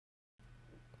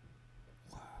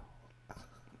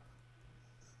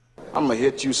I'm gonna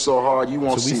hit you so hard you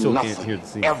won't So we see still nothing. can't hear the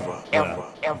theme Ever, song. ever,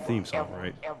 ever. Theme song,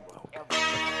 right?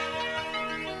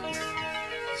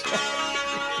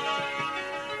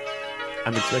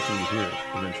 I'm expecting to hear it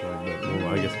eventually, but well,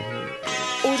 I guess we'll hear it.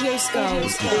 Audio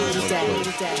Skulls all day.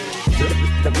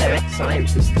 The merit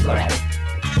scientist lab.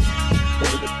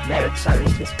 The merit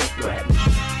scientist lab.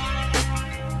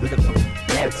 The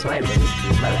merit scientist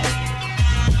lab.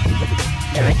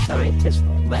 The merit scientist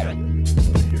lab.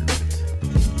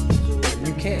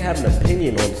 You can't have an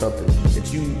opinion on something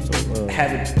that you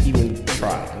haven't even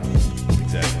tried.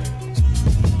 Exactly.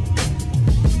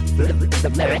 The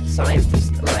merit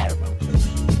scientist lab.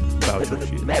 About your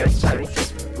shit. Merit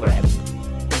scientist lab.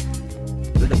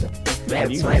 The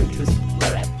merit scientist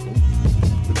lab.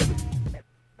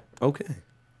 Okay.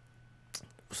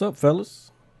 What's up,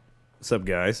 fellas? What's up,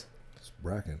 guys? It's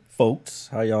Bracken. Folks,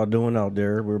 how y'all doing out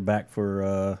there? We're back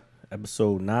for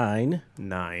episode 9.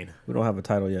 9. We don't have a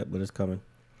title yet, but it's coming.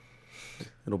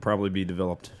 It'll probably be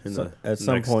developed in the At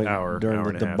some next point hour, during hour the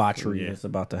and a half. debauchery Yeah. that's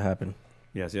about to happen.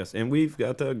 Yes, yes. And we've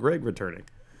got Greg returning.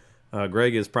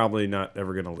 Greg is probably not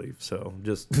ever going to leave, so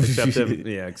just accept him.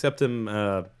 Yeah, accept him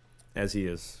as he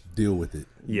is. Deal with it.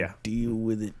 Yeah. Deal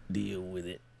with it. Deal with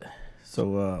it.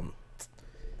 So,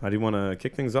 How do you want to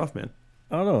kick things off, man?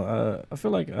 I don't know. I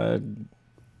feel like I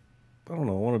don't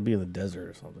know. I want to be in the desert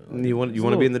or something. You want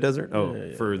to be in the desert? Oh,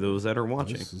 yeah. for those that are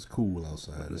watching. This is cool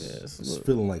outside. It's, Yeah, it's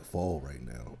feeling like fall right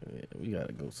now. Yeah, we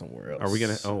gotta go somewhere else. Are we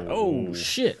gonna? Oh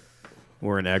shit!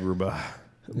 We're in Agrabah.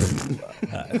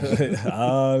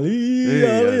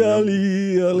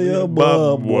 Ali,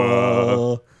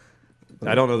 Baba.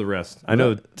 I don't know the rest. I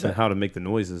know how to make the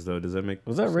noises though. Does that make?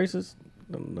 Was that racist?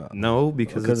 No,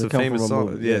 because it's it a come famous from song.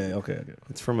 movie. Yeah, Okay.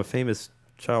 it's from a famous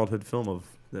childhood film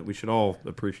that we should all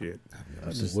appreciate.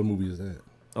 What movie is that?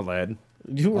 Aladdin.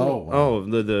 You were, Oh, wow. Oh,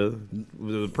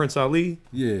 the Prince Ali.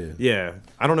 Yeah. Yeah,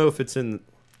 I don't know if it's in.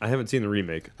 I haven't seen the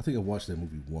remake. I think I watched that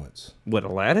movie once. What,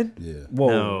 Aladdin? Yeah. whoa,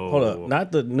 No. hold up!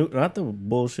 Not the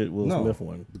bullshit Will No, Smith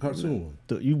one. the cartoon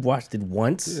one. You watched it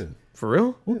once? Yeah. For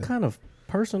real? What kind of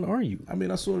person are you? I mean,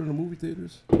 I saw it in the movie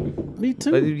theaters. Me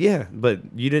too. Yeah, but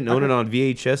you didn't own it on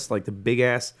VHS, like the big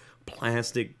ass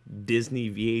plastic Disney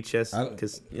VHS,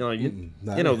 because Nah, you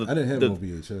I know didn't have the, it on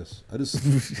VHS. I just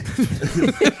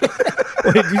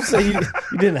Wait, you say you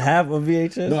didn't have a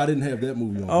VHS? no, I didn't have that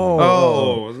movie on.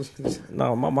 Oh,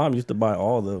 No, my mom used to buy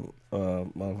all the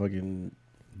motherfucking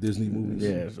Disney movies.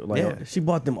 yeah. So like Yeah. she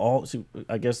bought them all.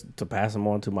 I guess to pass them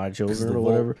on to my children or the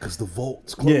whatever. Because the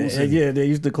vault's Yeah, closing. yeah. They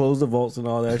used to close the vaults and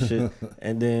all that shit.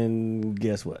 And then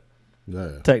guess what?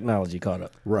 Yeah. Technology caught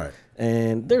up, Right.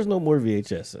 and there's no more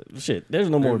VHS. Shit,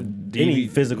 there's no more any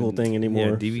physical thing anymore.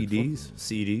 Yeah, DVDs,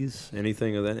 CDs,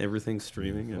 anything of that, everything's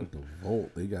streaming. And The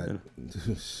vault, they got. Yeah.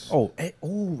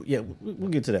 We'll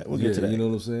get to that. We'll get to that. You know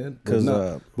what I'm saying? 'Cause,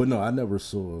 But no, I never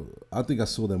saw. I think I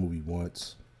saw that movie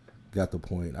once. Got the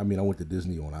point. I mean, I went to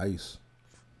Disney on Ice.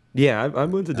 yeah, I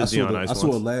went to Disney on Ice I saw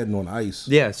once. Aladdin on Ice.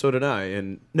 Yeah, so did I.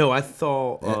 And no, I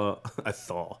saw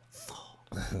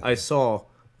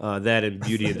that in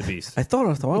Beauty and the Beast. I thought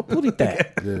I'll put it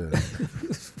that. Yeah.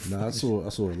 No, I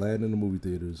saw Aladdin in the movie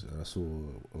theaters. I saw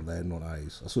Aladdin on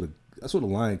Ice. I saw the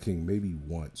Lion King maybe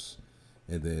once,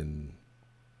 and then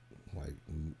like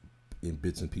in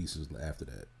bits and pieces after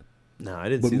that. No, I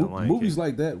didn't But see the Lion movies King.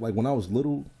 like that, like when I was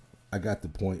little, I got the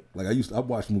point. Like I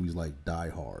watched movies like Die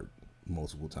Hard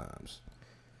multiple times.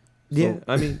 Yeah, So-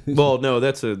 I mean, well, no,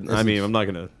 that's a. I mean, I'm not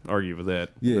gonna argue with that.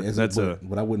 Yeah, that's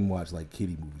but I wouldn't watch like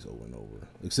kiddie movies over and over,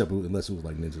 except unless it was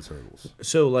like Ninja Turtles.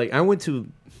 So like I went to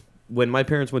when my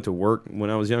parents went to work when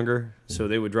I was younger, so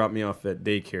they would drop me off at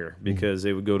daycare because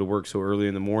they would go to work so early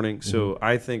in the morning. So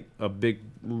I think a big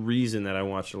reason that I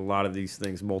watched a lot of these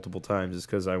things multiple times is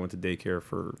because I went to daycare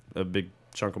for a big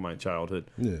chunk of my childhood.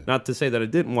 Yeah. Not to say that I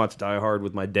didn't watch Die Hard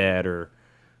with my dad or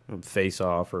Face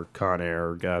Off or Con Air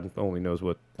or God only knows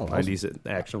what Oh, I was- 90s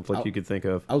action flick you could think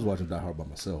of. I was watching Die Hard by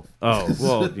myself. Oh,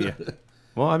 well, yeah.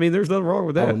 Well, I mean, there's nothing wrong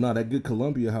with that. Oh no, that good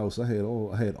Columbia House. I had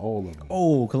all of them.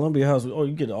 Oh, Columbia House. Oh,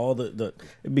 you get all the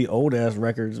it'd be old ass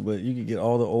records, but you could get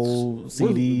all the old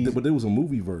CDs. But there was a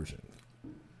movie version.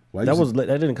 Well, That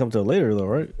didn't come till later though,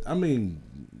 right? I mean,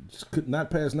 could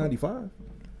not past 95.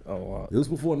 Oh, wow. It was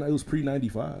before. It was pre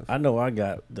 95. I know I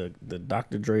got the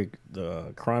Dr. Drake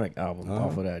the Chronic album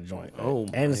off of that joint. Oh,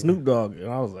 and Snoop Dogg,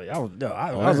 and I was like, I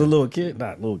was a little kid,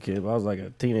 not little kid, but I was like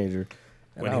a teenager.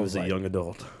 And when I he was a like, young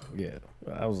adult. Yeah,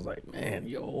 I was like, man,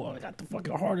 I got the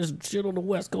fucking hardest shit on the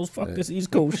West Coast. Fuck this East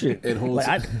Coast shit.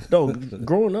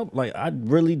 Growing up, like I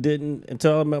really didn't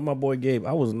until I met my boy Gabe.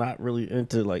 I was not really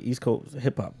into like East Coast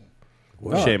hip hop.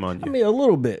 Well, shame on you. I mean, a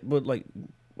little bit, but like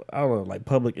I don't know, like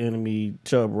Public Enemy,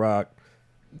 Chubb Rock,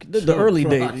 the early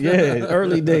days, yeah,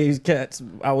 early days cats.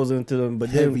 I was into them, but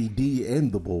Heavy then, D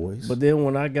and the boys. but then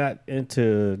when I got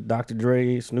into Dr.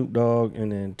 Dre, Snoop Dogg,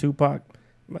 and then Tupac,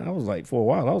 man, I was like, for a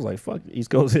while, I was like, fuck East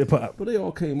Coast hip hop. But they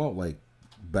all came out like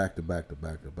back to back to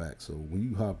back to back. So when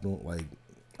you hopped on, like,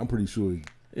 I'm pretty sure.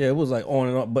 Yeah, it was like on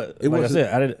and on. But It like I wasn't-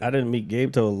 said, I didn't meet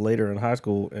Gabe till later in high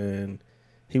school, and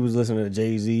he was listening to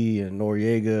Jay-Z and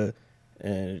Noriega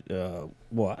and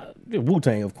Wu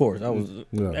Tang, of course. I was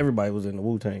Yeah. everybody was in the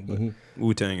Wu Tang, but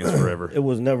Wu Tang is forever. it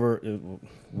was never it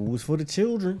was for the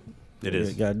children. It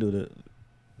is. Got to do the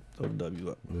W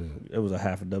up. It was a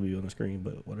half a W on the screen,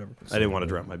 but whatever. I didn't want to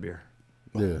drop my beer.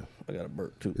 Yeah, I got a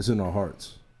burp too. it's in our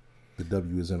hearts. The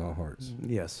W is in our hearts.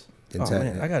 Yes. Oh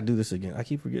man, I gotta do this again. I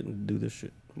keep forgetting to do this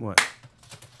shit. What?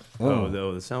 Oh,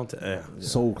 no, the sound.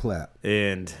 Soul clap.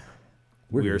 And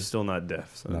we here. are still not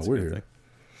deaf. So No, that's a we're good here. thing.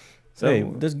 So, Hey,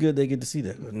 that's good. They get to see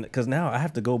that because now I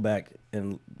have to go back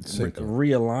and Sync 'em.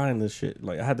 realign this shit.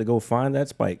 Like I had to go find that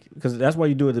spike because that's why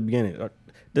you do it at the beginning.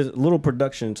 There's a little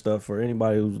production stuff for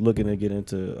anybody who's looking to get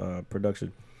into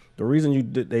production. The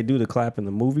reason they do the clap in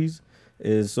the movies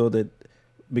is so that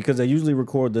because they usually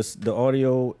record the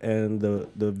audio and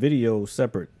the video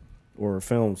separate or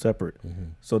film separate.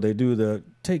 So they do the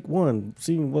take one,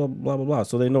 scene, blah, blah, blah, blah.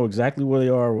 So they know exactly where they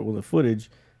are with the footage.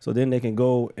 So then they can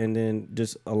go and then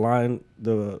just align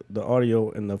the audio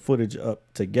and the footage up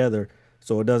together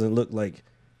so it doesn't look like.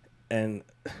 And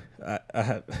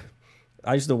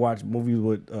I used to watch movies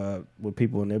with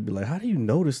people and they'd be like, "How do you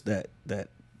notice that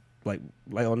like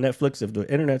on Netflix if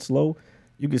the internet's slow,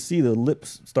 you can see the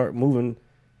lips start moving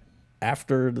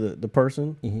after the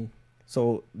person."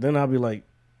 So then I'll be like,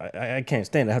 I can't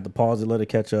stand it. I have to pause it, let it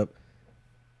catch up.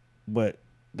 But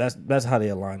that's how they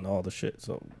align all the shit.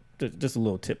 So just a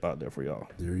little tip out there for y'all.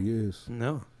 There he is.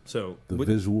 no. So, The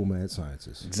visual mad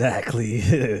scientist. Exactly.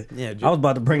 yeah, I was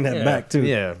about to bring that back too.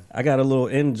 Yeah. I got a little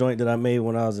end joint that I made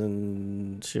when I was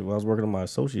when I was working on my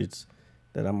associates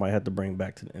that I might have to bring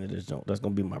back to the end of this joint. That's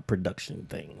gonna be my production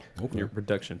thing. Okay. Your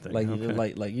production thing. Like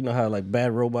okay. like you know how like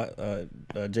Bad Robot,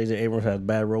 J.J. Abrams has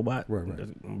Bad Robot. Right.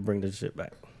 I'm gonna bring this shit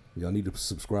back. Y'all need to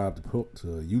subscribe to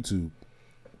YouTube.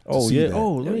 Oh see yeah. that.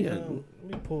 Oh let Yeah. me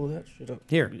pull that shit up.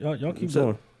 Here. Y'all keep So-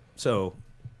 going. So,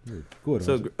 Yeah, go ahead.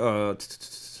 so,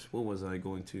 what was I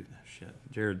going to? Shit.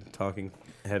 Jared talking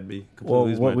had me completely Well,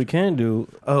 lose what my- we can do,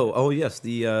 Oh, yes,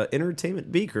 the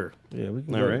entertainment beaker, yeah, we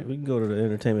can All go, right. we can go to the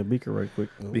entertainment beaker right quick.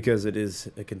 because it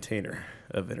is a container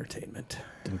of entertainment.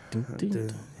 Dun, dun, dun,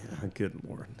 dun. Yeah, good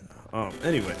lord.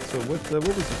 Anyway, so what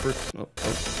was the first?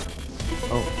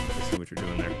 I see what you're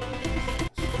doing there.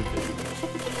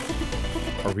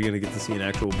 Are we gonna get to see an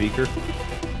actual beaker?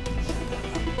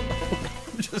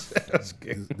 Just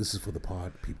asking. This is for the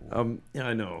pod people. Yeah,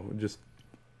 I know. Just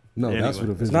no, that's anyway. for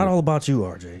the visual. It's not all about you,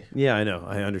 RJ. yeah, I know.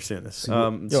 I understand this.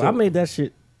 Yo, So I made that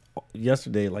shit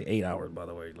yesterday, like 8 hours. By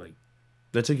the way, like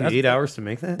that took you that's- 8 hours to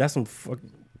make that. that's some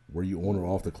fucking. Were you on or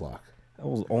off the clock? I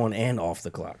was on and off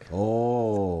the clock,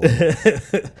 Oh,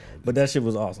 but that shit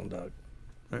was awesome, dog.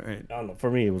 All right. I don't know. For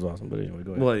me, it was awesome. But anyway,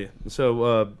 go ahead. Well, yeah.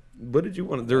 So, what did you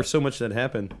want? There was so much that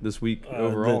happened this week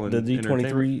overall. the in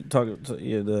D23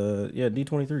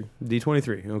 D23.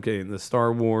 D23. Okay, the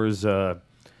Star Wars, I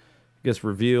guess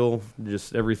reveal,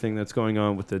 just everything that's going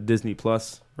on with the Disney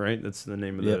Plus, right? That's the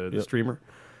name of the Yep. streamer.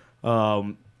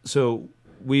 So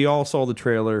we all saw the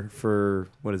trailer for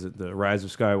what is it, the Rise of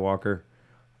Skywalker.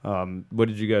 What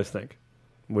did you guys think?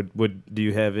 What do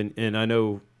you have in? And I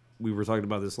know we were talking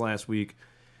about this last week,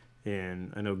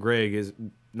 and I know Greg is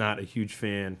not a huge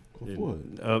fan. Of what?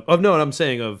 Of no, I'm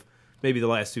saying of maybe the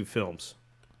last two films.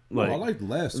 no, I like the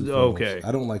last two. Okay. Films.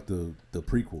 I don't like the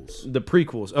prequels. The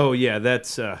prequels. Oh yeah,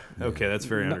 that's okay. That's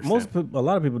very understandable. A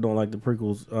lot of people don't like the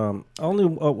prequels.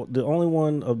 The only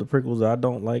one of the prequels that I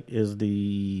don't like is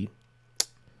the.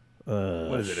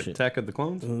 What is it? shit. Attack of the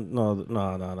Clones? No.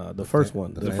 The first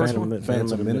one. the first one?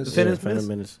 Phantom Menace? Phantom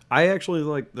Menace. I actually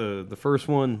like the first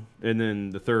one and then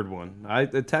the third one.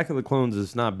 Attack of the Clones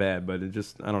is not bad, but it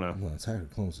just I don't know. No, Attack of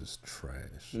the Clones is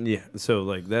trash. Yeah, so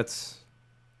like that's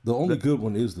The only good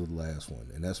one is the last one,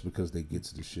 and that's because they get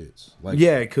to the shits. Like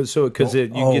yeah, because you get to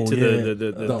yeah.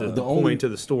 the only- point to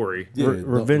the story. yeah,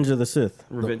 Revenge of the Sith.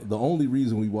 The only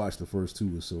reason we watched the first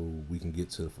two is so we can get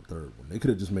to the third one. They could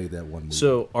have just made that one movie.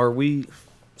 So are we?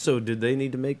 So did they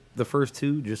need to make the first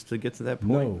two just to get to that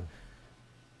point?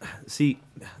 no, See,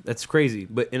 that's crazy.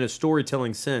 But in a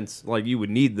storytelling sense, like you would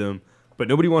need them, but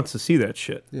nobody wants to see that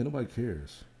shit. yeah, nobody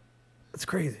cares. That's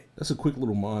crazy. That's a quick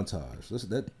little montage.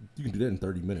 That you can do that in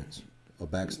 30 minutes. A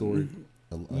backstory.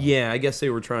 Yeah, I guess they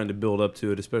were trying to build up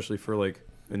to it, especially for like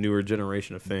a newer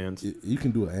generation of fans. You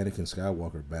can do an Anakin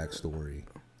Skywalker backstory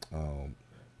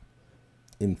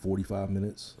in 45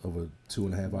 minutes of a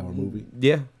 2.5-hour movie.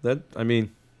 Yeah, I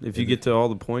mean, if you get to all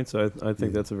the points, I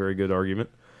think that's a very good argument.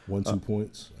 1-2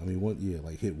 points. I mean,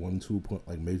 like hit 1-2 point,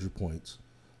 like major points.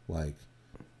 Like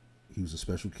he was a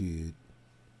special kid.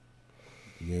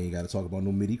 You ain't got to talk about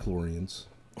no midi-chlorians.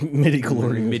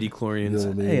 Midi-chlorians. You know what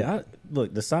I mean? Hey,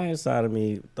 look, the science side of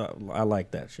me, I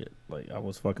like that shit. Like, I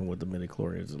was fucking with the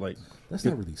midi-chlorians. Like, that's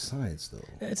not really science, though.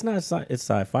 it's not science. It's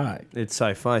sci-fi. It's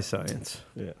sci-fi science.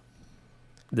 Yeah.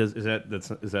 Is that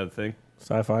a thing?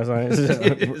 Sci-fi science. Is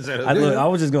that a thing? I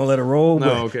was just gonna let it roll.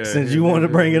 But okay. Since you wanted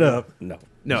to bring it up, no.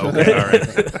 Okay, all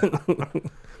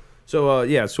right.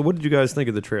 So what did you guys think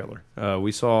of the trailer?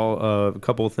 We saw a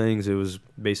couple of things. It was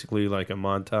basically like a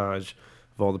montage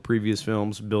of all the previous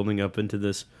films building up into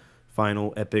this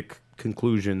final epic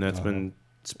conclusion that's been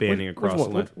spanning across the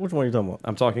land. Which one are you talking about?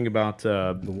 I'm talking about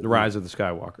the Rise of the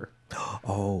Skywalker.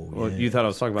 Oh, yeah. Well, you thought I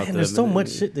was talking about Man, there's so much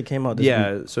shit that came out this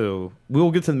week. So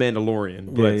we'll get to the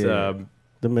Mandalorian, but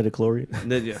the midichlorian.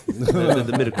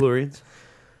 the midichlorians.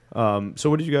 So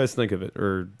what did you guys think of it,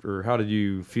 or how did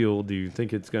you feel? Do you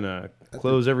think it's gonna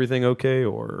close everything okay,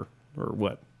 or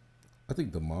what? I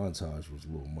think the montage was a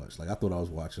little much. Like I thought I was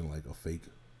watching like a fake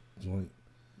joint.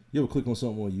 You ever click on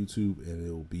something on YouTube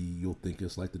and you'll think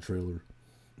it's like the trailer,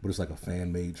 but it's like a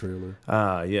fan made trailer.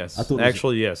 Yes.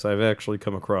 Yes, I've actually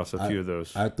come across a few of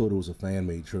those. I thought it was a fan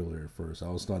made trailer at first. I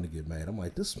was starting to get mad. I'm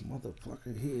like, this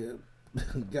motherfucker here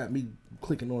got me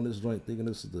clicking on this joint thinking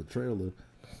this is the trailer.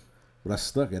 But I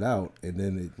stuck it out, and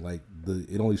then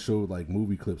it only showed like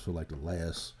movie clips for like the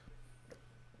last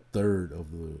third of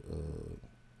the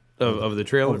of the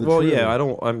trailer. Trailer. Yeah,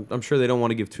 I'm sure they don't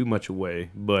want to give too much away,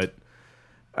 but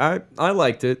I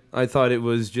liked it. I thought it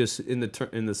was just in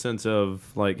the sense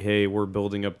of like, hey, we're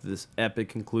building up this epic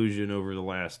conclusion over the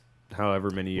last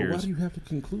however many years. But why do you have to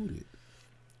conclude it?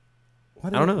 I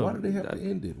don't know. Why do they have to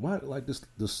end it? Why like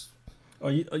this? Are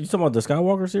you talking about the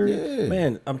Skywalker series? Yeah.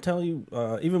 Man, I'm telling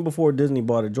you, even before Disney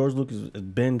bought it, George Lucas has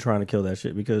been trying to kill that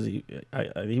shit because he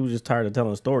was just tired of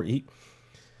telling a story.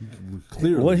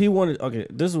 Clearly. What he wanted. Okay,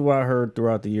 this is what I heard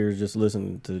throughout the years, just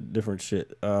listening to different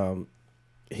shit.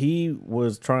 He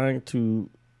was trying to.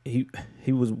 He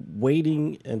was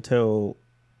waiting until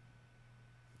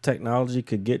technology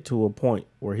could get to a point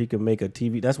where he could make a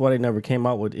TV. That's why they never came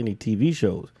out with any TV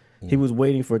shows. He was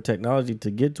waiting for technology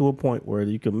to get to a point where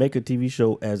you can make a TV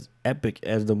show as epic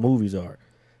as the movies are.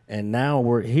 And now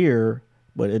we're here,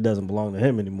 but it doesn't belong to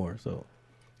him anymore. So,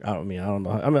 I don't know.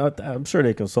 I mean, I'm sure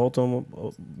they consult him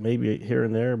maybe here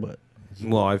and there, but.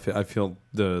 Well, I feel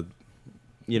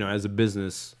as a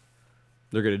business,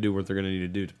 they're going to do what they're going to need to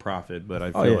do to profit. But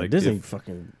I feel like Disney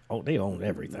they own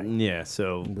everything. Yeah,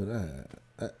 so.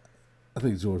 But I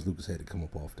think George Lucas had to come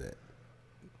up off that.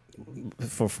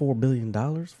 For $4 billion?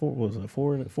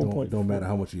 Don't matter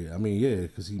how much I mean, yeah,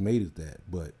 because he made it that,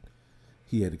 but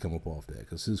he had to come up off that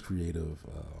because his creative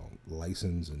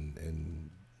license and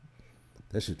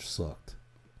that shit sucked.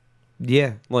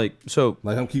 Yeah, like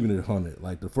I'm keeping it 100.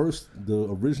 Like the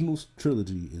original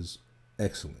trilogy is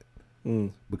excellent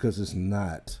because it's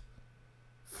not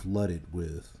flooded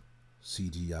with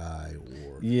CGI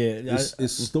or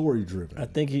it's story driven. I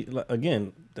think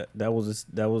that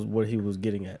was what he was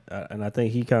getting at, and I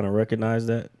think he kind of recognized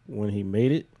that when he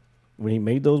made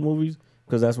those movies,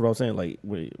 because that's what I was saying. Like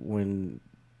when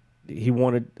he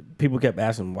wanted, people kept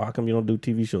asking him, why come you don't do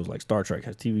TV shows? Like Star Trek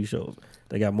has TV shows,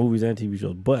 they got movies and TV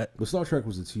shows, but Star Trek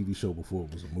was a TV show before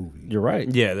it was a movie. You're right.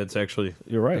 Yeah,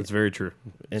 you're right. That's very true.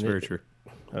 It's very true.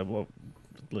 Well,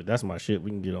 look, that's my shit. We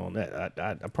can get on that.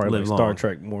 I probably like Star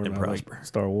Trek more than I like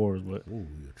Star Wars, but you're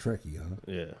a Trekkie, huh?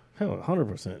 Yeah, hell,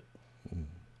 100%.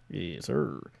 Yes,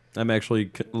 sir. I'm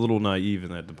actually a little naive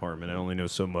in that department. I only know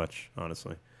so much,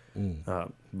 honestly.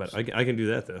 But I can do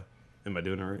that though. Am I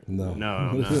doing it right? No.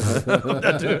 Not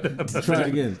doing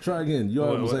it. Try again. You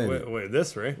always saying it. Wait,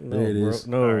 this right? No, it is.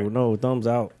 No, thumbs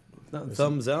out.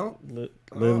 Thumbs out.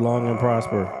 Live long and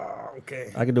prosper.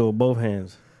 Okay. I can do it with both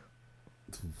hands.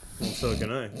 So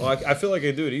can I. Well, I feel like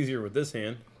I do it easier with this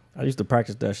hand. I used to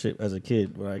practice that shit as a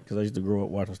kid, right? Because I used to grow up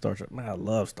watching Star Trek. Man, I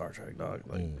love Star Trek, dog.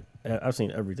 Like, I've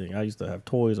seen everything. I used to have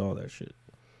toys, all that shit.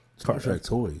 Star Trek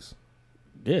toys.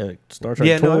 Yeah, Star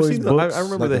Trek toys. I've seen books. I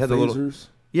remember like they had the little. phasers?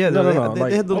 Yeah, no.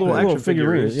 They had the little action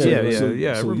figurines. Yeah.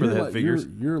 I remember they had figures.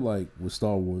 You're like with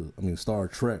Star Wars. I mean, Star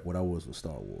Trek. What I was with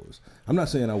Star Wars. I'm not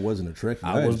saying I wasn't a Trekkie.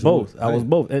 I was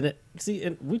both. And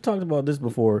and we talked about this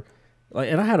before. Like,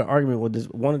 and I had an argument with this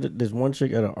one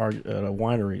chick at a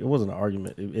winery. It wasn't an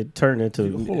argument. It turned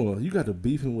into. Hold on, you got the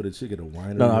beefing with a chick at a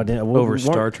winery? No, I didn't. Over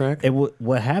Star Trek?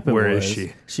 What happened? Where was is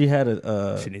she? She had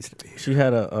a. She needs to be. She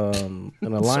had an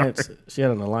alliance. She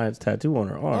had an alliance tattoo on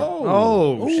her arm.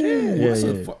 Oh,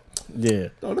 shit. Yeah.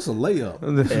 Oh, that's a layup.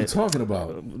 What are you talking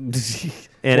about? And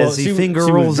as he finger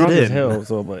she rolls was drunk it as in. hell.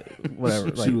 So, but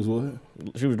whatever. She was what?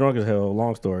 She was drunk as hell.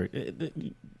 Long story.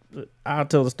 I'll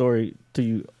tell the story to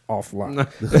you offline.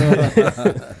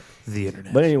 The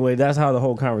internet. But anyway, that's how the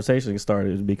whole conversation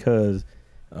started. Is because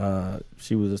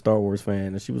she was a Star Wars fan,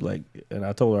 and she was like, and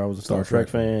I told her I was a Star Trek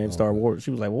fan, Star Wars.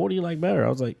 She was like, well, what do you like better? I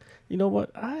was like, you know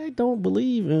what? I don't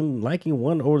believe in liking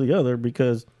one or the other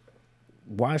because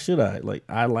why should I? Like,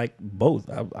 I like both.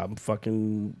 I'm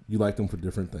fucking. You like them for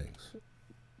different things.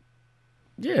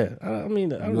 Yeah, I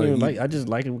mean, I don't like even like. I just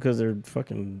like it because they're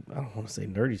fucking. I don't want to say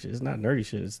nerdy shit. It's not nerdy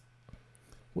shit. It's,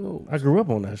 Well, I grew up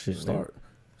on that shit.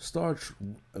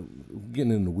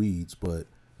 Getting in the weeds, but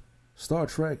Star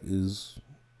Trek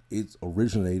it's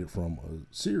originated from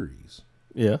a series,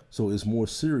 Yeah. so it's more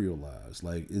serialized.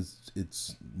 Like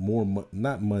it's more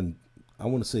I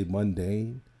want to say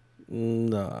mundane.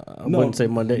 No, I wouldn't say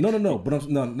mundane. No. But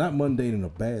not mundane in a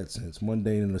bad sense.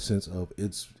 Mundane in the sense of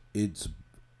its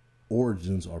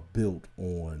origins are built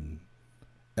on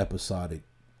episodic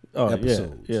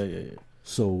episodes. Yeah.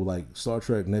 So like Star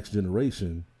Trek Next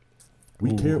Generation,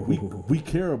 we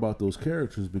care about those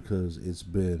characters because it's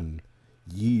been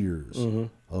years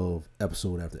of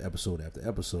episode after episode after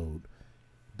episode,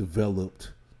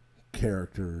 developed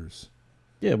characters,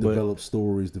 developed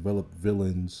stories, developed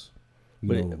villains.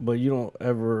 But you don't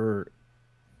ever,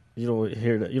 you don't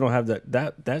hear that. You don't have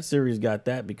that series got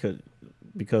that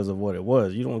because of what it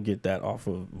was. You don't get that off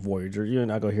of Voyager. You're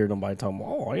not gonna hear nobody talking about,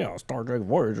 oh yeah, Star Trek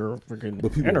Voyager, freaking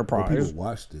Enterprise. But people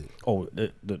watched it. Oh,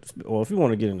 well, if you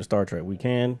want to get into Star Trek, we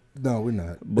can. No, we're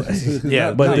not. But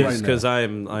because I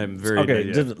am very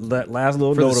okay. Just that last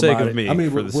little for note the sake about of me. I mean,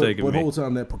 for the sake of me. me. The whole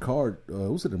time that Picard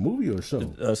was it a movie or a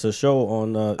show? It's a show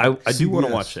on. I do want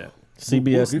to watch that.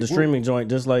 CBS, the streaming joint,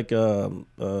 just like the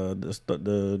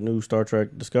new Star Trek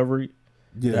Discovery.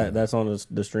 Yeah, that's on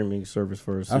the streaming service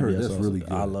for CBS. I heard that's also. really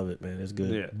good. I love it, man. It's good.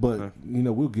 Yeah, but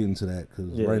we'll get into that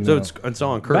because right so now it's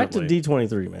on currently. Back to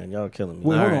D23, man. Y'all killing me.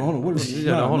 Wait, hold right. on. What was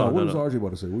RJ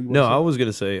about to say? I was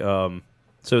gonna say.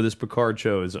 So this Picard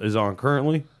show is on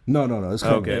currently. No. It's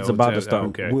coming. It's about to start.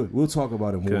 Okay, we'll talk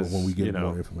about it more when we get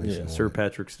more information. Sir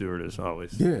Patrick Stewart is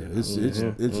always. Yeah, it's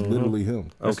literally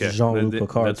him. That's okay, Jean-Luc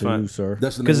Picard that's to fine. you, sir.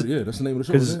 That's the name. That's the name of the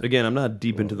show. Because again, I'm not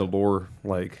deep into the lore,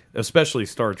 like especially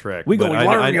Star Trek. We gonna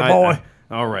learn, you boy.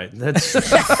 All right, that's.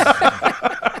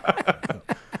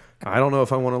 I don't know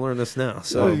if I want to learn this now.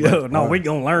 So, no, we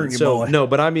gonna learn, you boy. No,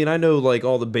 but I mean, I know like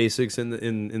all the basics in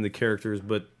the characters,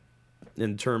 but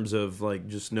in terms of like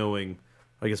just knowing,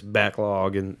 I guess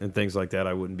backlog and things like that,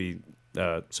 I wouldn't be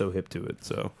so hip to it.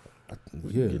 So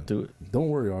Get to it. Don't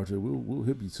worry, RJ. We'll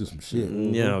hip you to some shit.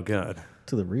 yeah, oh god.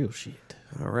 To the real shit.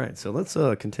 All right, so let's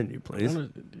continue, please.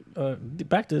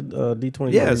 Back to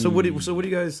D23. Yeah. So what do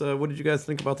you guys? What did you guys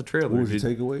think about the trailer? What was your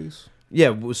takeaways?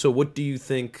 Yeah. So what do you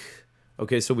think?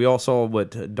 Okay, so we all saw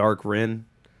what Dark Ren.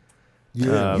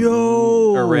 Yeah.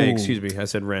 Or Ray. Excuse me. I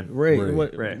said Ren. Ray.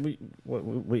 Ray.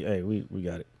 We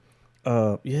got it.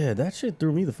 Yeah, that shit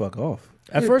threw me the fuck off.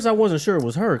 At first, I wasn't sure it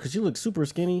was her because she looked super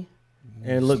skinny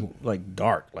and looked like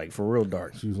dark, like for real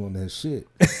dark. She was on that shit.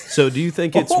 So do you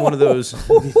think it's one of those?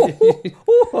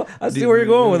 I see where you're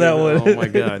going with that one. Oh my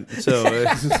god! So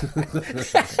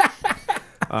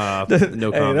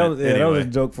no comment. That was a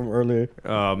joke from earlier.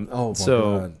 Oh my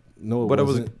god! No, what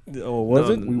wasn't. Oh,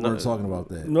 was it? We weren't talking about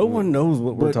that. No one knows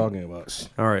what we're talking about.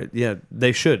 All right, yeah,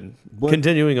 they should.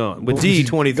 Continuing on with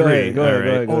D23. Go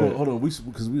ahead. Hold on.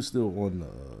 Because we're still on.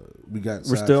 We're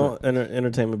still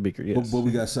entertainment beaker. Yes, but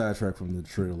we got sidetracked from the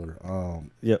trailer.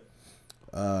 Yep.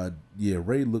 Yeah,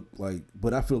 Ray looked like,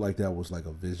 but I feel like that was like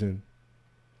a vision.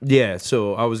 Yeah.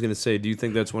 So I was gonna say, do you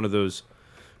think that's one of those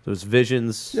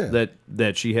visions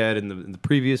that she had in the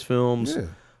previous films? Yeah.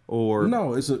 Or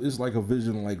no, it's like a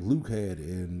vision like Luke had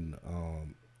in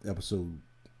episode.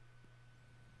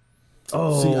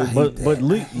 Oh, see, but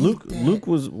Luke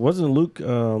wasn't Luke.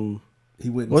 He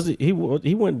went.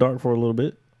 He went dark for a little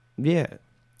bit. Yeah.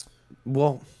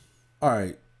 Well, all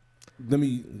right. Give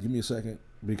me a second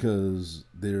because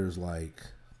there's like.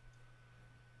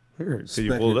 Here, can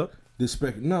you pull it up?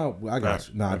 No, I got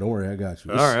you. Nah, don't worry, I got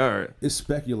you. All right. It's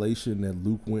speculation that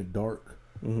Luke went dark.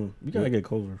 Mm-hmm. You gotta get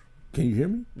closer. Can you hear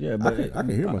me? Yeah, but I can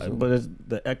hear myself. But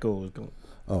the echo is going.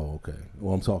 Oh, okay.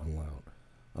 Well, I'm talking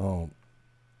loud.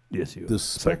 Yes, you. The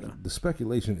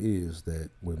speculation is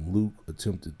that when Luke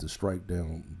attempted to strike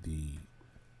down the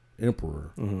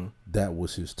emperor, that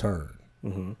was his turn.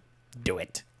 Do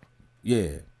it.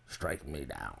 Yeah, strike me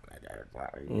down.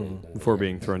 Before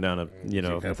being thrown down a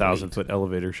 1,000-foot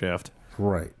elevator shaft.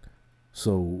 Right.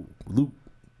 So Luke,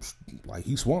 like,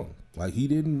 he swung. Like, he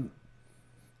didn't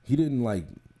like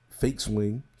fake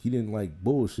swing. He didn't like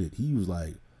bullshit. He was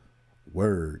like,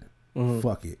 word,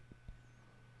 fuck it.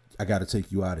 I got to take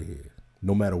you out of here.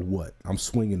 No matter what, I'm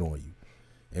swinging on you.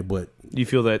 But you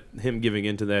feel that him giving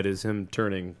into that is him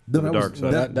turning to the dark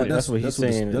side. That's what he's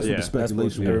saying. That's what the speculation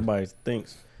that's what everybody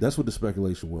thinks. That's what the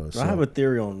speculation was. I have a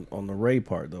theory on the Ray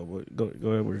part though. But go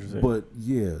ahead. What you're saying. But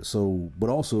yeah, but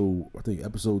also I think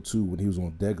episode 2 when he was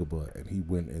on Dagobah and he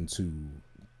went into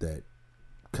that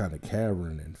kind of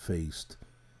cavern and faced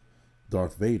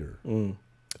Darth Vader.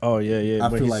 Oh yeah.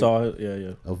 When he saw it,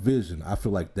 yeah. A vision. I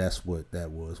feel like that's what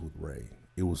that was with Ray.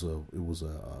 It was a.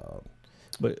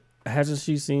 But hasn't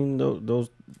she seen those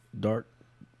dark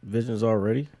visions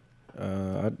already?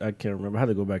 I can't remember. I had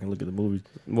to go back and look at the movies.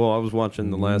 Well, I was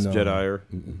watching The Last Jedi.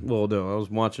 Well, no, I was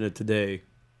watching it today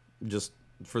just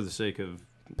for the sake of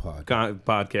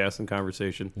podcast and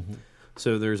conversation.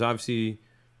 So there's obviously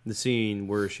the scene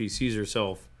where she sees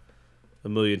herself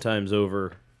 1,000,000 times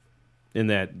over in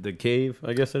the cave,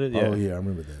 I guess it is. Yeah. Oh, yeah, I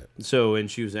remember that. So, and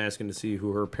she was asking to see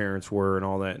who her parents were and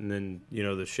all that. And then,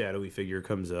 the shadowy figure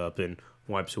comes up and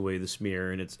wipes away the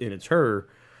smear, and it's her.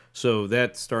 So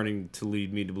that's starting to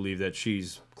lead me to believe that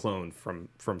she's cloned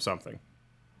from something.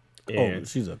 And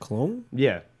she's a clone?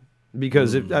 Yeah,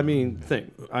 because well,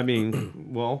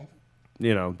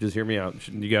 just hear me out.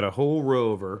 You got a whole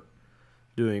row of her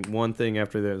doing one thing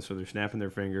after the other. So they're snapping their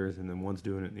fingers, and then one's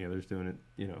doing it, and the other's doing it.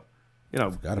 I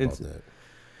forgot about that.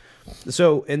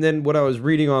 So, and then what I was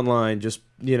reading online, just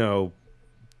to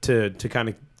kind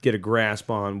of get a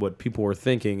grasp on what people were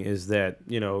thinking is that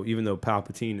even though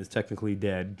Palpatine is technically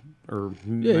dead, or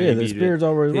the spirit's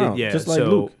already around, just like so,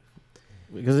 Luke,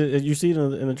 because you see it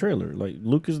in the trailer, like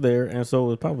Luke is there, and so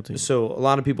is Palpatine. So a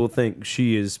lot of people think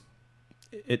she is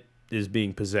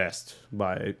being possessed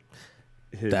by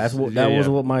his. That was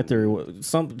what my theory was.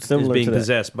 Something similar being to that.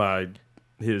 Possessed by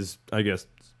his, I guess,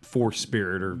 force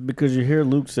spirit, or because you hear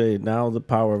Luke say, "Now the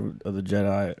power of the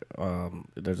Jedi,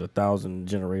 there's 1,000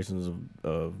 generations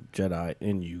of Jedi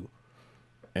in you,"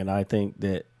 and I think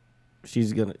that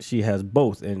she has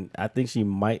both, and I think she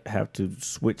might have to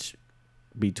switch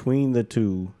between the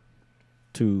two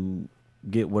to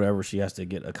get whatever she has to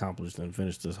get accomplished and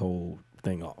finish this whole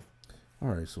thing off. All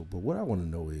right, but what I want to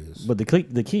know is, but the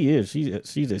key is she's a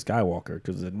Skywalker,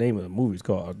 because the name of the movie is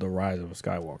called The Rise of a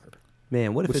Skywalker.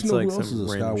 Man, what if it's you know like who else some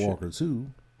is a random Skywalker shit? too?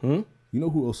 You know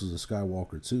who else is a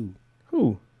Skywalker too?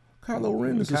 Who? Kylo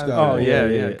Ren is a Skywalker. Oh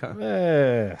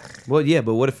yeah. Well, yeah,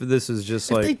 but what if this is just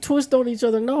if they twist on each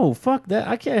other? No, fuck that.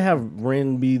 I can't have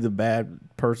Ren be the bad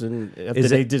person after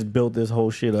they just built this whole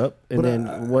shit up, and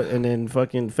then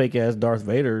fucking fake ass Darth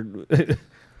Vader.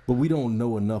 But we don't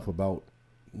know enough about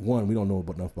one. We don't know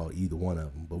enough about either one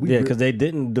of them. But because they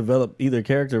didn't develop either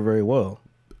character very well.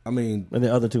 I mean, in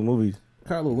the other two movies,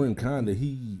 Kylo Ren kinda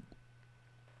he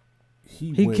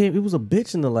was a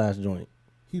bitch in the last joint.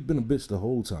 He's been a bitch the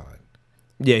whole time.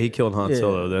 Yeah, he killed Han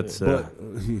Solo. That's but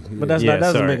that's that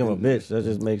doesn't make him a bitch. That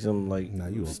just makes him like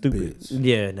you stupid. Bitch.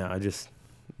 Yeah, no, I just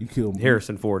you killed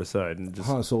Harrison Ford aside, and just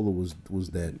Han Solo was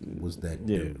that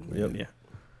dude. Yep. Yeah.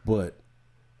 But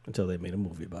until they made a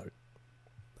movie about it.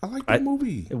 I like that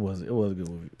movie. It was a good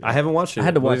movie. I haven't watched it. I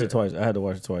had to watch it twice.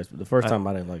 But the first time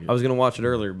I didn't like it. I was gonna watch it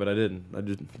earlier, but I didn't. I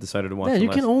just decided to watch it. You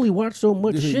can only watch so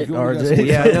much shit, RJ.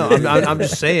 Yeah, I know. I'm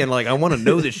just saying, like, I want to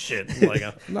know this shit. Like,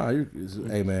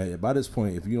 hey man, by this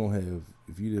point, if you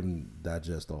didn't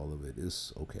digest all of it,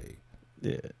 it's okay.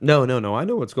 Yeah. No. I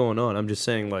know what's going on. I'm just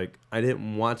saying, like, I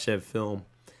didn't watch that film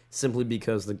simply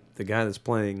because the guy that's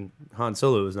playing Han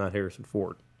Solo is not Harrison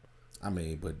Ford. I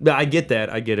mean, but I get that.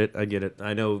 I get it.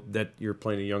 I know that you're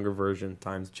playing a younger version.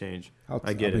 Times change.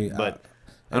 I get it, but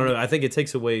I don't know. I think it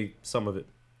takes away some of it,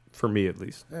 for me at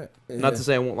least. Not to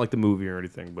say I won't like the movie or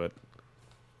anything, but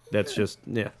that's just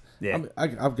yeah. I mean,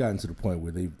 I've gotten to the point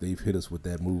where they've hit us with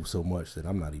that move so much that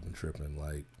I'm not even tripping.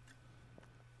 Like,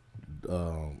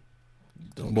 don't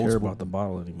care about the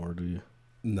bottle anymore, do you?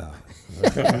 Nah.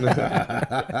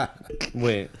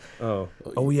 Wait. Oh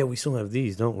yeah, we still have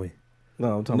these, don't we?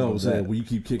 No, I'm talking about that. When you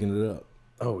keep kicking it up.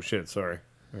 Oh shit! Sorry.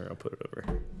 All right, I'll put it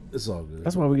over. It's all good.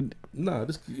 That's why we.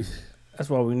 That's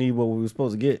why we need what we were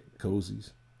supposed to get.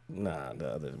 Cozies. Nah,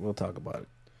 we'll talk about it.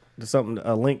 There's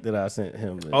a link that I sent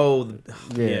him.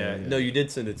 Yeah. No, you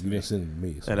did send it to me. You didn't send it to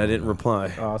me, and I didn't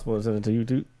reply. I was supposed to send it to you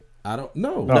too. I don't.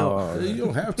 No, you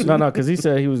don't have to. No, because he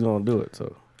said he was going to do it.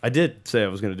 So I did say I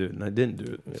was going to do it, and I didn't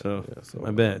do it. So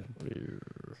my bad.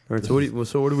 All right,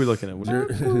 so what are we looking at?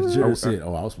 Jared said,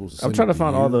 "Oh, I was supposed to." I'm trying to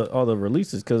find all the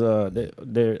releases because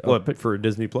they're What for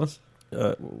Disney Plus?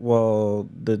 well,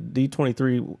 the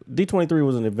D23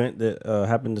 was an event that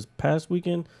happened this past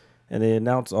weekend, and they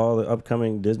announced all the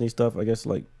upcoming Disney stuff. I guess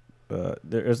like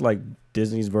there's like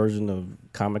Disney's version of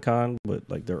Comic-Con, but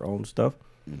like their own stuff.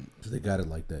 They got it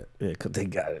like that. Yeah, because they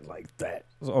got it like that.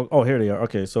 So, here they are.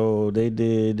 Okay, so they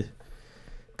did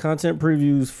content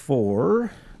previews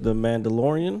for The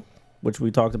Mandalorian, which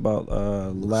we talked about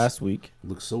last week.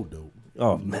 Looks so dope.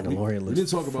 Oh, Mandalorian looks we didn't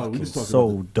talk about it. We just talked so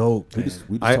about dope. We just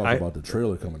talked about the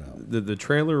trailer coming out. The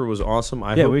trailer was awesome.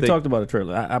 We talked about the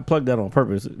trailer. I plugged that on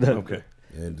purpose. Okay.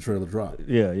 And the trailer dropped.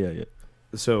 Yeah.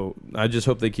 So I just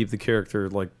hope they keep the character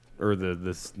or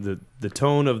the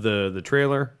tone of the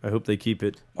trailer. I hope they keep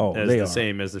it as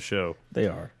same as the show. They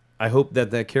are. I hope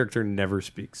that character never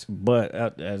speaks. But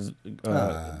as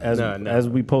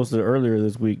we posted earlier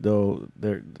this week, though,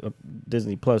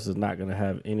 Disney Plus is not going to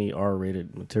have any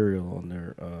R-rated material on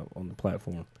their on the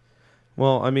platform.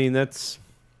 Well, I mean that's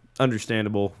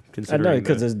understandable considering. I know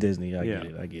because it's Disney. I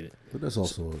get it. But that's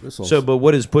also so. But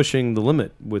what is pushing the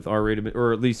limit with R-rated,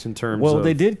 or at least in terms? Well, of...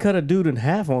 they did cut a dude in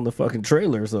half on the fucking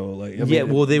trailer, so like.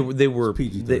 Well, they were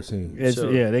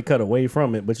PG-13. They cut away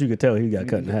from it, but you could tell he got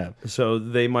cut in half. So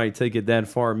they might take it that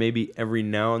far. Maybe every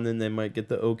now and then they might get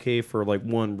the okay for like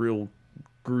one real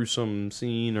gruesome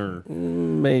scene, or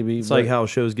maybe it's like how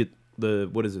shows get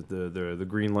the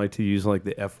green light to use like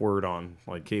the F word on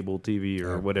like cable TV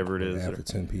or whatever it is after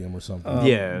 10 p.m. or something.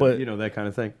 But that kind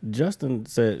of thing. Justin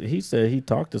said he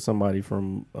talked to somebody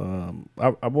from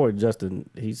our boy Justin.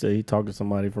 He said he talked to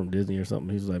somebody from Disney or something.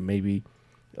 He's like maybe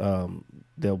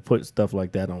they'll put stuff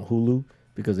like that on Hulu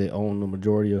because they own the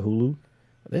majority of Hulu.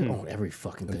 They own every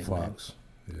fucking thing. Fox.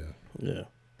 Man. Yeah.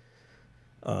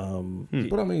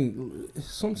 But I mean,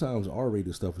 sometimes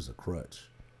R-rated stuff is a crutch.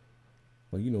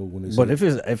 Like when they. But if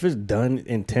it's done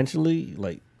intentionally,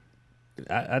 like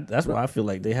that's why I feel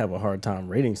like they have a hard time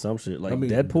rating some shit. Like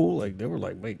Deadpool, like they were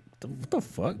like, wait, what the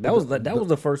fuck? That was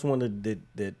the first one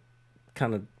that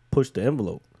kind of pushed the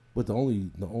envelope. But the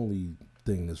only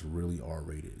thing that's really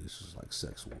R-rated is just like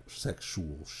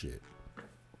sexual shit.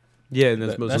 Yeah, and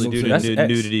that's mostly due to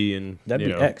nudity and that'd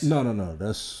be X. No,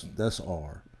 that's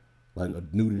R. Like a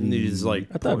nudity is like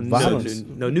I thought violence.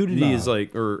 No, nudity is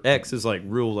like, or X is like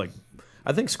real like.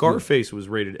 I think Scarface was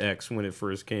rated X when it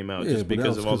first came out, just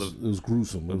because of all the. It was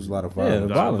gruesome. It was a lot of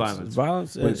violence.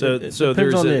 Violence. So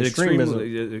there's on the an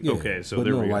extremism. Okay, so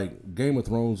there we go. Like Game of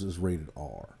Thrones is rated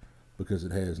R because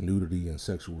it has nudity and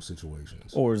sexual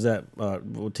situations. Or is that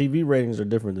TV ratings are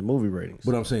different than movie ratings?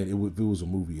 But I'm saying if it was a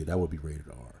movie, that would be rated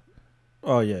R.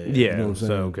 Oh yeah. You know what I'm saying?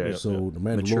 So okay. So the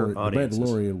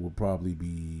Mandalorian would probably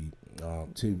be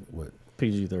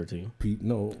PG-13.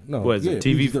 No. What is it?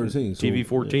 TV 13, TV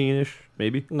 14ish,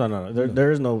 maybe. No.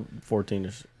 There is no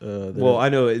 14ish. Well, I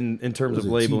know in terms of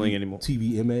labeling anymore.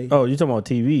 TVMA. Oh, you're talking about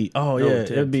TV? Oh yeah,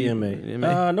 it'd be MA.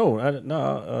 MA.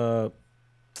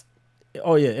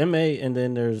 Oh yeah, MA, and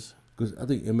then there's. Because I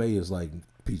think MA is like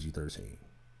PG-13.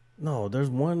 No, there's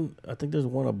one. I think there's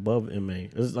one above MA.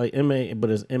 It's like MA,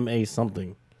 but it's MA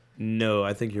something. No,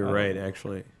 I think you're right.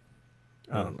 Actually,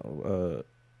 I don't know.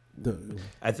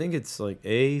 I think it's like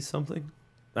A something.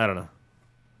 I don't know.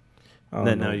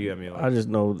 Now you got me. Like, I just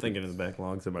know thinking in the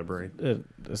backlogs of my brain.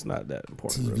 It's not that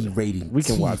important. TV really. rating. We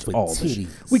can watch all the shit.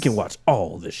 We can watch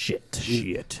all the shit.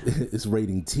 It's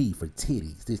rating T for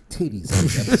titties. There's titties on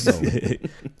this episode.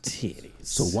 Titties.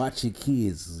 So watch your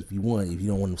kids if you want. If you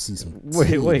don't want to see some.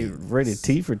 Titties. Wait. Rated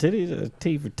T for titties.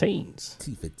 T for teens.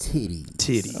 T for titties.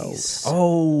 Titties.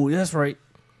 Oh, that's right.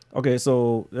 Okay,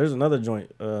 so there's another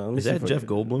joint. Is that Jeff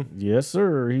Goldblum? Yes,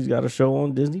 sir. He's got a show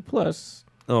on Disney Plus.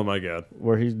 Oh my God!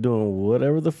 Where he's doing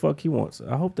whatever the fuck he wants.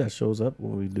 I hope that shows up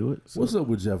when we do it. So. What's up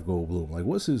with Jeff Goldblum? Like,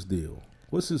 what's his deal?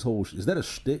 What's his whole? Is that a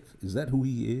shtick? Is that who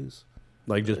he is?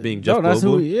 Like just being Jeff Goldblum? No, that's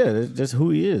who he is. That's just who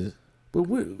he is. But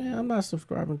man, I'm not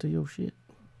subscribing to your shit.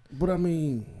 But I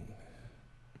mean,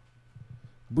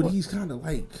 he's kind of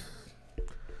like.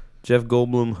 Jeff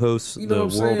Goldblum hosts the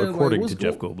world according to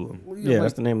Jeff Goldblum. Goldblum.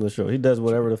 That's the name of the show. He does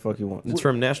whatever the fuck he wants. It's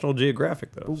from National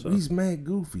Geographic, though. But he's mad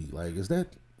goofy. Like, is that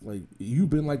like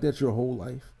you've been like that your whole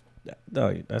life?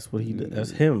 No, that's what he did. That's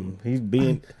him. He's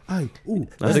being. I think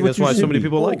that's why so many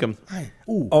people like him.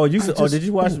 Did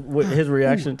you watch his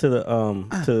reaction to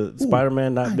the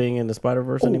Spider-Man not being in the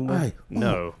Spider-Verse anymore?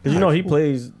 No, because he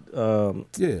plays.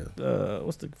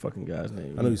 What's the fucking guy's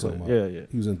name? I know he's talking about. Yeah.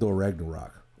 He was in Thor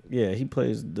Ragnarok. Yeah, he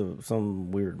plays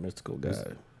some weird mystical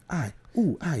guy. I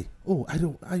don't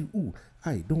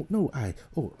know.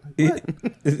 What?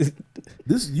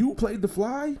 This you played the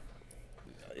Fly?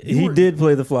 He did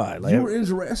play the fly. Like, you were in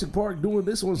Jurassic Park doing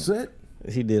this on set.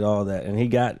 he did all that, and he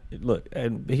got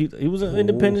and he was an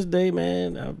Independence Day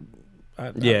man. I'm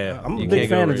a big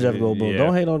fan of Jeff Goldblum.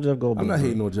 Don't hate on Jeff Goldblum. I'm not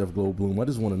hating on Jeff Goldblum. I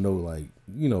just want to know, like,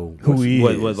 you know, who he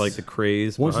is. What like the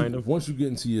craze behind him? Once you get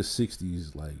into your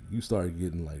 60s, like, you start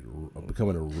getting like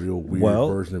becoming a real weird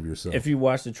version of yourself. If you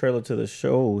watch the trailer to the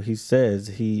show, he says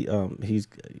he's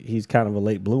kind of a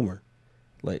late bloomer.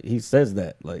 Like, he says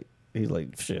that. Like, he's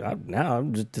like, shit. Now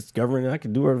I'm just discovering that I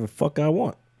can do whatever the fuck I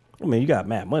want. I mean, you got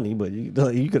mad money, but you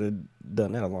could have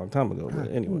done that a long time ago.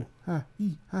 But anyway, I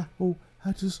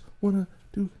just wanna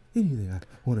do anything I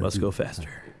wanna. Let's go faster.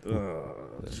 oh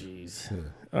jeez. Yeah.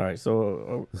 All right.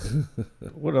 So,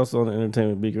 what else on the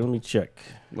entertainment beaker? Let me check.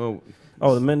 Well,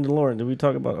 the Mandalorian. Did we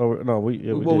talk about? Oh no, we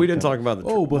didn't talk about the.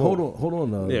 Hold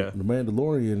on. The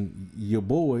Mandalorian, your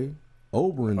boy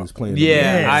Oberyn is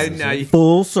playing.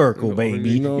 Full circle, baby.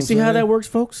 You know you see how that works,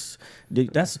 folks?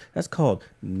 That's called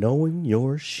knowing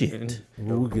your shit.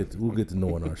 We'll get to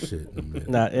knowing our shit in a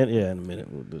minute. In a minute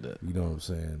we'll do that. You know what I'm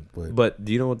saying? But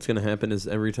do you know what's gonna happen? Is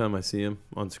every time I see him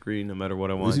on screen, no matter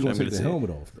what I watch, is he I'm gonna gonna take the helmet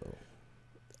off though?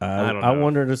 I don't know. I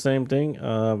wonder the same thing.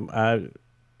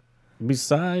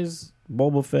 Besides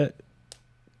Boba Fett,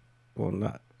 well,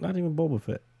 not even Boba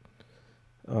Fett.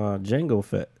 Jango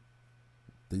Fett.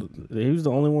 He was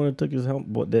the only one that took his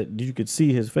helmet, but that you could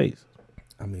see his face.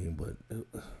 I mean,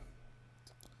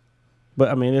 but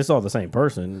I mean, it's all the same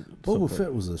person. Boba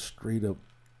Fett was a straight up.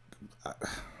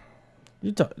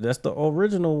 That's the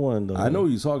original one, though. I know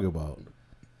what you're talking about,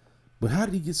 but how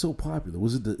did he get so popular?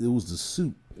 Was it it was the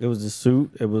suit? It was the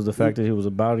suit. It was the fact that he was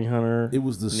a bounty hunter. It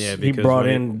was the he brought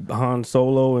in Han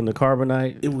Solo and the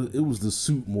carbonite. It was the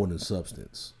suit more than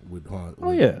substance with Han.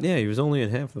 Oh yeah, he was only in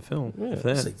half the film. Yeah.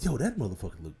 It's like, yo, that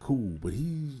motherfucker looked cool, but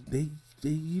he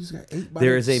just got ate by by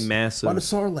the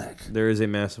Sarlacc. There is a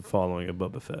massive following of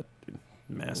Boba Fett.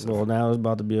 Massive. Well, now it's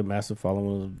about to be a massive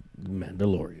following of the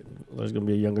Mandalorian. There's gonna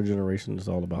be a younger generation that's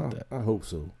all about that. I hope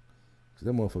so.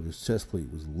 That motherfucker's chest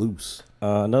plate was loose.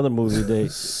 Another movie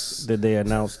that they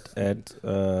announced at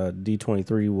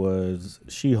D23 was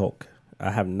She-Hulk. I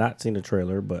have not seen the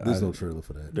trailer, but there's no trailer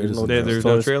for that. There's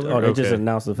no trailer. Oh, they just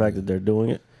announced the fact that they're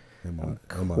doing it.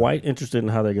 Quite interested in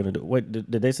how they're gonna do it. Wait, did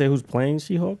they say who's playing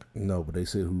She-Hulk? No, but they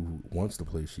said who wants to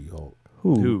play She-Hulk.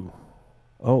 Who?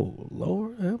 Oh,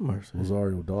 Lord have mercy.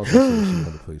 Rosario Dawson said she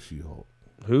wanted to play She-Hulk.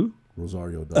 Who?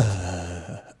 Rosario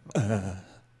Dawson.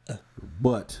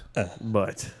 But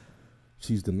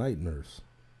she's the night nurse.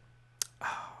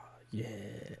 Yeah.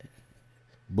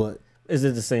 But is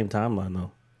it the same timeline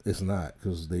though? It's not,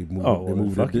 because they're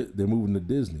moving to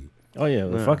Disney. Oh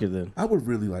yeah, fuck it then. I would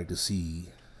really like to see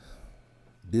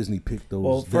Disney pick those.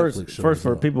 Well, Netflix shows first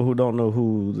for up. people who don't know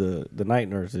who the night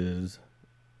nurse is,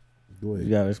 go ahead.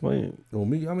 You gotta explain. Oh,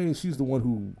 me? I mean, she's the one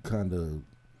who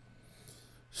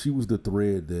she was the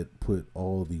thread that put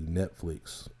all the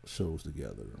Netflix shows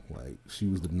together. Like, she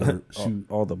was the nurse.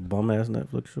 all the bum ass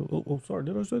Netflix shows. Oh, sorry,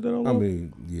 did I say that all I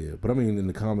mean, yeah, but I mean, in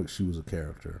the comics, she was a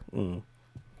character. Mm.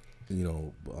 You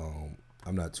know,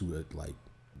 I'm not too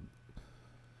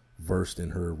versed in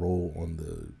her role on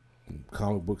the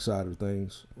comic book side of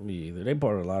things. Me either. They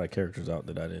brought a lot of characters out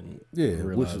that I didn't. Yeah,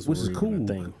 realize which is cool.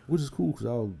 Which is cool because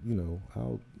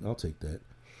I'll take that.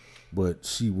 But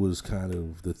she was kind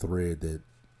of the thread that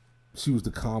she was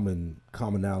the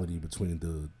commonality between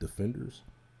the Defenders.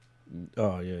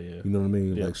 Oh yeah. You know what I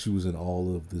mean? Yeah. Like, she was in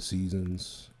all of the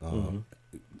seasons,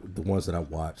 the ones that I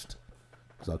watched.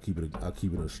 Cause I'll keep it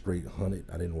a straight 100.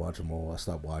 I didn't watch them all. I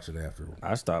stopped watching after.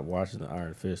 I stopped watching the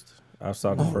Iron Fist. I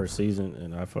saw the first season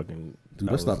and I fucking.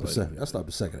 Dude, I stopped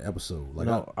the second episode. Like,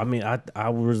 no, I mean, I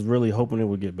was really hoping it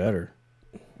would get better.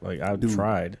 Like, I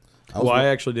tried. I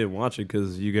actually didn't watch it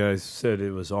because you guys said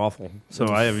it was awful. So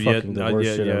I have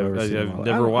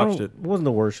never watched it. It wasn't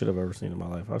the worst shit I've ever seen in my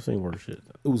life. I've seen worse shit.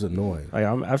 It was annoying.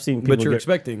 I've seen people. But you're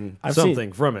expecting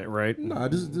something from it, right? Nah,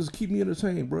 just keep me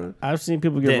entertained, bro. I've seen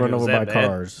people get run over by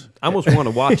cars. I almost want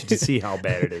to watch it to see how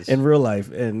bad it is in real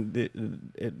life, and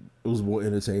it was more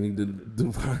entertaining than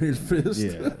the Iron Fist.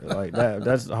 Yeah, like that.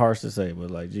 That's harsh to say,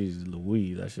 but like, Jesus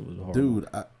Louise, that shit was horrible. Dude,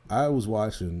 I was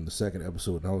watching the second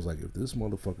episode and I was like, if this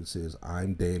motherfucker says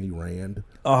I'm Danny Rand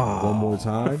one more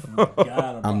time,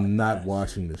 I'm not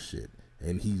watching this shit.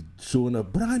 And he's showing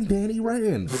up, but I'm Danny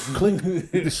Rand. Click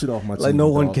this shit off my TV. Like, no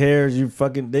one cares.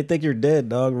 They think you're dead,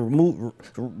 dog.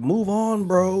 Move on,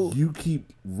 bro. You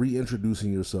keep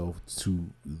reintroducing yourself to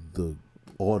the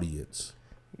audience.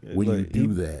 When you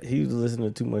do that, he's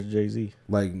listening to too much Jay-Z.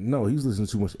 Like, no, he's listening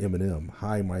to too much Eminem.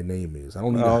 Hi, my name is.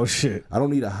 Shit. I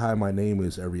don't need a hi, my name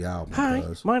is every album. Hi,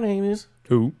 my name is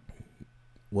who?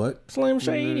 What? Slim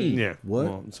Shady. Yeah. What?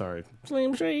 Well, I'm sorry.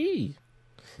 Slim Shady.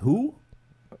 Who?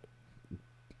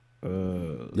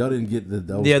 Y'all didn't get the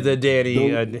The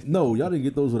daddy. no, y'all didn't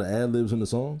get those with the ad libs in the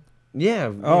song.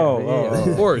 Yeah. Oh,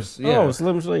 of course. Yeah. Oh,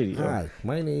 Slim Shady. Hi,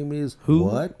 my name is Who?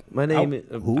 What? My name is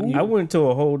who? I went to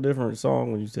a whole different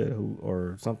song when you said who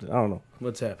or something. I don't know.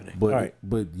 What's happening? But All right.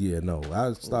 but yeah, no,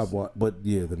 I stopped. But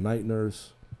yeah, the Night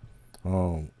Nurse.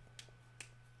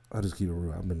 I just keep it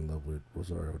real. I've been in love with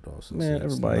Rosario Dawson. Man, since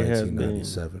everybody has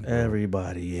 1997, been. bro.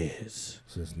 Everybody is.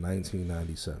 Since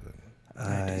 1997.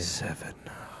 97.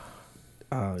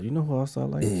 You know who else I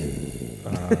like?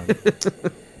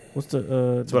 What's the?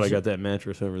 That's what I got that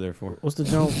mattress over there for. What's the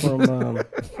joint from?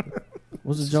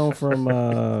 What's the joint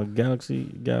from Galaxy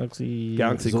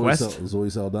Quest? Zoe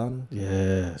Saldana.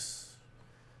 Yes,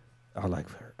 I like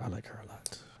her. I like her a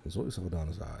lot. Zoe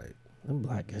Saldana's alright. Them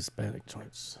black Hispanic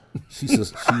joints.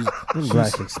 Them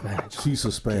black Hispanic. She's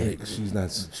Hispanic. She's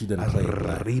not. She doesn't claim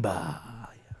black. Arriba.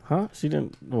 Huh? She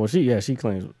didn't. Well, she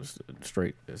claims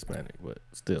straight Hispanic, but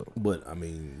still. But I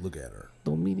mean, look at her.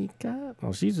 Dominica.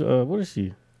 Oh, she's what is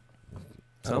she?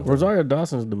 Rosario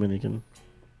Dawson's Dominican,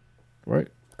 right?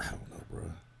 I don't know, bro.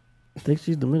 I think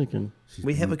she's Dominican.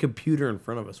 We have a computer in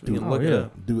front of us. We can look yeah. it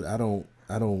up. Dude, I don't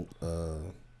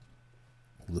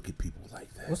look at people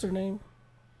like that. What's her name?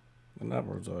 Not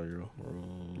Rosario.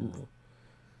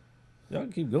 Y'all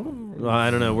keep going. Well,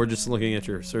 I don't know. We're just looking at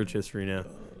your search history now.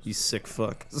 You sick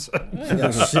fuck. Shit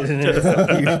in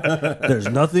there. There's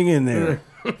nothing in there.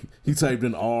 He typed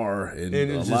in R and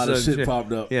a it's lot of just shit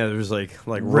popped up. Yeah, there's like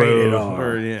Rated rows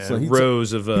R. or yeah, So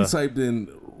rows of he typed in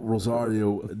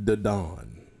Rosario the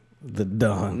Don. The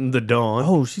Don. the dawn.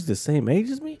 Oh, she's the same age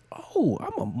as me?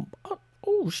 Oh,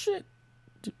 oh, shit.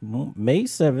 May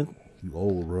 7th. You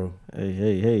old, bro.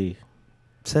 Hey.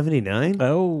 79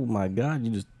 Oh, my God.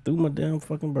 You just threw my damn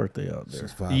fucking birthday out there.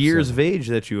 She's 5'7". years of age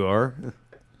that you are.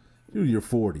 Dude, you're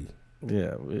 40.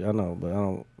 Yeah, I know, but I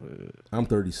don't. I'm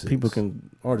 36. People can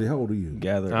RJ, how old are you?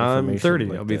 gather I'm information 30.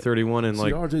 like I'll be that. 31 in See,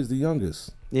 like RJ's the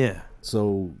youngest. yeah.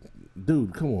 So,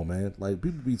 dude, come on, man. Like,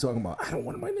 people be talking about, I don't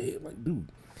want my name. Like, dude,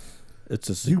 It's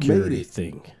a You made security it.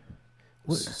 thing.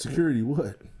 what security?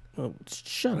 What? Oh,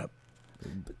 shut up.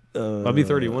 I'll be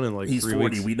 31 in like 3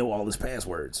 weeks. We know all his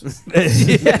passwords.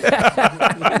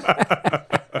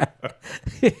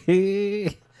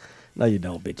 No, you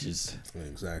don't, bitches.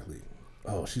 Exactly.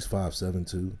 Oh, she's 5'7"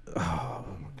 too. Oh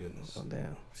my goodness. Oh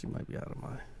damn. She might be out of my.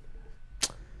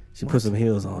 She put some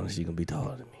heels on and she gonna be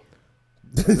taller than me.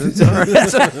 It's all right.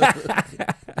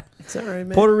 It's all right,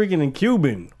 man. Puerto Rican and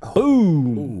Cuban.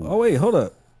 Boom. Oh wait, hold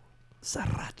up.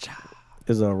 Sriracha.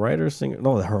 Is a writer singer?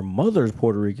 No, her mother's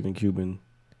Puerto Rican and Cuban.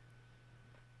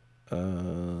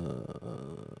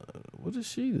 What is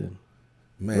she then?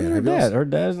 Man, Look at her have y'all dad. Her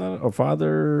dad's not her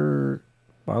father.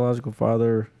 Biological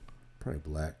father. probably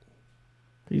black.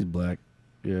 He's black.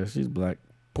 Yeah, she's black.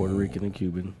 Puerto Rican and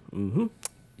Cuban. Mm-hmm.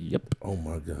 Yep. Oh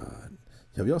my God.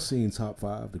 Have y'all seen Top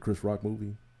 5, the Chris Rock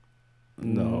movie?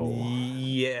 No.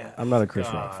 Yeah. I'm not a Chris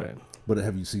Rock fan. But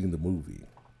have you seen the movie?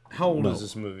 How old No. is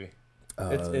this movie?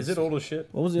 Is it old as shit?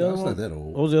 What was the No, other it's one? not that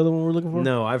old. What was the other one we're looking for?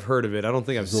 No, I've heard of it. I don't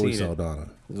think I've Zoe seen Saldana.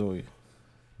 Zoe.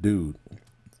 Dude,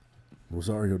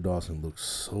 Rosario Dawson looks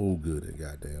so good in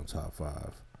goddamn Top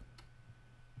 5.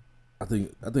 I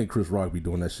think Chris Rock be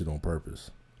doing that shit on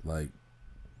purpose. Like,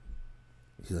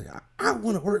 he's like, I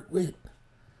want to work with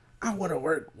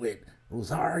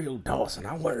Rosario Dawson.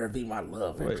 I want her to be my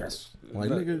love interest. Like,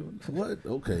 nigga, what?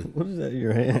 Okay, What is that in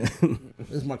your hand?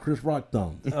 it's my Chris Rock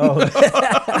thumb. Oh,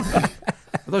 I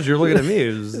thought you were looking at me.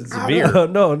 It's a beer.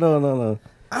 no.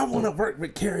 I want to work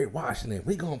with Kerry Washington.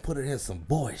 We gonna put her in some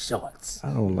boy shorts.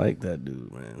 I don't like that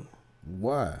dude, man.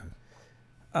 Why?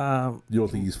 You don't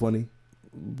think he's funny?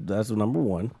 That's number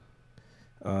one.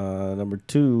 Number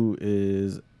two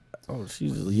is,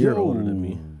 she's a year older than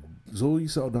me. Zoe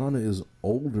Saldana is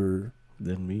older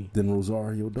Than me. than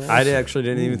Rosario Dawson. I actually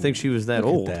didn't even think she was that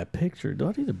Look old. at that picture. Do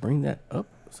I need to bring that up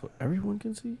so everyone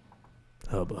can see?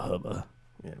 Hubba.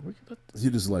 Yeah, we can put You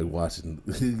just like watching.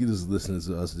 You just listening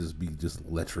to us just be just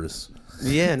lecherous.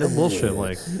 Yeah, no bullshit.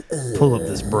 Like, pull up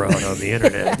this broad on the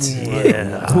internet.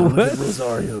 Yeah.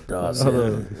 Rosario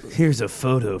Dawson. Here's a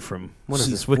photo from, what is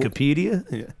this, Wikipedia?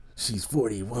 Yeah. She's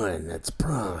 41. That's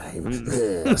prime.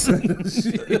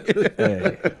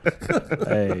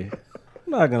 hey,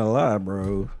 I'm not gonna lie,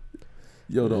 bro.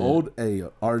 Yo,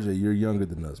 RJ, you're younger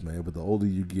than us, man. But the older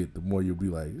you get, the more you'll be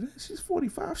like, she's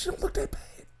 45. She don't look that bad.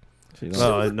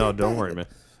 Oh, no, don't worry, man.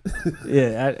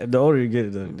 Yeah, the older you get,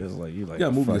 it's like you like.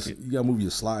 You gotta fuck it. move your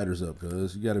sliders up,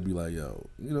 cause you gotta be like, yo,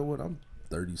 you know what? I'm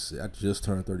 36. I just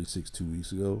turned 36 2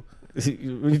 weeks ago.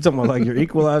 When you talking about like your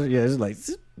equalizer, yeah, it's like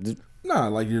Nah,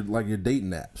 like your dating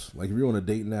apps. Like if you're on a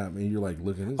dating app and you're like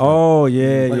looking. Oh like,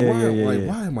 yeah, like, yeah, why, yeah. Like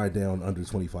why am I down under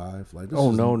 25? Like this Oh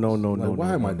is, no. Like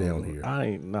why am I no. down here? I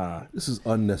ain't This is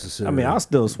unnecessary. I mean, I'll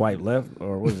still swipe left,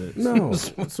 or what is it? No.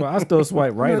 So I still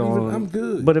swipe right on. I'm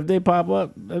good. But if they pop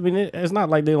up, I mean, it's not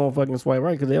like they don't fucking swipe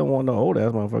right because they don't want no old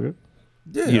ass motherfucker.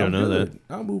 Yeah, You don't I'm know good. that.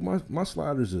 I'll move my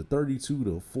sliders to 32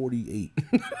 to 48.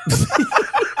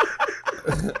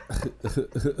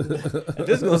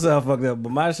 This gonna sound fucked up,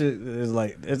 but my shit is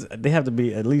like they have to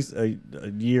be at least a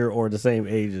year or the same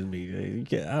age as me. You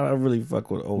can't. I don't really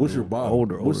fuck with older. What's your bottom?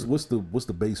 Older. What's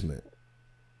the basement?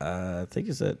 I think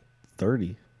it's at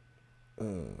 30.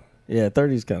 Yeah,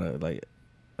 30 is kind of like.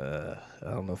 I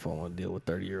don't know if I want to deal with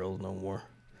 30-year-olds no more.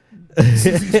 You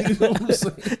know what I'm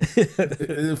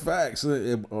saying? In fact,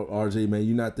 RJ, man,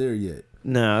 you're not there yet.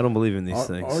 No, I don't believe in these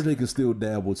things. RJ can still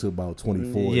dabble to about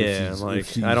 24. Yeah,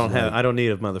 I don't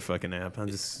need a motherfucking app. I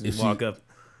just if walk up.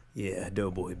 Yeah,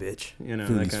 doughboy, bitch. You know,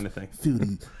 that kind of thing.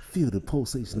 Feel the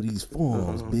pulsation of these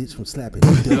forearms, bitch, from slapping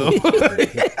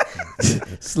the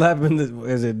dough. Slapping the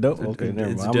is it dope? Okay,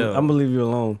 never It's mind. dough. I'm gonna leave you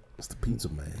alone. It's the pizza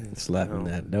man. Slapping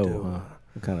that dough, huh?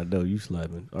 What kind of dough you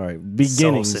slapping? All right, Salsa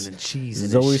beginnings. and cheese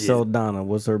and Zoe shit. Saldana,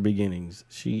 what's her beginnings?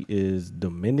 She is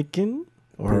Dominican,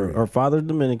 or her father's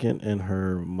Dominican, and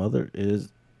her mother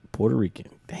is Puerto Rican.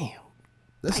 Damn.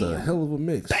 That's a hell of a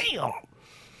mix. Damn.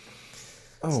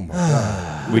 Oh my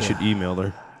god. We should email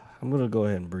her. I'm gonna go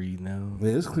ahead and breathe now.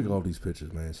 Man, let's click all these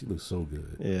pictures, man. She looks so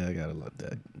good. Yeah, I gotta love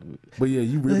that. But yeah,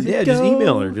 you really. Yeah, just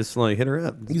email her. Just like hit her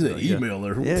up. You said Yeah. email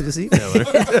her. Yeah, just email her.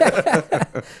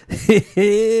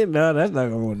 No, that's not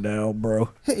going down, bro.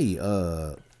 Hey,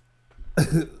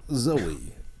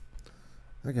 Zoe.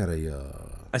 I got a.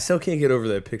 I still can't get over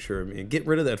that picture of me. Get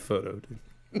rid of that photo, dude.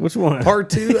 Which one? Part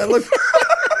 2. I look.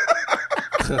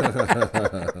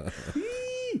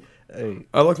 Hey,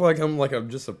 I look like I'm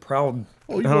just a proud.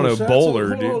 Oh, I don't know,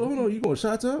 bowler, dude. Hold on. You going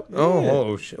shots up?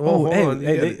 Oh shit! Well, hold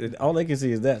hey, on. all they can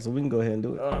see is that, so we can go ahead and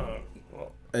do it.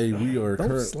 Hey, we are.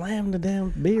 Don't slam the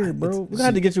damn beer, bro. We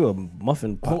got to get you a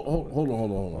muffin pop. Hold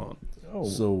on. Oh.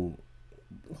 So,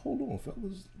 hold on,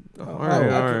 fellas. all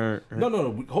right.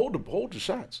 No. Hold the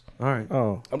shots. All right.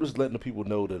 Oh, I'm just letting the people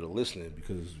know that are listening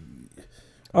because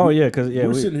yeah, because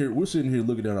we're sitting here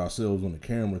looking at ourselves on the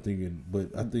camera, thinking.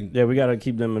 But I think we got to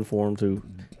keep them informed too.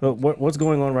 But what's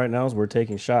going on right now is we're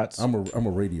taking shots. I'm a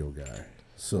radio guy.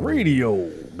 So radio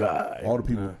guy. all the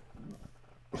people.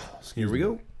 Here we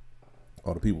go.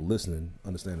 All the people listening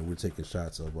understand that we're taking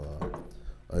shots of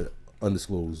an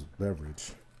undisclosed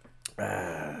beverage.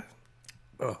 But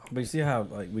you see how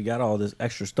like we got all this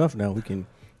extra stuff now? We can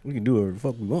do whatever the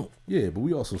fuck we want. Yeah, but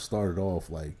we also started off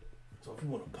like. So if you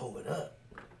want to pull it up.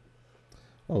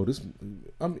 Oh, this.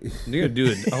 I mean, You're gonna do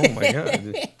it. Oh my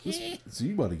god. so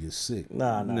you about to get sick.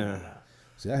 Nah.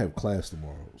 See, I have class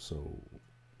tomorrow, so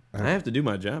I have to do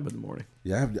my job in the morning.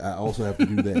 yeah, I also have to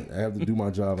do that. I have to do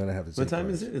my job, and I have to. What time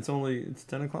is it? It's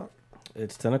 10 o'clock.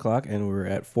 It's 10 o'clock and we're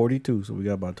at 42, so we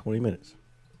got about 20 minutes.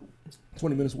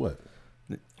 20 minutes. What?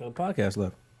 Podcast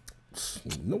left.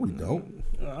 No, we don't.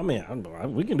 I mean,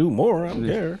 we can do more. I don't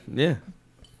care. Yeah.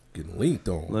 Getting linked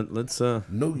on. Let's No,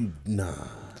 you nah.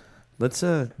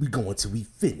 We going till we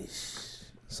finish.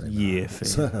 Say, Yeah,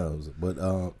 but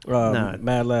Nah.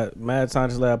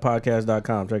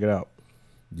 MadScienceLabPodcast.com. Check it out.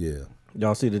 yeah.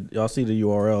 Y'all see the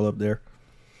URL up there.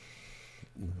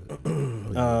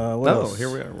 What else?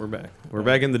 here we are. We're back. We're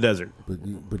back in the desert.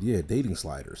 But yeah, dating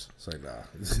sliders. It's like nah.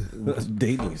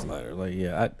 Dating slider. Like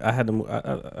I had to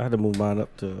I had to move mine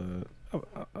up to. I'm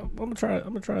gonna try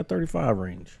a 35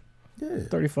 range. Yeah.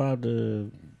 35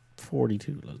 to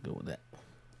 42. Let's go with that.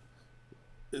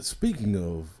 Speaking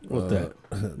of What's that?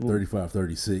 35,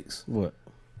 36. What?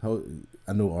 How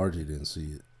I know RJ didn't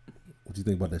see it. What do you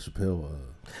think about that Chappelle?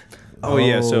 Oh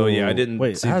yeah. So yeah, I didn't.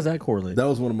 Wait, see, how's that correlate? That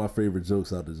was one of my favorite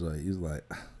jokes out there. Like, he's like,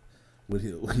 when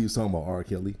he was talking about R.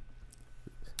 Kelly.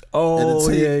 Oh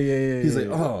yeah. He's like,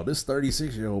 oh, this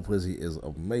 36-year-old pussy is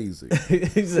amazing.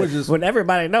 He's like, when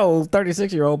everybody knows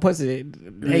 36-year-old pussy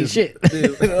ain't shit.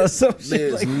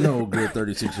 There's no good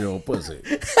 36-year-old pussy.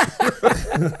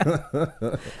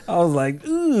 I was like,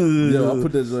 ooh. Yeah, I'll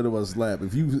put that joint on my slap.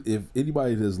 If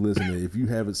anybody that's listening, if you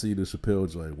haven't seen the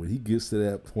Chappelle joint, when he gets to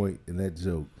that point in that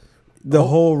joke, the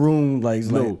whole room like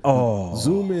oh.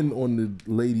 Zoom in on the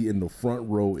lady in the front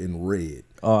row in red.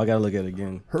 Oh, I gotta look at it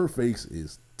again. Her face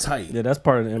is tight. Yeah, that's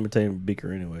part of the entertainment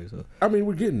beaker anyway. So I mean,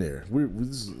 we're getting there.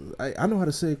 I know how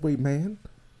to segue, man.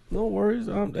 no worries.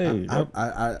 Hey,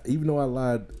 I even though I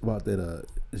lied about that,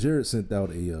 Jared sent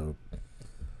out a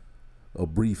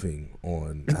briefing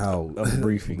on how A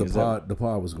briefing, the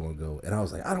pod was going to go, and I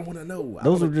was like, I don't want to know.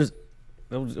 those are just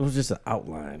It was just an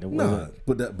outline. It Nah, wasn't.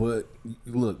 but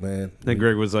look, man. Then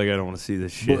Greg was like, I don't want to see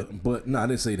this shit. But no, I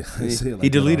didn't say that. I didn't say it like He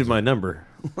deleted that. my number.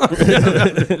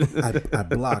 I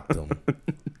blocked him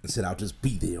and said I'll just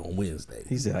be there on Wednesday.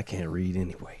 He said I can't read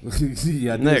anyway.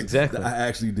 Yeah, No, exactly. I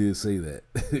actually did say that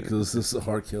because this is a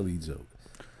R. Kelly joke.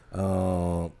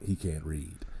 He can't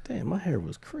read. Damn, my hair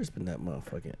was crisp in that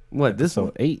motherfucking. What, this So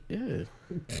one? 8, yeah.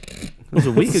 It was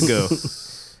a week ago.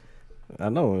 I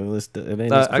know. It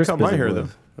ain't as I crisp cut my as it hair, was. though.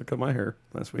 I cut my hair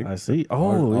last week. I see. Oh,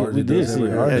 RJ we did does see have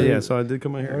it. a hair. Yeah, so I did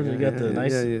cut my hair. RJ got the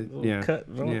nice little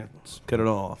cut, don't it? Yeah, just cut it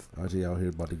all off. RJ out here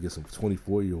about to get some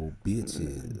 24-year-old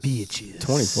bitches.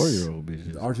 24-year-old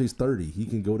bitches. RJ's 30. He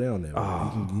can go down there.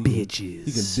 Bitches.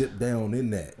 He can dip down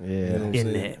in that. Yeah. You know what I'm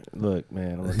In saying? that. Look,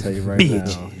 man, I'm gonna tell you right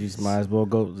now. You just might as well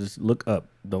go. Just look up.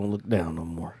 Don't look down no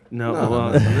more. No,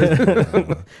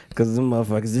 Because them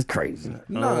motherfuckers is crazy.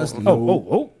 No, it's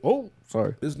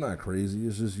Sorry. It's not crazy.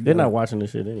 It's just They're not watching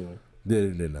this shit anyway. They're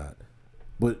not.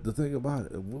 But the thing about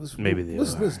it, Maybe they are.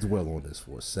 let's dwell on this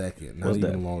for a second. Not What's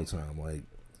even that? a long time. Like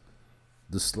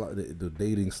the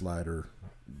dating slider,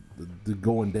 the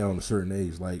going down a certain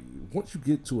age. Like once you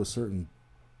get to a certain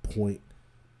point,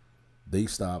 they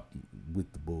stop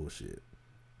with the bullshit.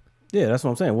 Yeah, that's what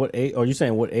I'm saying. What age? Are you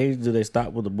saying what age do they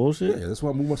stop with the bullshit? Yeah, that's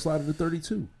why I moved my slider to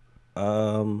 32.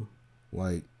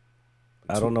 Like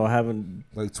I don't know. I haven't.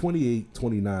 like 28,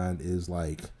 29 is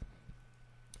like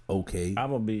okay.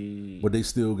 I'm gonna be. But they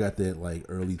still got that like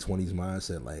early 20s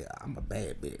mindset, like I'm a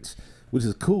bad bitch, which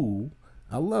is cool.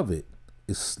 I love it.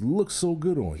 It looks so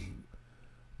good on you.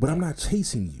 But I'm not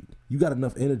chasing you. You got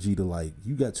enough energy to like.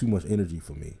 You got too much energy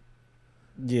for me.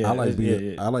 Yeah, I like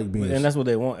being. yeah. I like being. And that's what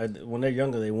they want. When they're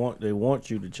younger, they want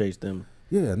you to chase them.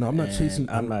 Yeah, no, I'm not And chasing.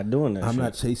 I'm not doing that. I'm shit.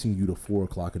 not chasing you to 4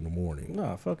 o'clock in the morning.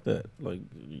 Nah, fuck that. Like,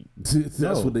 That's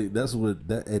No. what they. That's what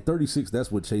that at 36.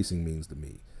 That's what chasing means to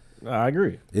me. I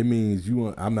agree. It means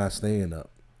you. I'm not staying up.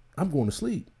 I'm going to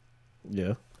sleep.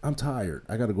 Yeah. I'm tired.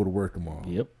 I got to go to work tomorrow.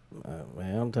 Yep.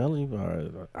 Man, I'm telling you. All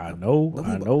right, I know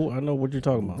what you're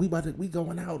talking about. We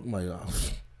going out. I'm like,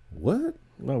 what?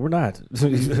 No, we're not.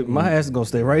 My ass is gonna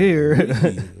stay right here.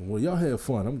 Well, y'all have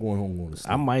fun. I'm going home going to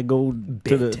sleep. I might go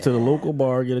to the local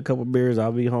bar, get a couple beers.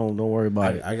 I'll be home. Don't worry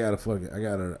about it. I gotta.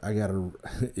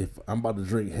 If I'm about to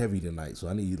drink heavy tonight, so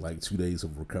I need like 2 days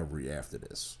of recovery after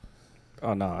this.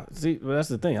 Oh no! See, that's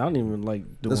the thing. I don't even like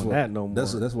doing that no more.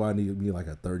 That's why I need to be like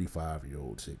a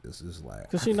 35-year-old chick. That's just like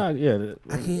Cause she not. Yeah.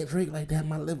 I can't drink like that.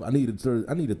 My liver. I need a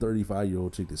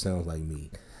 35-year-old chick that sounds like me.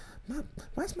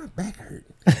 Why's my back hurt?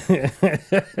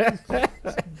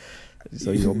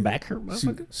 So your back hurt,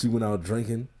 motherfucker? She went out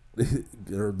drinking.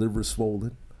 Her liver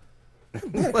swollen.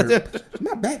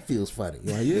 My back feels funny.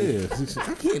 Like, yeah,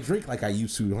 I can't drink like I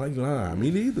used to. Like, nah,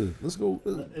 me neither. Let's go.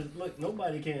 Look,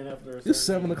 nobody can after. It's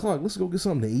 7 o'clock. Let's go get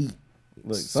something to eat.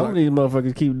 Look, some of these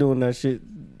motherfuckers keep doing that shit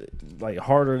like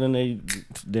harder than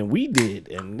we did,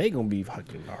 and they gonna be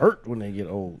fucking hurt when they get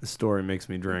old. The story makes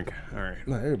me drink. All right.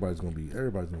 Nah, everybody's gonna be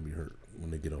hurt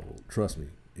when they get old. Trust me,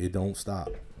 it don't stop.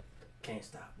 Can't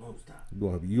stop, won't stop.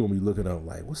 You gonna be looking up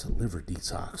like, what's a liver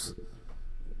detox?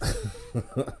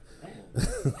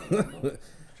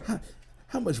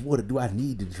 How much water do I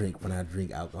need to drink when I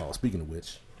drink alcohol? Speaking of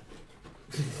which.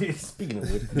 Speaking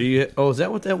of which, Do you? Oh, is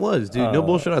that what that was, dude? No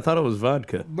bullshit. I thought it was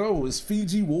vodka. No, it's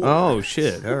Fiji water. Oh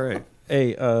shit! All right.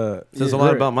 hey, Says a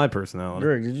lot about my personality.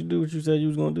 Greg, did you do what you said you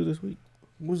was gonna do this week?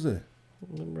 What's that?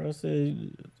 Remember I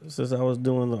said since I was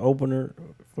doing the opener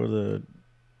for the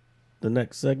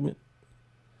next segment.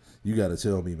 You got to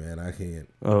tell me, man. I can't.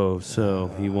 Oh, so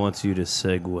he wants you to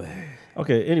segue.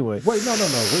 Okay. Anyway, Wait, no. Wait.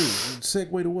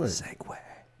 Segue to what? Segue.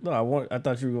 no, I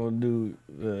thought you were gonna do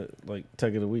like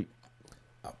tech of the week.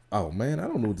 Oh man, I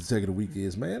don't know what the take of the week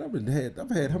is, man. I've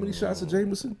had how many shots of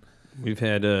Jameson? We've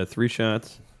had 3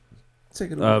 shots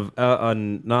Take it away. of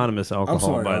anonymous alcohol,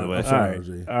 sorry, by the way. I'm sorry.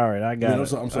 RJ. All right, I got Yeah,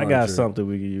 I'm sorry, I got RJ. something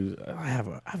we can use. I have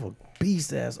a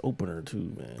beast ass opener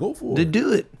too, man. Go for it.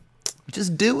 Do it.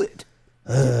 Just do it.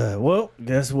 Well,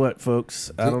 guess what,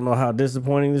 folks? I don't know how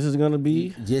disappointing this is gonna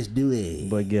be, Just do it.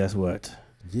 but guess what?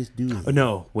 Just do it. Oh,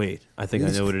 no, wait. I think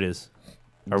I know what it is.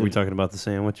 Are we talking about the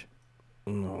sandwich?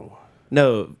 No.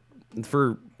 No.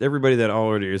 For everybody that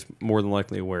already is more than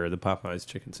likely aware, the Popeyes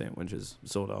chicken sandwich is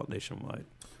sold out nationwide.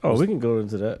 Oh, we can go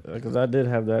into that because I did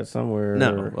have that somewhere.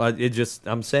 No,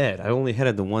 I'm sad. I only had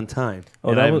it the one time, Oh,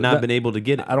 and that I have was- not that- been able to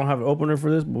get it. I don't have an opener for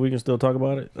this, but we can still talk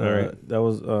about it. All right. That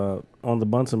was on the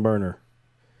Bunsen burner.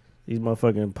 These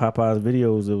motherfucking Popeyes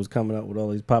videos that was coming out with all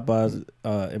these Popeyes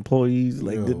employees.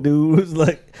 Like the dude was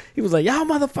like, he was like, y'all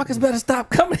motherfuckers better stop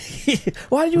coming here.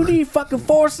 Why do you need fucking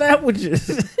 4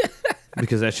 sandwiches?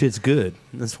 Because that shit's good.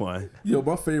 That's why. Yo,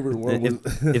 my favorite one was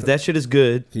If that shit is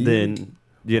good, He- then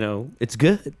it's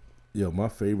good. yo, my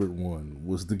favorite one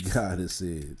was the guy that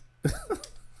said,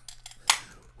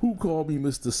 "Who called me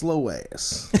Mr. Slow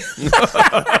Ass?"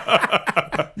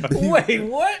 Wait,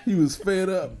 what? He was fed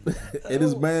up, and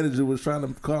his manager was trying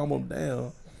to calm him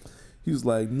down. He was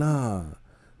like, "Nah,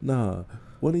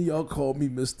 one of y'all called me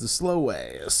Mr. Slow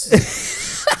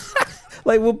Ass."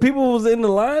 Like when people was in the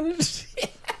line and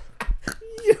shit.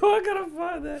 Yo, I gotta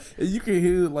find that. And you can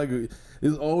hear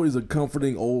there's always a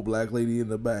comforting old black lady in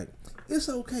the back. It's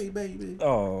okay, baby.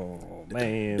 Oh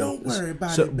man. Don't worry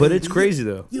about So, it. but baby. it's crazy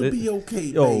though. You'll be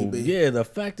okay, Oh baby. yeah, the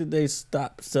fact that they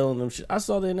stopped selling them shit. I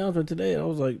saw the announcement today and I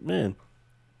was like, man.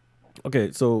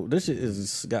 Okay, so this shit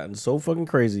has gotten so fucking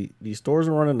crazy. These stores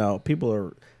are running out. People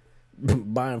are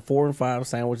buying 4 and 5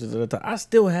 sandwiches at a time. I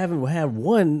still haven't had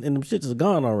one, and them shits is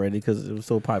gone already because it was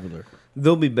so popular.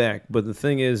 They'll be back, but the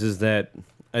thing is that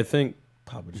I think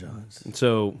Papa John's.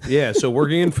 so. Yeah, so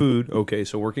working in food. Okay,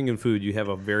 so working in food, you have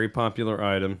a very popular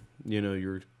item.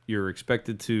 You're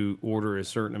expected to order a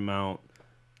certain amount,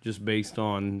 just based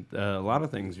on a lot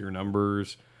of things, your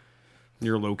numbers,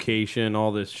 your location,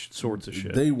 all this sorts of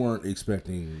shit. They weren't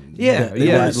expecting. Yeah.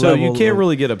 that So you level can't of-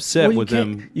 really get upset Well, you with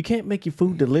can't- them. You can't make your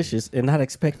food delicious and not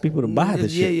expect people to buy the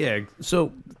shit. Yeah.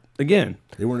 So again,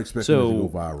 They weren't expecting it to so go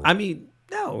viral. I mean,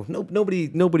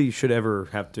 nobody should ever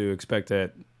have to expect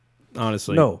that.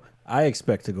 Honestly, No, I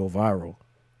expect to go viral.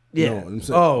 Yeah. No, I'm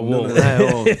saying- Oh well.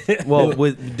 no. Well,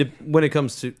 when it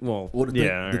comes to Well, the thing,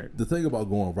 yeah. all right. the thing about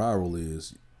going viral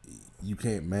is you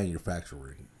can't manufacture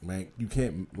it, man. You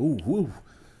can't. Ooh.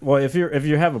 Well, if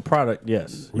you have a product,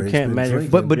 yes, you Raise can't been manufacture.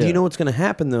 drinking. But do yeah. you know what's going to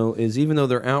happen though? Is even though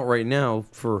they're out right now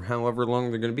for however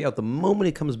long they're going to be out, the moment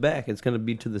it comes back, it's going to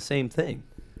be to the same thing.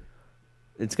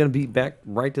 It's going to be back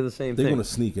right to the same They're thing. going to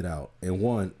sneak it out. And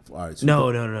one, all right. So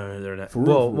No, they're not. For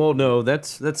real, Well, no,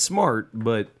 that's smart,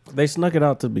 but They snuck it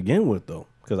out to begin with, though,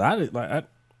 because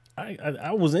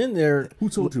I was in there. who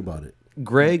told you about it?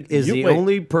 Greg is You the wait.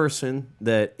 only person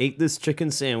that ate this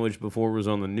chicken sandwich before it was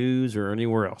on the news or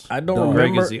anywhere else. I don't No.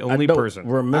 remember. Greg is the only I don't person.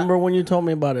 Remember when you told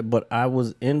me about it? But I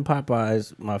was in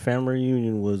Popeyes. My family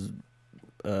reunion was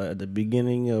at the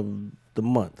beginning of the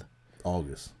month.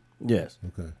 August. Yes,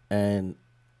 Okay. and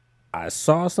I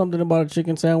saw something about a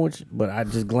chicken sandwich, but I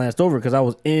just glanced over because I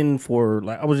was in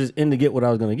to get what I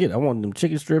was gonna get. I wanted them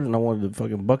chicken strips and I wanted the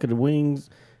fucking bucket of wings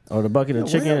or the bucket of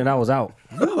chicken, well. and I was out.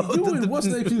 You and what's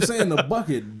the name keep saying the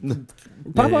bucket?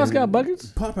 Popeyes got buckets.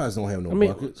 Popeyes don't have no I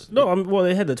mean, buckets. no. Well,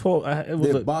 they had the 12. It was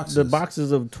They had the boxes.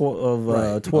 boxes of 12.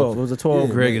 Right. 12. It was a 12.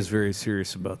 Yeah. Greg is very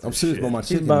serious about this. I'm serious shit. about my He's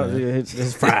chicken. about man.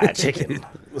 his fried chicken.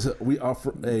 We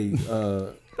offer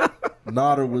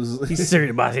Nada was He's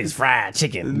serious about his fried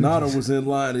chicken. Nada was in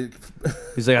line.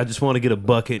 He's like, I just want to get a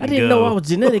bucket. I And didn't go. know I was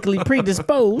genetically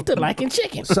predisposed to liking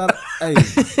chicken. Shout, hey.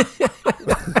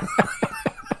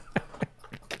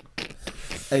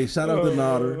 Hey, shout out to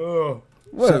Nada.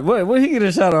 What he get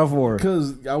a shout out for?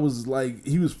 Because I was like,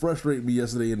 he was frustrating me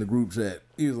yesterday in the group chat.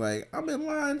 He was like, I'm in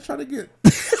line trying to get.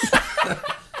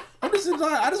 I'm just in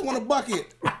line. I just want a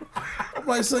bucket. I'm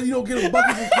like, son, you don't get a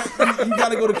bucket. You got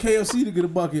to go to KFC to get a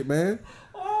bucket, man.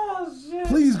 Oh shit!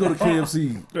 Please go to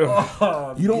KFC.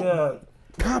 You don't.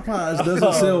 Popeyes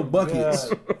doesn't sell buckets.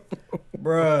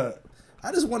 Bruh.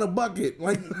 I just want a bucket.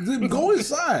 Like, then go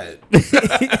inside.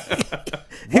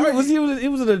 He was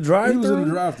in the drive-thru. He was in the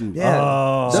drive-thru.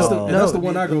 Yeah. That's the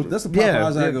one I go. That's the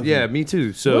Popeyes I go. Yeah, me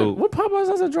too. So What Popeyes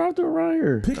has a drive-thru around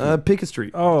here? Pickett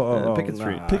Street. Pickett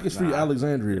Street. Pickett Street,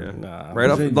 Alexandria. Right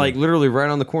off, Virginia. like literally right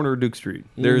on the corner of Duke Street.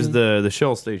 There's the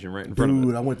Shell station right in front of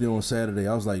Dude, it. I went there on Saturday.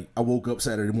 I was like, I woke up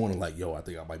Saturday morning like, yo, I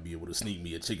think I might be able to sneak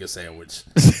me a chicken sandwich.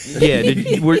 Yeah,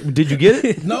 did you get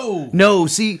it? No.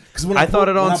 See, 'Cause when I thought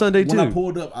it on Sunday When I too.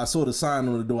 pulled up, I saw the sign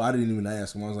on the door. I didn't even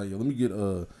ask him. I was like, yo, let me get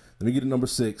a number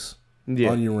 6 Yeah.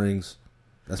 onion rings.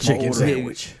 That's Chicken my order.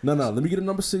 sandwich. No, let me get a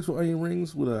number 6 with onion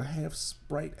rings with a half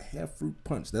Sprite, half fruit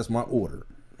punch. That's my order.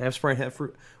 Half Sprite, half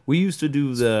fruit. We used to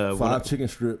do the 5 chicken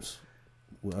strips.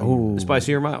 with onion Ooh. rings.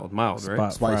 spicy or mild,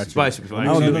 right? Spicy. Spicy. I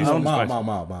don't do- Spicy. Mild.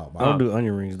 I don't do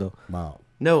onion rings though. Mild.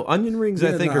 No, onion rings. Yeah,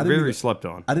 I think no, I are didn't very even- slept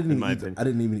on. I didn't in even my eat. opinion. I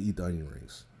didn't even eat the onion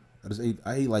rings.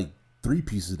 I ate like 3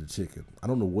 pieces of the chicken. I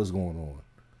don't know what's going on.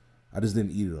 I just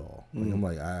didn't eat it all. Like, I'm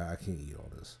like, I can't eat all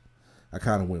this. I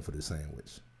kind of went for the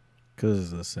sandwich.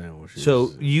 Because it's a sandwich. So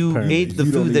you Apparently. ate the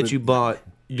You don't food that even- you bought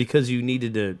because you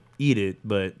needed to eat it,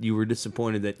 but you were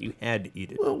disappointed that you had to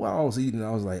eat it. Well, while I was eating,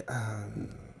 I was like,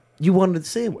 You wanted the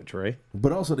sandwich, right?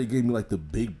 but also they gave me like the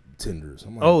big tenders.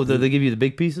 I'm like, Oh, dude, they give you the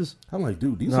big pieces? I'm like,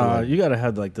 dude, these Nah, are like, you gotta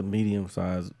have like the medium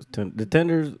size. The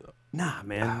tenders Nah,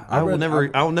 man. I will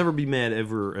never be mad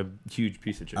over a huge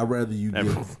piece of chicken. I'd rather you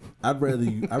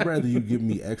give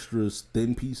me extra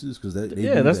thin pieces because they do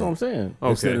that's that. what I'm saying.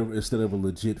 Okay. Instead of a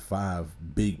legit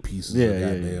 5 big pieces of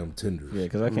goddamn tenders. Yeah,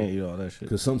 because I can't eat all that shit.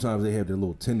 Because sometimes they have their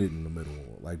little tendon in the middle,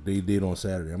 like they did on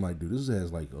Saturday. I'm like, dude, this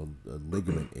has like a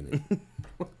ligament in it.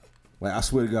 Like, I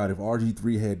swear to God, if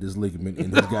RG3 had this ligament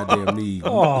in his goddamn knee,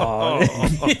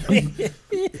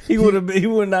 he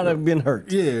would not have been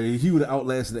hurt. Yeah, he would have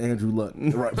outlasted Andrew Luck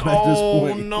right at this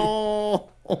point. No.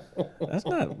 That's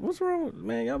not. What's wrong with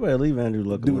man? Y'all better leave Andrew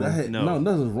Luck Dude, alone. no,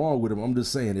 nothing's wrong with him. I'm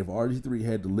just saying, if RG3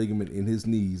 had the ligament in his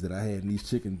knees that I had in these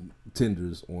chicken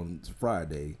tenders on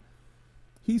Friday,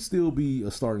 he'd still be a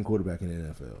starting quarterback in the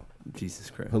NFL. Jesus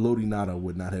Christ. Haloti Nada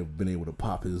would not have been able to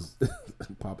pop his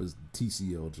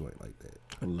TCL joint like that.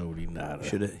 Haloti Nada.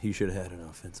 He should have had an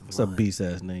offensive What's line. a beast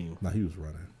ass name? Nah, he was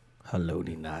running.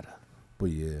 Haloti Nada.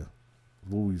 But yeah,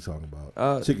 what were you talking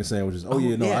about? Chicken sandwiches. Oh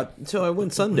yeah, no. Yeah. So I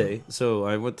went Sunday. So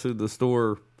I went to the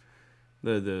store,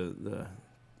 the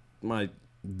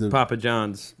Papa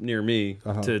John's near me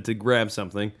to grab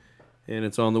something, and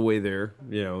it's on the way there.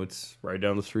 You know, it's right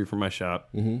down the street from my shop.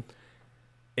 Mm-hmm.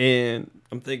 And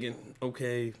I'm thinking,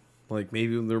 okay, like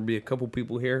maybe there'll be a couple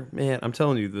people here. Man, I'm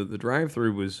telling you, the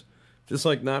drive-thru was just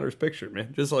like Notter's picture,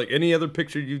 man. Just like any other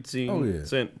picture you'd seen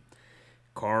sent.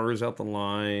 Cars out the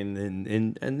line,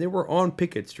 and they were on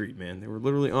Pickett Street, man. They were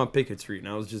literally on Pickett Street, and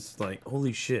I was just like,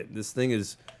 holy shit, this thing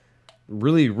is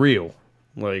really real.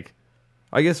 Like,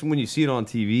 I guess when you see it on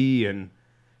TV, and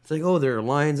it's like, oh, there are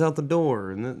lines out the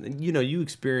door, and then, you know, you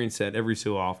experience that every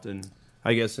so often,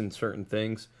 I guess, in certain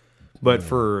things. But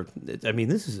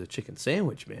this is a chicken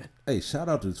sandwich, man. Hey, shout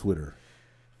out to Twitter.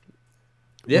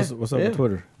 Yeah, what's up with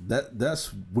Twitter? That's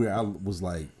where I was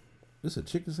like, this a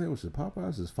chicken sandwich at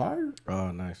Popeyes is fire.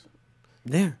 Oh, nice.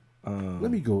 Yeah.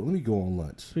 Let me go on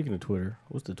lunch. Speaking of Twitter,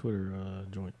 what's the Twitter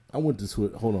joint? I went to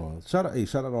Twitter. Hold on. Shout out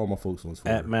to all my folks on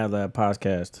Twitter. At Mad Lab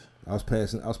Podcast. I was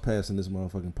passing this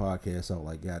motherfucking podcast out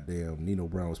like goddamn Nino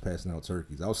Brown was passing out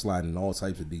turkeys. I was sliding in all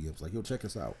types of DMs like, yo, check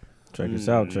us out. Check us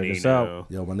out.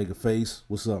 Yo, my nigga Face,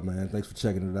 what's up, man? Thanks for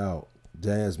checking it out.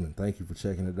 Jasmine, thank you for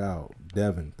checking it out.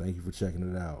 Devin, thank you for checking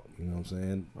it out. You know what I'm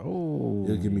saying? Oh,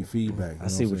 you'll give me feedback. I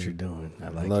see what you're doing. I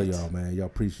love y'all, man. Y'all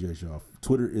appreciate y'all.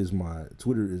 Twitter is where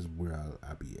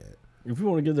I be at. If you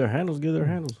want to give their handles, give their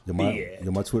handles.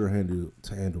 My Twitter handle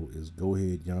is Go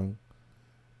Ahead Young.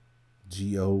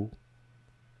 GOHEADYUNG.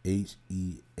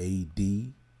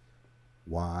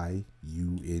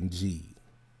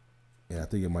 And I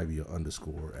think it might be an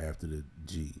underscore after the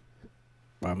G.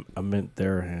 I meant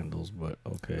their handles, but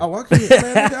okay. Oh, I can't,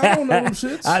 man. I don't know them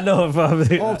shits. I know if I'm.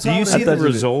 Do you see the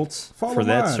results for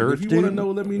that search, if you dude? Want to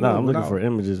know, let me know. No, I'm looking for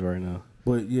images right now.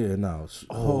 But yeah, no.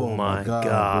 Oh my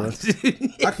God.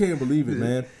 I can't believe it,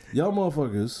 man. Y'all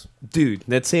motherfuckers. Dude,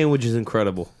 that sandwich is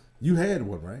incredible. You had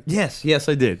one, right? Yes,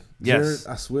 I did. Yes. Jared,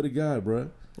 I swear to God, bro.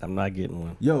 I'm not getting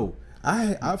one. Yo,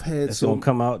 I've had it's gonna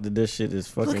come out that this shit is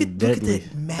fucking deadly. Look at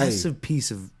that massive piece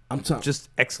of just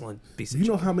excellent piece of chicken.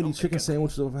 You know how many chicken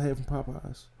sandwiches I've had from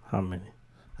Popeyes? How many?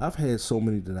 I've had so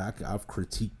many that I've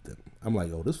critiqued them. I'm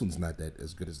like, oh, this one's not that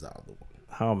as good as the other one.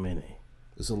 How many?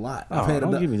 It's a lot. Oh, I've had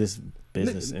don't give me this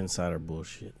business insider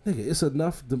bullshit. Nigga, it's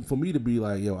enough for me to be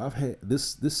like, yo, I've had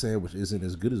this sandwich isn't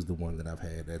as good as the one that I've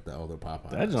had at the other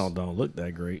Popeyes. That don't look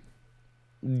that great.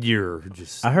 You're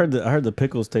just. I heard the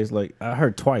pickles taste like. I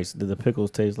heard twice that the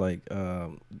pickles taste like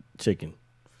chicken.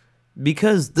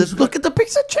 Because look at the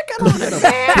piece of chicken on it,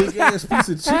 man. Big ass piece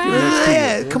of chicken.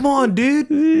 Yeah, come on, dude.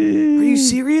 Are you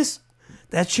serious?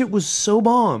 That shit was so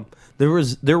bomb.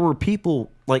 There were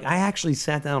people like I actually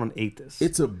sat down and ate this.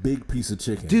 It's a big piece of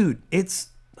chicken, dude. It's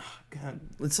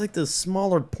it's like the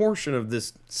smaller portion of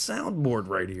this soundboard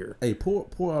right here. Hey, pour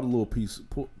out a little piece.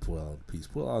 Pour out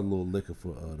a little liquor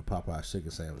for the Popeye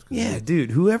chicken sandwich. Yeah,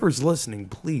 dude. Whoever's listening,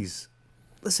 please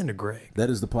listen to Greg. That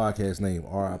is the podcast name,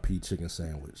 R.I.P. Chicken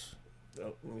Sandwich.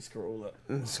 Oh, let me scroll up.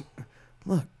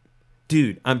 Look,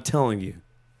 dude, I'm telling you.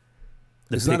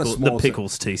 The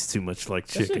pickles taste too much like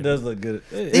chicken. That shit does look good.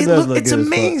 It's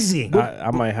amazing. I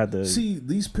might have to see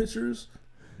these pictures.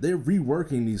 They're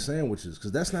reworking these sandwiches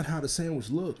because that's not how the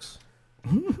sandwich looks.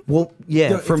 Well,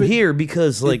 yeah, from here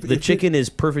because like the chicken is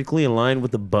perfectly aligned with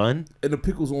the bun, and the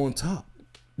pickles on top.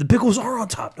 The pickles are on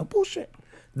top. No bullshit.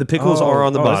 The pickles are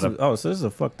on the bottom. So this is a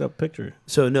fucked up picture.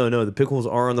 So no, the pickles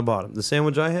are on the bottom. The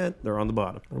sandwich I had, they're on the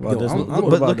bottom. What about this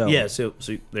one? So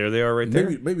there they are right there.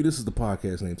 Maybe this is the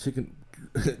podcast name, Chicken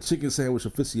Sandwich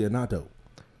Aficionado.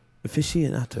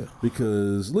 Aficionado.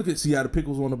 Because see how the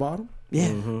pickles on the bottom?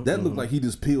 Yeah. That looked like he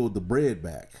just peeled the bread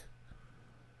back.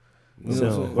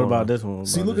 What about this one?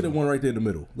 See, look at the one right there in the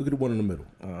middle. Look at the one in the middle.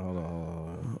 Hold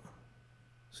on.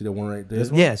 See that one right there?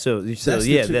 Yeah, so the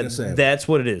yeah, chicken sandwich. that's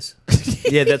what it is.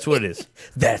 Yeah, that's what it is.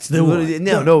 That's the one.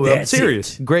 No, I'm That's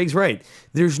serious. Greg's right.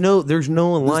 There's no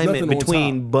alignment nothing on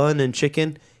between bun and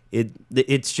chicken.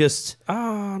 It's just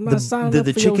I'm not signing the up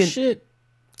for chicken- your shit.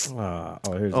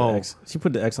 Here's the X. She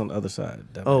put the X on the other side.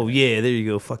 oh yeah, there you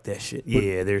go. Fuck that shit.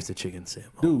 Yeah, there's the chicken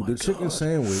sandwich. Dude, the chicken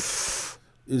sandwich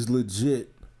is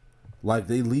legit. Like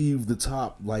they leave the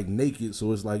top like naked,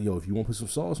 so it's like, yo, if you want to put some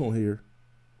sauce on here,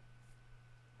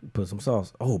 Put some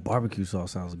sauce. Oh, barbecue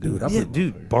sauce sounds good.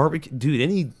 Dude, barbecue, dude,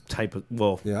 any type of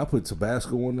I put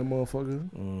Tabasco on them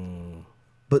motherfucker.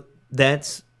 But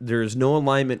there's no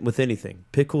alignment with anything.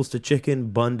 Pickles to chicken,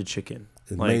 bun to chicken,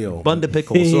 And like mayo. bun to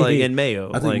pickles, so like and mayo.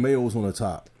 I think like, mayo's on the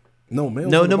top. No,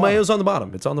 mayo's no, on the bottom. mayo's on the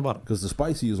bottom. It's on the bottom. Because the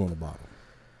spicy is on the bottom.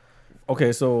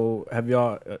 Okay, so have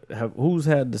y'all who's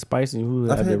had the spicy and who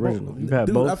had the original? You've had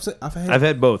Dude, both? I've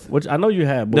had both. Which I know you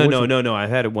had. But No. I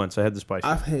had it once. I had the spicy.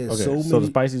 I've had Okay, so many. so the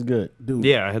spicy's good. Dude,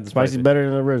 Yeah, I had the Spicy's spicy. better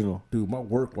than the original. dude, my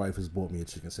work wife has bought me a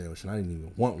chicken sandwich, and I didn't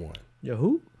even want one. Your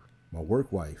who? My work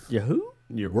wife. Your who?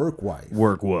 Your work wife.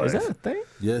 Work was. Is that a thing?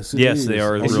 Yes, it Yes, is. they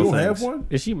are Oh, real you don't things. have one?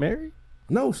 Is she married?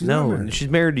 No, she's not No, married. she's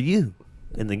married to you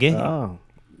in the game. Oh.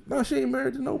 No, she ain't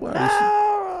married to nobody.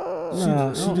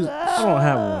 Nah, She just. I don't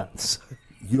have one.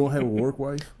 You don't have a work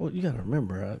wife? Well, you gotta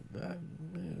remember.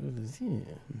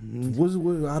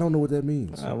 What, I don't know what that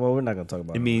means. Well, we're not gonna talk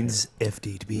about It it. means Nigga,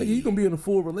 FD you can be in a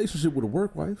full relationship with a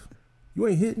work wife. You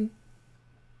ain't hitting.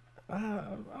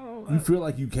 You feel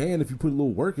like you can if you put a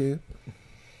little work in.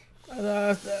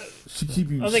 She keep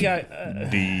you. I think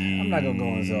I'm not gonna go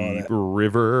into all that.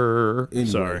 River. Anyway,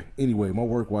 Sorry. Anyway, my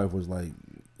work wife was like,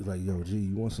 yo, G,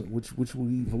 you want some? Which will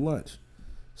we eat for lunch?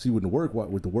 See, with the work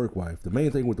wife, the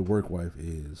main thing with the work wife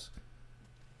is,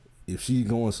 if she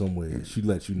going somewhere, she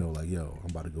lets you know like, yo,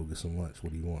 I'm about to go get some lunch.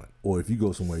 What do you want? Or if you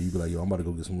go somewhere, you be like, yo, I'm about to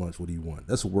go get some lunch. What do you want?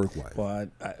 That's a work wife. Well,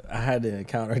 I had an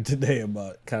encounter today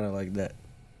about kind of like that.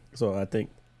 So I think,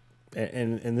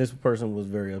 and this person was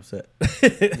very upset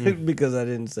because I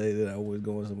didn't say that I was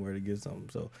going somewhere to get something.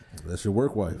 So That's your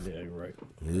work wife. yeah, you're right.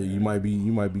 Yeah, you might be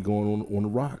going on the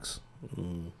rocks.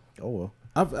 Oh well,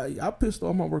 I pissed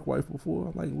off my work wife before.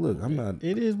 I'm like, look, I'm not.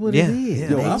 it is what Yeah, it is. yeah,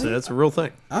 Yo, that's a real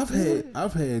thing. I've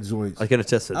had joints. I can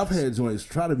attest to I've this. had joints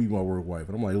try to be my work wife,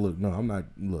 and I'm like, look, no, I'm not.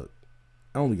 Look,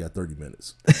 I only got 30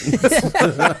 minutes.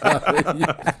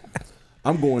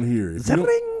 I'm going here.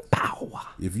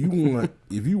 If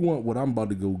you want what I'm about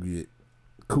to go get,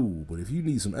 cool. But if you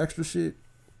need some extra shit,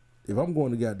 if I'm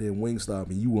going to goddamn Wingstop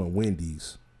and you want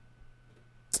Wendy's,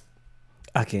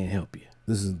 I can't help you.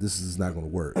 this is not going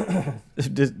to work.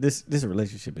 This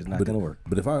relationship is not But gonna work.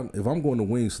 But if I'm going to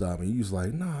Wingstop and you's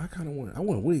like, nah, I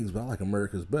want wings, but I like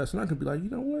America's Best, and I can be like, you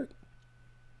know what?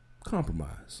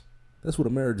 Compromise. That's what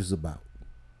a marriage is about.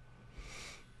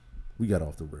 We got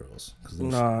off the rails.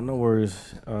 Nah, no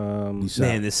worries.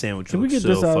 Man, this sandwich Can we looks get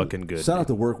this so out? fucking good. Shout out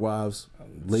to work wives.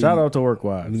 Shout out to work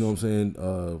wives. You know what I'm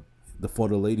saying? For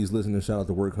the ladies listening, shout out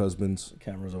to work husbands.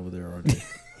 Cameras over there, RJ.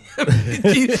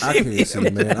 I can't see,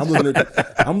 man. I'm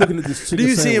looking at this chicken Do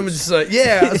you see him sandwich. just like,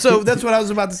 yeah, so that's what I was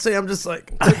about to say. I'm just like,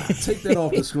 Take that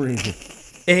off the screen.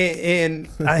 and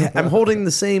I'm holding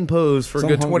the same pose for a So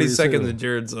good I'm 20 hungry as seconds, hell. and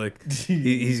Jared's like,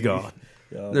 he's gone.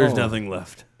 There's nothing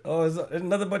left. Oh, it's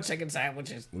nothing but chicken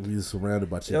sandwiches. We're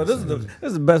surrounded by chicken Yo, this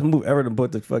is the best move ever to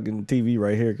put the fucking TV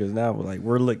right here because now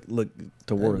we're look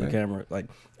toward the camera. Like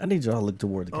I need y'all to look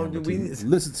toward the camera. Too.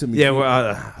 Listen to me. Yeah,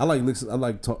 well, I like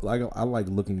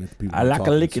looking at the people. I I'm like a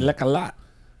talking lick to. like a lot.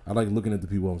 I like looking at the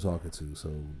people I'm talking to.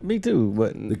 So Me too,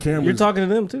 but the cameras. you're talking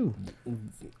to them too.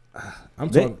 I'm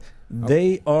talking.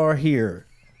 They are here.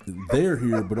 They're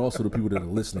here, but also the people that are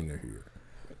listening are here.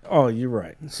 Oh, you're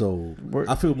right. So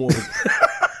I feel more.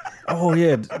 Oh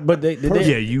yeah, but they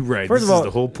yeah, you right. First This of all, is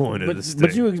the whole point of this thing.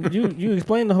 But you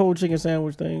explain the whole chicken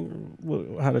sandwich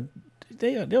thing. How to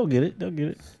they'll get it. They'll get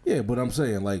it. Yeah, but I'm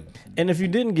saying like, And if you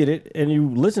didn't get it, and you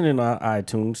listening on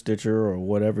iTunes, Stitcher, or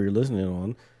whatever you're listening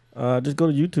on, just go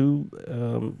to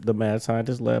YouTube, the Mad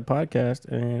Scientist Lab podcast,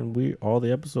 and all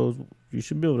the episodes. You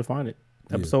should be able to find it.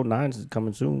 Episode 9 is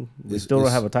coming soon. We still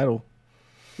don't have a title.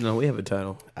 no, we have a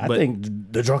title. I but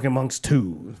think the Drunken Monks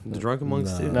 2. the Drunken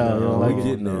Monks too. No, you don't like we're it.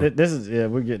 getting there. This is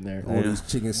we're getting there. all these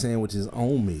chicken sandwiches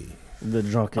on me. The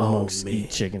Drunken Monks eat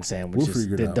chicken sandwiches. We'll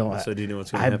figure it that out. don't. So do you know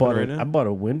what's going to happen right now? I bought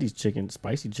a Wendy's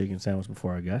spicy chicken sandwich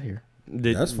before I got here.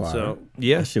 That's fire. So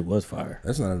yeah. That shit was fire.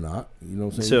 That's not a knock. You know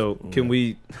what I'm saying? So can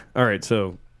we? All right.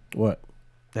 So What?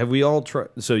 have we all tried?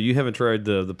 So you haven't tried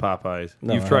the Popeyes.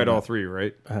 No, You've I tried haven't. all three,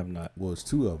 right? I have not. well, it's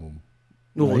two of them.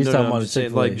 No, he's talking about I'm the just saying,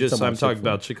 Chick-fil-A. like He's just talking I'm about talking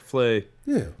about Chick-fil-A.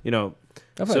 Yeah. You know,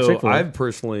 I've had so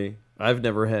Chick-fil-A. I've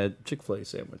never had Chick-fil-A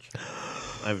sandwich.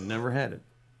 I've never had it.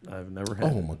 I've never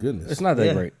had. Oh my goodness, It's not that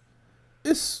Yeah. great.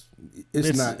 It's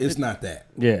not that.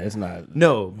 Yeah, it's not.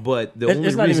 No, but the It's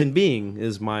only not reason even- being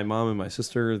is my mom and my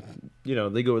sister,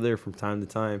 they go there from time to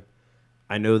time.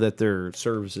 I know that their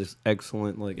service is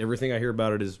excellent. Like everything I hear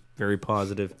about it is very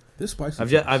positive. This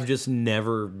spicy. I've just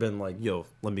never been like, yo,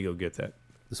 let me go get that.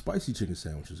 The spicy chicken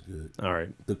sandwich is good. All right.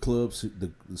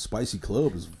 The spicy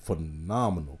club is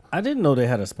phenomenal. I didn't know they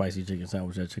had a spicy chicken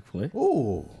sandwich at Chick-fil-A.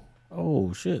 Oh,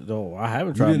 Oh shit! No, I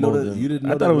haven't tried didn't know both that- of them. you didn't I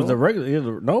know thought that it was at the all?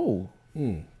 regular. No,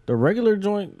 the regular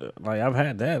joint. Like I've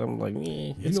had that. I'm like,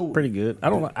 it's know- pretty good. I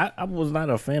don't. I was not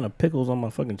a fan of pickles on my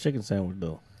fucking chicken sandwich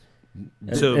though.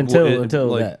 So, until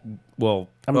like, that. Well,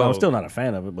 I mean, I'm still not a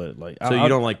fan of it, but like, So you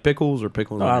don't like pickles or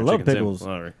pickles? No, on I your love chicken pickles.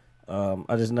 sandwich? All right.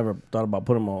 I just never thought about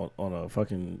putting them on a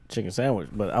fucking chicken sandwich.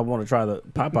 But I want to try the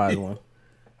Popeyes one.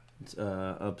 It's,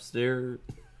 upstairs.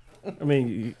 I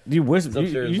mean, you whispered.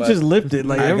 upstairs You by- just lifted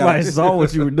like I got everybody it. saw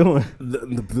what you were doing.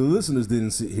 the listeners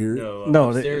didn't hear it.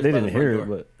 No, they didn't hear it.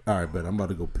 But All right, but I'm about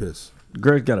to go piss.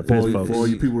 Greg got a piss, For folks. all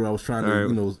you people, I was trying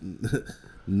to, All right.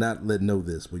 not let know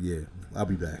this, but yeah, I'll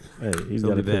be back. Hey, he's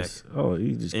He'll got a be back. piss. Oh,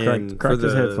 he just And cracked for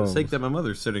his the headphones. sake that my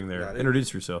mother's sitting there,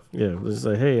 introduce yourself. Yeah, let's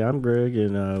say, hey, I'm Greg,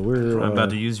 and we're. I'm about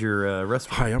to use your restroom.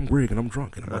 Hi, I'm Greg, and I'm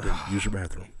drunk, and I'm about to use your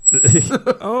bathroom.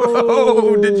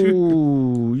 Oh, did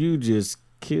you? You just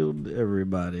killed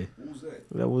everybody. Who's that?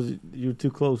 That was you.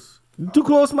 Too close. You too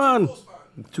close, man.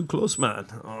 Too close, man.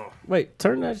 Oh. Wait,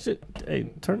 turn that shit.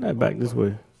 Hey, turn that back this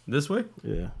way. This way?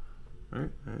 Yeah. All right.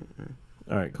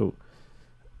 All right. Cool.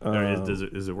 All right.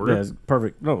 Is it working? Yeah, it's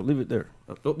perfect. No, leave it there,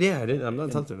 Oh, yeah, I did. I'm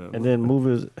not touching it. and then move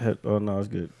his head. Oh no, it's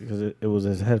good because it was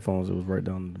his headphones. It was right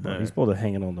down the back. He's supposed to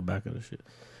hang it on the back of the shit.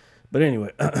 But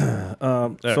anyway,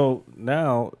 so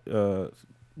now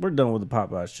we're done with the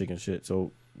Popeyes chicken shit.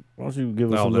 So why don't you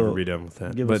give us I'll a never little? be done with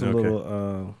that. Give but us a okay.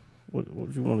 little. What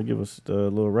you want to give us? A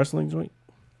little wrestling joint?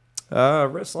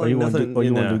 Wrestling. Or you want to nothing. do, or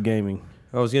you want nah. to do gaming?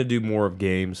 I was gonna do more of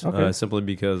games, Okay. simply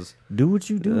because. Do what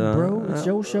you do, bro. It's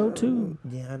your show too.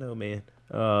 Yeah, I know, man.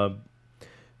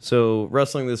 So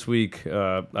wrestling this week,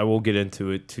 I won't get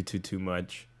into it too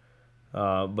much,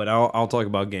 but I'll talk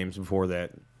about games before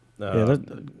that. Yeah, let's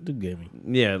do gaming.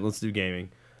 Yeah, let's do gaming.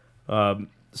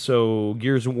 So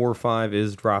Gears of War 5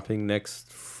 is dropping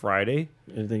next Friday.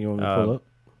 Anything you want me to pull up?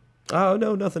 Oh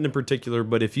no, nothing in particular.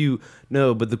 But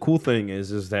but the cool thing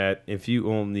is that if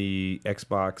you own the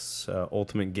Xbox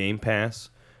Ultimate Game Pass,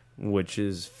 which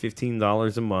is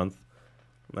 $15 a month,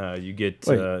 you get.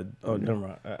 Wait. Oh, never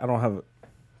mind. I don't have.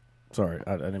 Sorry,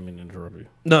 I didn't mean to interrupt you.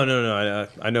 No.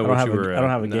 I know what you were. I don't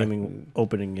have a gaming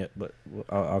opening yet, but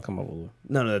I'll come up with one.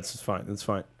 No, that's fine. That's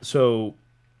fine. So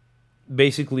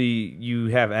basically, you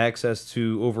have access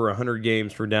to over 100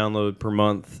 games for download per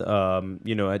month.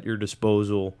 At your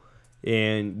disposal,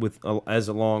 and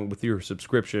along with your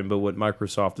subscription. But what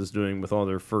Microsoft is doing with all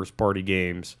their first-party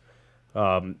games,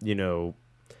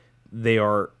 they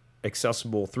are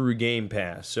accessible through Game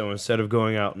Pass. So instead of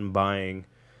going out and buying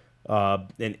an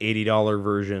 $80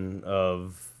 version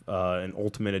of an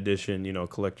Ultimate Edition,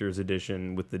 collector's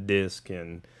edition with the disc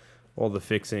and all the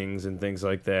fixings and things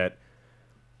like that,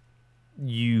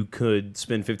 you could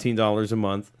spend $15 a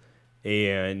month,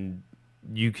 and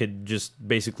you could just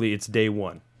basically it's day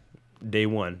one.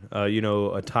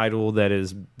 A title that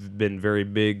has been very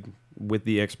big with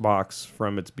the Xbox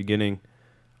from its beginning.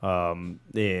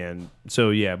 And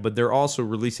so, yeah, but they're also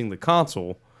releasing the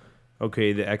console.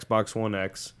 Okay, the Xbox One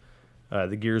X,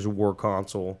 the Gears of War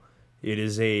console. It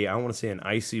is I want to say an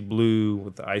icy blue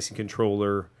with the icy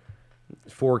controller,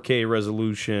 4K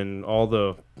resolution,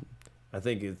 I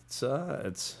think it's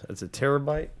a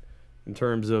terabyte in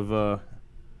terms of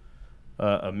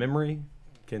a memory.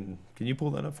 Can you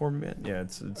pull that up for me, man? Yeah,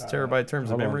 it's terabyte in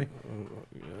terms of memory.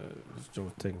 It's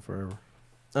just taking forever.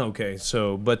 Okay,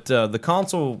 so but the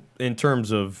console in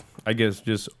terms of I guess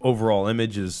just overall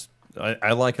images,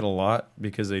 I like it a lot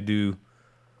because they do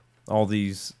all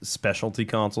these specialty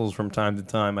consoles from time to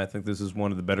time. I think this is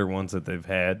one of the better ones that they've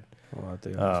had. Oh, I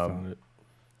think I just found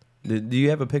it. Do you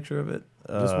have a picture of it?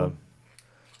 This one?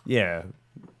 Yeah,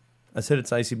 I said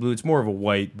it's icy blue. It's more of a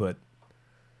white, but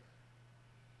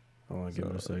Hold on, give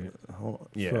it a second.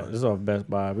 yeah. This is off Best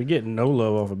Buy. We're getting no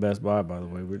love off of Best Buy, by the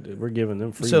way. We're giving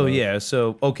them free. So love. yeah,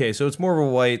 so it's more of a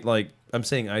white. Like I'm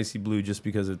saying icy blue just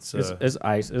because it's It's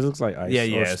ice. It looks like ice. yeah, or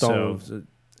yeah. stone.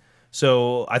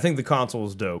 So I think the console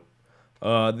is dope.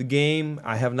 The game,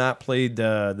 I have not played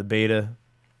the beta.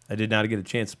 I did not get a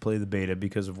chance to play the beta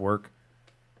because of work.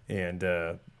 And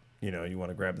you want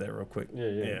to grab that real quick?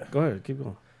 Yeah. Go ahead, keep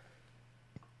going.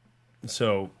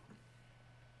 So,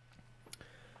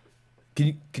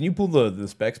 can you pull the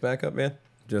specs back up, man?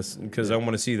 Just because I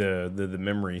want to see the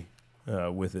memory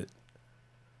with it.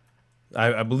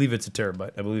 I believe it's a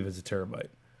terabyte.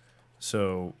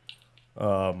 So,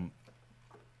 I'm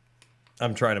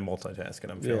trying to multitask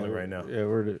and I'm failing right now.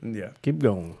 Yeah, keep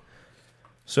going.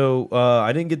 So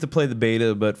I didn't get to play the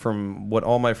beta, but from what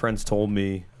all my friends told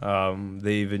me,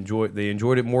 they enjoyed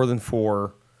it more than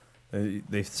 4.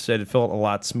 They said it felt a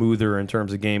lot smoother in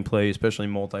terms of gameplay, especially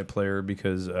multiplayer,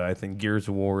 because I think Gears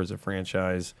of War is a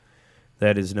franchise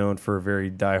that is known for very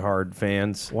diehard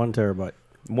fans. 1 terabyte.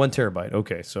 1 terabyte.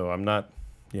 Okay, so I'm not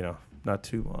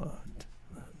too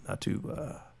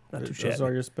Those shabby.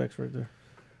 are your specs right there.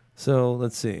 So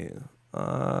let's see,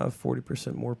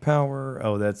 40% more power.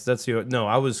 Oh, that's the no.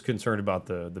 I was concerned about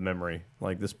the memory,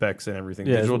 like the specs and everything.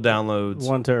 Yeah, Digital downloads.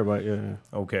 1 terabyte. Yeah.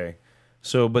 Okay,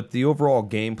 so but the overall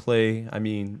gameplay. I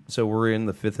mean, so we're in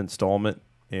the 5th installment,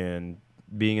 and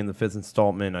being in the 5th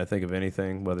installment, I think of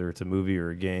anything, whether it's a movie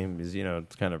or a game, is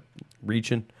it's kind of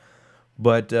reaching.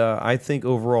 But I think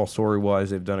overall, story-wise,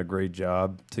 they've done a great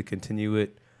job to continue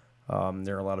it.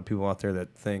 There are a lot of people out there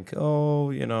that think,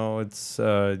 it's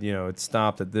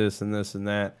stopped at this and this and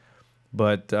that.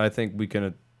 But I think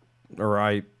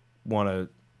I want to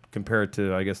compare it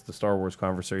to, I guess, the Star Wars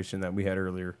conversation that we had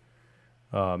earlier.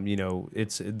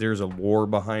 There's a lore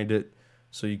behind it,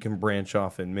 so you can branch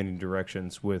off in many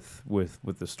directions with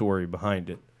the story behind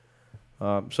it.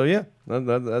 So yeah,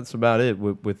 that's about it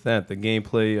with that. The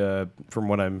gameplay, from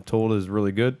what I'm told, is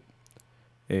really good.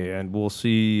 And we'll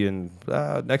see in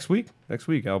next week. Next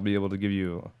week, I'll be able to give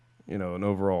you, an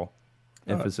overall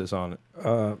emphasis on it.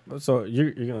 So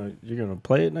you're gonna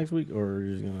play it next week, or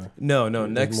you're just gonna No. there's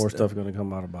Next more stuff gonna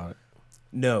come out about it.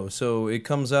 No, so it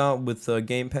comes out with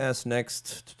Game Pass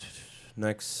next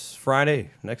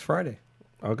Friday. Next Friday.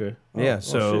 Okay. Yeah. shit.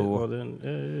 So Well,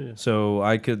 then, yeah. so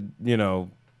I could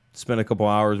spend a couple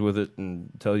hours with it and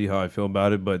tell you how I feel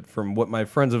about it. But from what my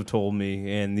friends have told me,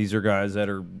 and these are guys that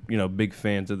are big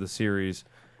fans of the series,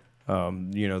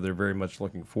 they're very much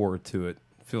looking forward to it.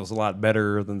 Feels a lot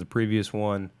better than the previous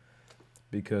one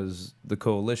because the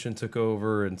Coalition took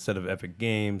over instead of Epic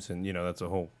Games, and that's a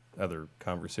whole other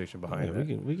conversation behind Yeah,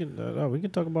 that. we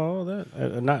can talk about all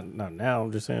that. Not now.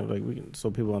 I'm just saying, like, we can,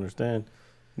 so people understand.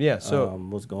 Yeah. So,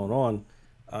 what's going on.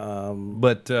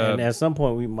 but and at some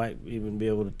point we might even be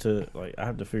able to like, I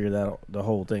have to figure the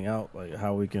whole thing out, like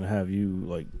how we can have you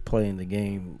like playing the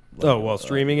game. Like, while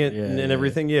streaming it and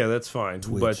everything. Yeah, that's fine.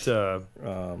 Twitch. But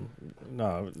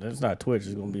no, it's not Twitch.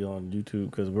 It's gonna be on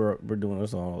YouTube because we're doing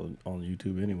this on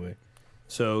YouTube anyway.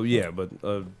 So yeah, but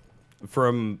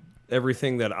from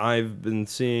everything that I've been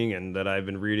seeing and that I've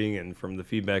been reading, and from the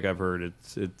feedback I've heard,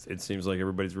 it seems like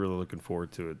everybody's really looking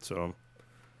forward to it. So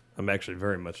I'm actually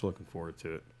very much looking forward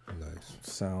to it. Nice.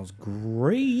 Sounds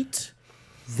great.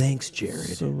 Thanks,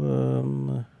 Jared.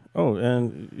 So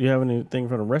and you have anything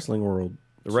from the wrestling world?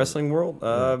 The wrestling world,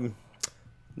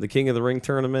 the King of the Ring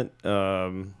tournament.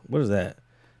 What is that?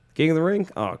 King of the Ring?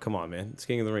 Oh, come on, man! It's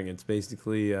King of the Ring. It's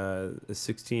basically a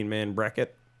 16-man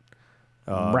bracket.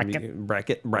 Bracket.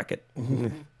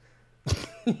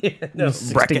 Yeah, no,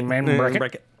 16-man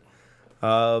bracket.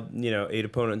 8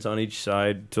 opponents on each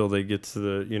side till they get to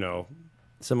the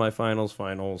semifinals,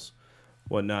 finals,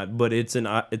 whatnot. But it's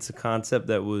a concept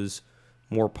that was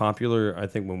more popular, I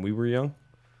think, when we were young.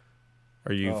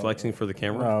 Are you flexing for the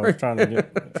camera? No, I was trying to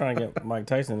get Mike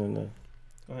Tyson in there.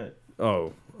 Go ahead.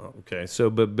 Oh, okay. So,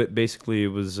 but basically, it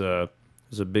was a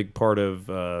big part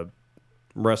of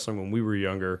wrestling when we were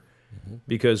younger,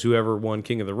 because whoever won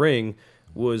King of the Ring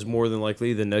was more than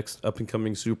likely the next up and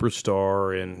coming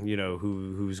superstar, and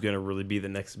who's going to really be the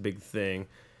next big thing.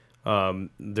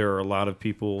 There are a lot of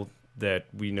people that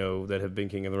we know that have been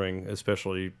King of the Ring,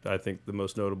 especially I think the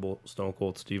most notable, Stone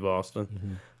Cold Steve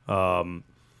Austin.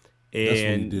 And That's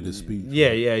when he did his speech.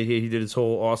 Yeah, he did his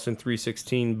whole Austin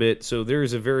 316 bit. So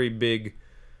there's a very big,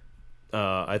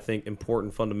 I think,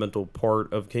 important fundamental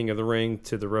part of King of the Ring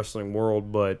to the wrestling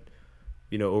world. But,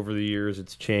 over the years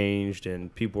it's changed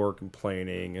and people are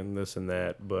complaining and this and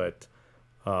that. But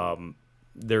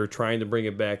they're trying to bring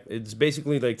it back. It's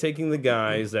basically like taking the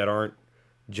guys that aren't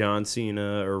John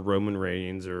Cena or Roman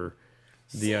Reigns or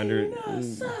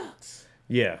the sucks.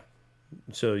 Yeah.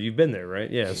 So you've been there,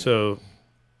 right? Yeah. So...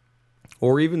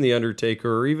 or even The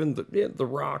Undertaker, or even the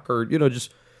Rock, or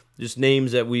just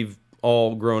names that we've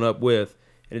all grown up with,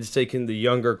 and it's taking the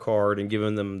younger card and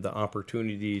giving them the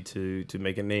opportunity to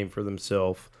make a name for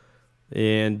themselves,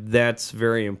 and that's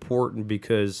very important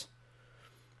because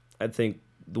I think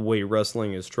the way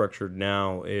wrestling is structured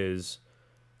now is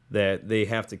that they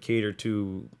have to cater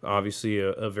to obviously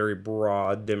a very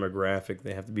broad demographic.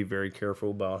 They have to be very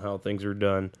careful about how things are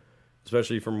done.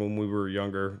 Especially from when we were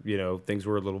younger, things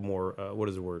were a little more, what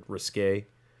is the word, risque.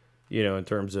 you know, in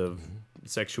terms of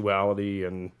sexuality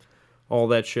and all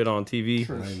that shit on TV.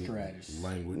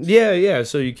 Language. Yeah.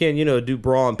 So you can't, you know, do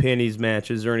bra and panties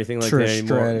matches or anything like that Trish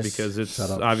anymore Stratus. because it's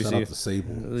Shout out obviously to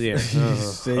Sable. yeah,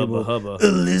 Sable. hubba.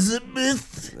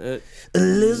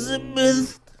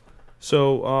 Elizabeth.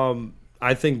 So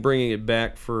I think bringing it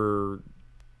back for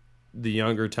the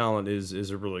younger talent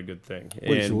is a really good thing.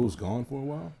 Wait, And so it was gone for a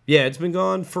while? yeah, it's been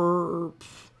gone for.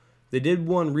 They did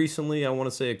one recently. I want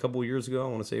to say a couple years ago. I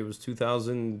want to say it was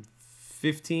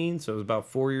 2015, so it was about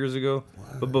 4 years ago. Wow.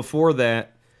 But before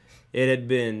that, it had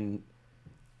been.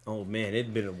 Oh man, it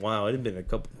had been a while. It had been a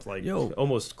couple, like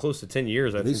almost close to 10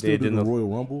 years. I They think still do the Royal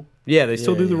Rumble? Yeah, they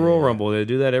still do the Royal yeah. Rumble. They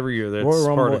do that every year. That's Royal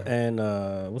part Rumble of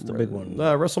and what's the big one?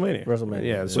 WrestleMania. WrestleMania.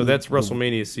 Yeah, so that's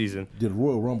WrestleMania season. The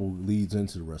Royal Rumble leads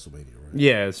into the WrestleMania, right?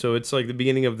 Yeah, so it's like the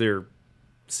beginning of their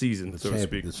season, so to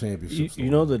speak. The championship.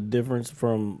 You know the difference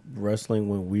from wrestling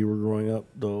when we were growing up,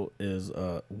 though, is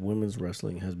women's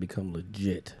wrestling has become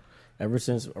legit. Ever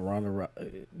since Ronda,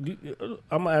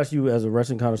 I'm gonna ask you as a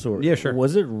wrestling connoisseur. Yeah, sure.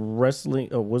 Was it wrestling?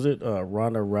 Was it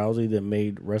Ronda Rousey that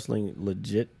made wrestling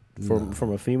legit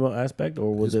from a female aspect,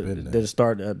 or was It's it? been Did that. it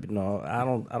start? No,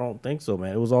 I don't think so,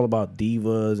 man. It was all about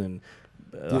divas and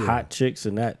hot chicks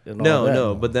and that. And all that.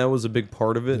 No, but that was a big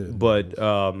part of it. Yeah, But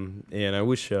and I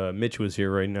wish Mitch was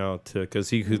here right now because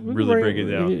he could really break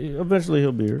it down. Eventually,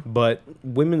 he'll be here. But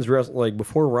women's wrestling, like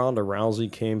before Ronda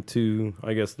Rousey came to,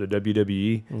 I guess, the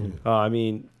WWE, I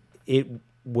mean, it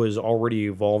was already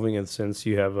evolving in the sense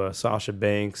you have Sasha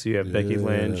Banks, you have Becky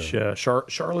Lynch,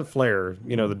 Charlotte Flair,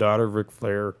 you know, the daughter of Ric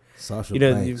Flair. Sasha You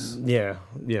know, Banks. yeah,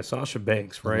 Sasha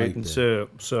Banks, right? like And that.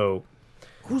 so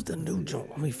Who's the new joint?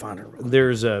 Let me find her.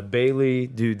 there's Bailey,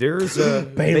 dude. There's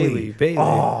Bailey.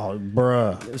 Oh,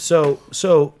 bruh. So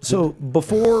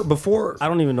before I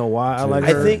don't even know why I like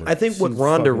her. I think what She's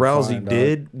Ronda fucking Rousey fine, dog.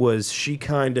 did was she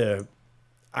kind of,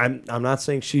 I'm not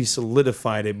saying she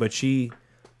solidified it, but she,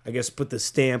 I guess, put the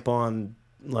stamp on,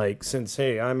 like, since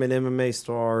hey, I'm an MMA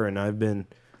star and I've been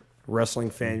wrestling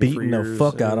fan for beating years, the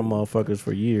fuck out of and- motherfuckers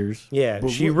for years. Yeah,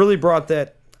 But she what- really brought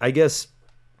that, I guess,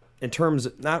 in terms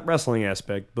of not wrestling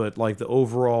aspect, but like the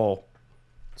overall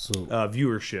So,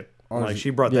 viewership. RJ Like she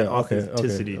brought that Yeah, okay,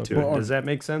 authenticity okay. to But it. R- Does that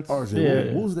make sense? RJ,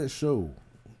 Yeah. what was that show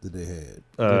that they had?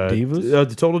 Divas?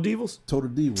 The Total Divas. Total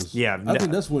Divas. Yeah, I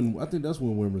think that's when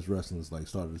women's wrestling like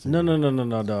started. to No,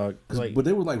 take- dog. Like, but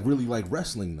they were like really like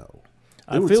wrestling though.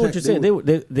 They I were feel what tech- you're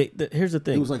saying. Here's the It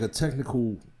thing. was like a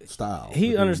technical style. He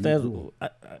that they understands. were doing.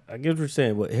 I get what you're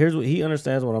saying, but here's what he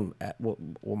understands. What I'm at. What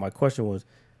my question was.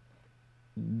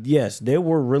 Yes, they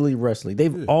were really wrestling.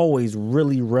 They've always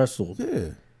really wrestled, Yeah.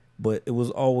 but it was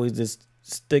always this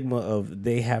stigma of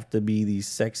they have to be these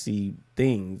sexy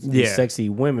things, these Yeah. sexy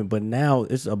women. But now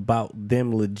it's about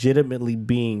them legitimately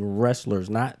being wrestlers,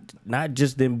 not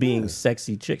just them being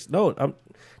sexy chicks. No,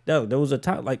 there was a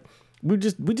time like. We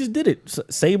just did it.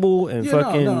 Sable and Yeah, no,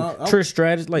 fucking Trish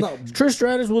Stratus. Like Trish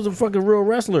Stratus was a fucking real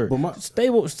wrestler. But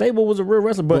Sable was a real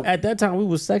wrestler. But at that time we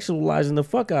was sexualizing the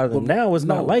fuck out of them. Now it's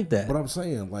not like that. But I'm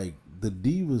saying like the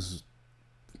Divas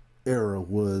era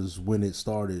was when it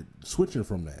started switching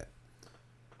from that.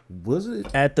 Was it?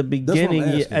 At the beginning,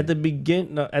 asking. at the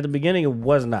beginning, it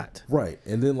was not. Right.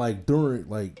 And then like during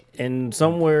like And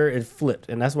somewhere it flipped,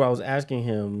 and that's why I was asking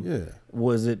him. Yeah.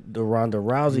 Was it the Ronda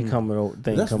Rousey coming over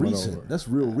thing that's coming recent. over? That's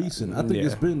real recent. I think Yeah.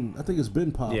 it's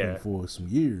been popping Yeah. for some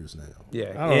years now. Yeah,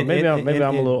 I don't know, maybe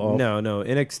I'm a little off. No,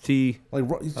 NXT, Like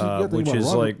you gotta think which about is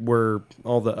Ronda- like where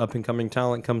all the up and coming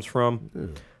talent comes from.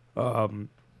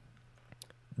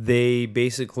 They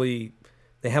basically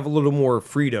they have a little more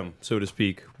freedom, so to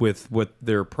speak, with what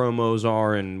their promos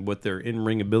are and what their in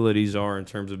ring abilities are in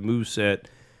terms of moveset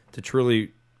to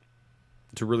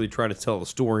really try to tell a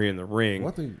story in the ring.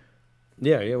 Well, I think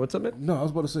Yeah. What's up, man? no, I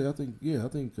was about to say I think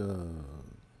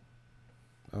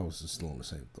I was just still on the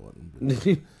same thought.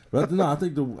 But no, I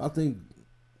think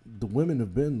the women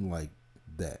have been like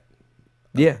that.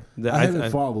 Yeah, I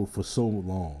haven't followed for so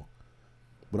long,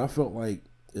 but I felt like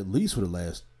at least for the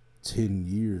last 10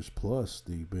 years plus,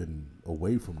 they've been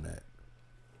away from that.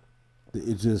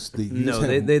 It just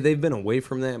they've been away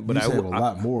from that, but I have a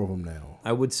lot more of them now.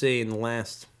 I would say in the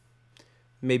last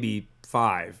maybe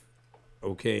 5,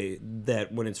 okay,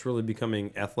 that when it's really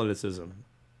becoming athleticism.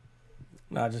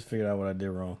 No, I just figured out what I did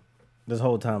wrong. This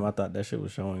whole time I thought that shit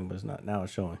was showing, but it's not. Now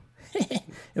it's showing. It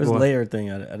was a What? layer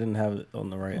thing. I didn't have it on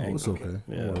the right angle. It's okay.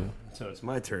 Yeah. So it's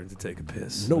my turn to take a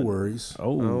piss. No worries.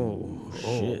 Oh,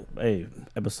 shit. Hey,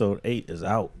 episode 8 is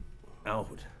out.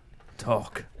 Out.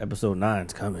 Talk. Episode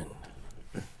 9's coming.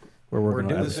 We're working We're on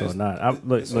doing episode 9. I'm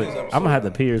gonna have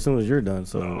to pee as soon as you're done.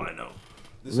 So Oh, I know.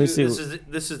 let me see.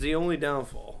 This is the only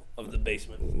downfall of the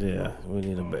basement. Yeah, we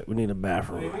need a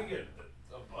bathroom. We get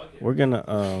a bucket. We're gonna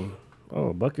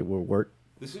a bucket will work.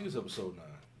 This is episode 9.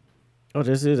 Oh,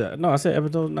 this is no. I said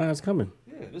episode 9 is coming.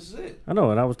 Yeah, this is it. I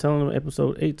know, and I was telling them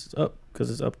episode 8's up because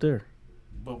it's up there.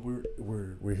 But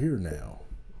we're here now.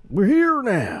 We're here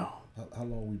now. How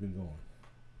long we been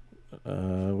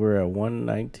going? We're at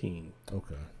 119.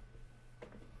 Okay.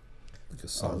 Like a Oh,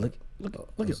 solid, look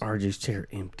at RJ's chair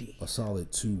empty. a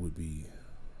solid 2 would be.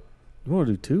 You want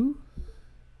to do 2?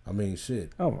 I mean,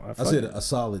 shit. Oh, I said a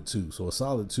solid 2. So a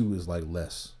solid 2 is like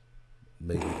less,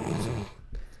 maybe.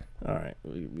 All right,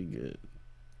 we good.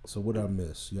 So what did I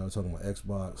miss? Y'all talking about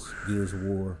Xbox, Gears of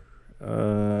War?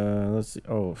 Let's see.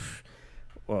 Oh,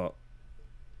 well,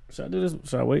 should I do this?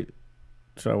 Should I wait?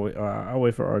 I'll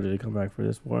wait for RJ to come back for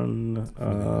this one.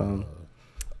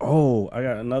 I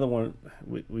got another one.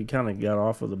 We kind of got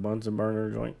off of the Bunsen burner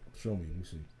joint. Show me. Let me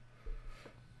see.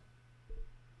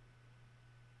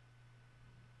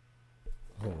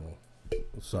 Hold on.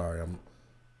 Sorry,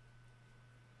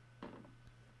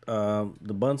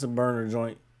 The Bunsen burner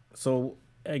joint. So,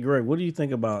 hey, Greg, what do you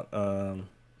think about? Yeah,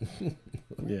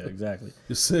 exactly.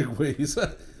 your segues.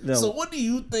 No. So what do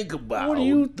you think about? What do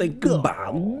you think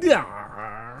about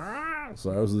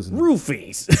Sorry, I was listening.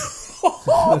 roofies?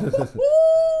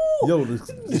 Yo,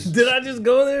 Did I just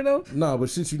go there though? nah, but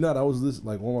shit, you not. I was listening.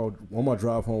 Like on my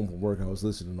drive home from work, I was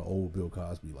listening to old Bill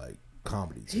Cosby like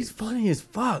comedy. He's funny as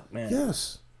fuck, man.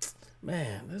 Yes.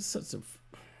 Man, that's such a.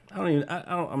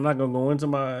 I'm not gonna go into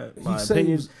my saves-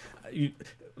 opinions.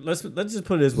 Let's just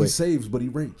put it this He way. saves, but he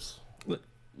rapes.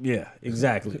 Yeah,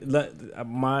 exactly.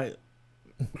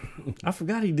 I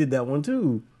forgot he did that one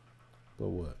too. But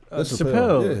what?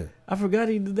 Chappelle. Yeah. I forgot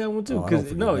he did that one too. Oh, I don't Because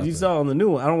forget no, about you that. saw on the new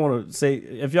one. I don't want to say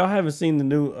if y'all haven't seen the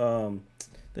new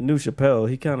Chappelle,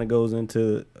 he kind of goes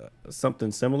into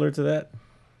something similar to that.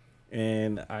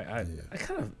 And I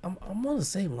kind of I'm on the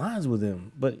same lines with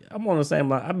him, but I'm on the same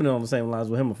line. I've been on the same lines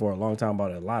with him for a long time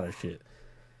about a lot of shit.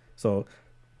 So,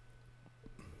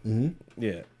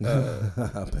 yeah.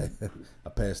 I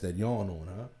passed that yawn on,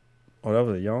 huh? Oh, that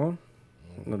was a yawn.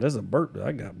 No, that's a burp that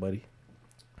I got, buddy.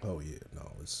 Oh yeah,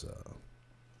 no, it's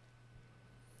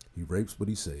he rapes, but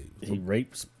he saves. He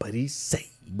rapes, but he saves.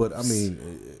 But I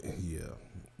mean, yeah,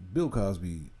 Bill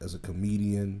Cosby as a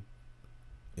comedian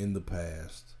in the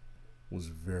past was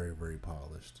very, very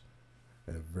polished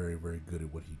and very, very good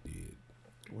at what he did.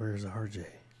 Where's RJ?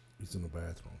 He's in the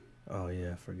bathroom. Oh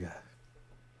yeah, I forgot.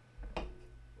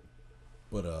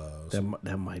 But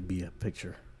That might be a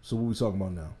picture. so what we talking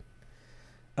about now?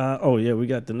 Oh yeah, we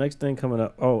got the next thing coming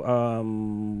up. Oh,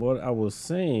 what I was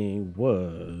saying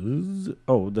was,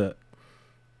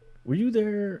 were you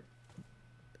there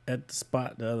at the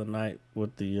spot the other night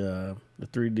with the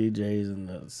 3 DJs and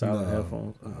the silent No.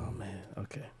 headphones? Oh man,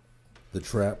 okay. The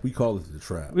Trap. We call it the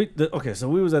Trap. Okay, so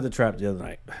we was at the Trap the other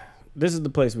night. This is the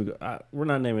place we go. We're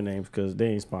not naming names because they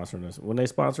ain't sponsoring us. When they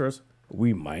sponsor us,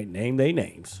 we might name their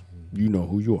names. You know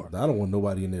who you are. I don't want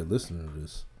nobody in there listening to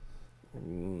this.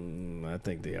 I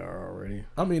think they are already.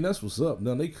 I mean, that's what's up.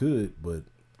 No, they could, but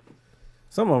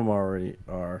Some of them already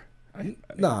are.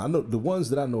 nah, I know the ones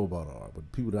that I know about are,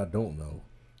 but people that I don't know,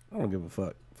 I don't give a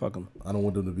fuck. Fuck them. I don't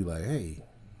want them to be like, hey,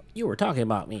 You were talking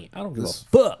about me. I don't give a This-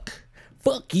 fuck.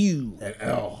 Fuck you.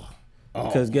 oh,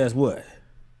 Because guess what?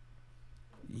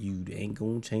 You ain't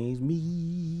gonna change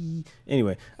me.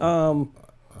 Anyway, I don't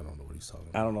know what he's talking I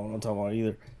about. don't know what I'm talking about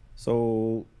either.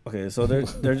 So okay, so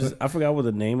they're just I forgot what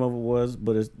the name of it was,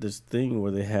 but it's this thing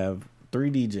where they have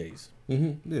 3 DJs.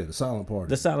 Yeah, the silent party.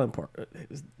 The silent part.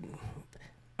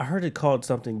 I heard it called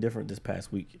something different this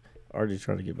past week. RJ's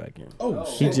trying to get back in. oh,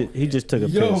 He just took a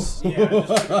Yo. piss. Did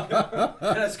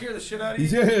I scare the shit out of you?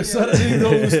 yeah, son, I didn't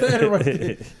know he was standing right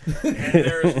there. And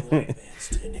there's a white man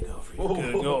standing over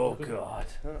you. Oh God.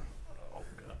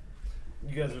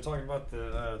 You guys are talking about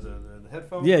the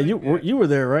headphones? Yeah, thing? you were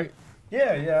there, right?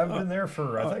 Yeah, I've been there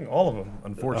for I think all of them. Oh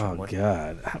Unfortunately,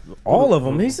 God, all of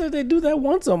them. He said they do that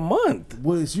once a month.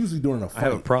 Well, it's usually during a fight. I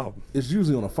have a problem. It's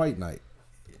usually on a fight night.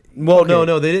 Well,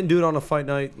 no, they didn't do it on a fight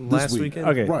night last week. weekend.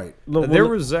 Okay, Right. Look, There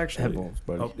well, was actually headphones,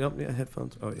 buddy. Oh, yep, yeah,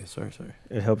 headphones. Oh, yeah, sorry.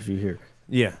 It helps you hear.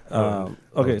 Yeah.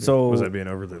 Okay, so was I being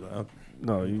overly loud?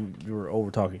 no, you were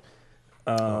over talking.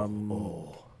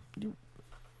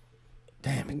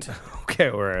 Damn it. Okay,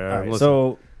 all right.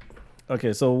 All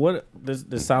right, so what this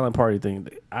silent party thing?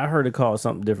 I heard it called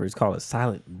something different. It's called a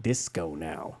silent disco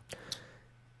now.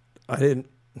 I didn't.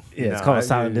 Yeah, it's No, called a I-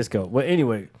 silent disco. But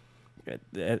anyway,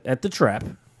 at the Trap,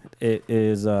 it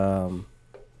is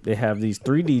they have these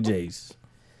 3 DJs.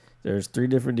 There's 3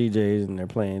 different DJs and they're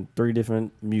playing 3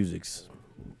 different musics,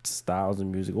 styles of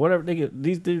music, whatever they get.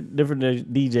 These different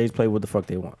DJs play what the fuck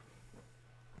they want.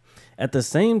 At the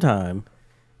same time,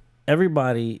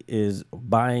 everybody is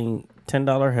buying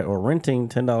 $10 or renting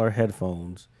 $10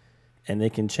 headphones, and they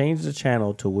can change the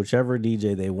channel to whichever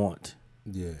DJ they want.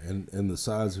 Yeah, and the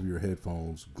size of your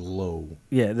headphones glow.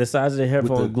 Yeah, the size of the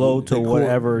headphones the- glow to they cor-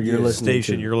 whatever you're yeah, listening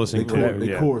Station to. you're listening to.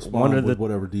 They Yeah. correspond One of with the-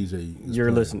 whatever DJ is You're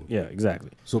playing. listening. Yeah, exactly.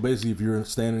 So basically, if you're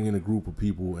standing in a group of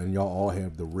people and y'all all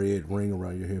have the red ring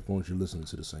around your headphones, you're listening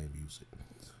to the same music.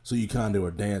 So you kind of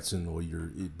are dancing, or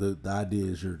the idea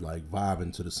is you're like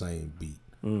vibing to the same beat.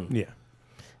 Yeah.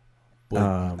 But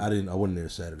I wasn't there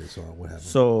Saturday, so what happened?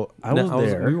 So I was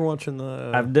there. We were watching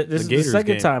the. This the is the Gators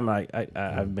second game. time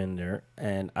I've been there,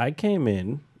 and I came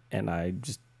in and I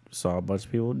just saw a bunch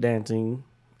of people dancing,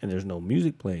 and there's no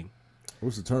music playing.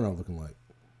 What's the turnout looking like?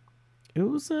 It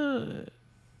was It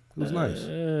was nice.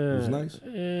 It was nice.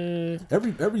 it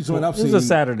Every joint I've was seen. a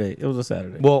Saturday. It was a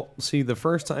Saturday. Well, see, the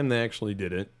first time they actually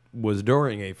did it was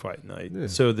during a fight night. Yeah.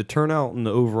 So the turnout and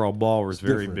the overall ball was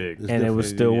very different. big. It's and it was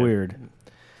still Yeah. weird.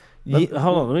 Yeah.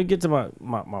 Hold on, let me get to my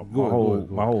Go ahead.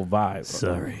 whole vibe.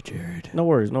 Sorry, Jared. No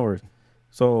worries, no worries.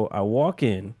 So I walk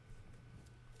in,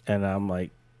 and I'm like,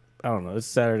 I don't know. It's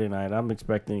Saturday night. I'm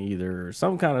expecting either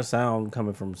some kind of sound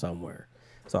coming from somewhere.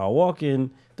 So I walk in.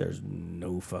 There's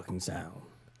no fucking sound.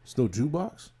 It's no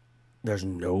jukebox. There's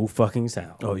no fucking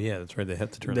sound. Oh yeah, that's right. They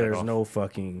had to turn that There's off. no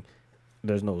fucking.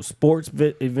 There's no sports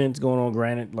events going on.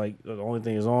 Granted, like the only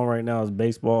thing is on right now is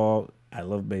baseball. I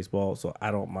love baseball, so I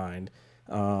don't mind.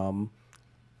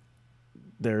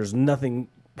 There's nothing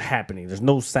happening. There's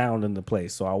no sound in the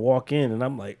place. So I walk in and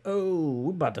I'm like, oh,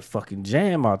 we're about to fucking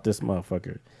jam out this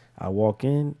motherfucker. I walk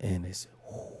in and it's.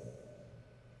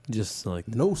 Just like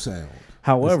No sound.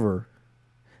 However,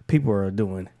 people are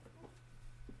doing.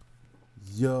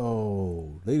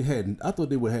 Yo, I thought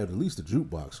they would have at least a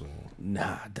jukebox on.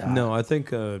 Nah, dog. no. I think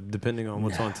depending on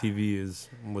what's on TV is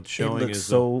what's It showing looks is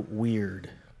so weird.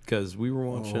 because we were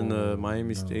watching the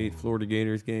Miami State Florida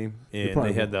Gators game and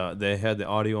probably they had the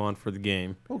audio on for the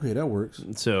game. Okay, that works.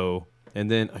 So and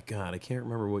then God, I can't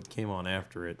remember what came on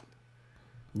after it.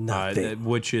 Nothing.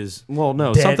 Which is no,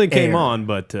 Dead something came air. on,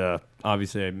 but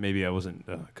obviously maybe I wasn't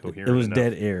coherent. It was enough.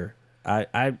 dead air.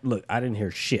 I look. I didn't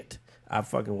hear shit. I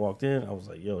fucking walked in. I was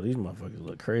like, "Yo, these motherfuckers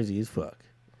look crazy as fuck."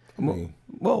 I mean,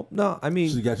 Well, no, I mean,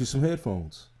 so you got you some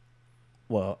headphones.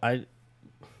 Well,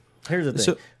 here's the thing.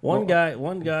 So- one guy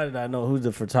that I know who's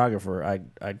the photographer.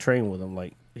 I train with him.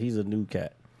 Like he's a new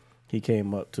cat. He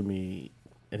came up to me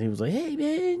and he was like, "Hey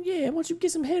man, yeah, why don't you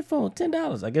get some headphones?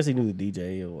 $10." I guess he knew the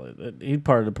DJ. He's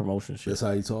part of the promotion shit. That's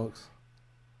how he talks.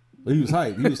 But he was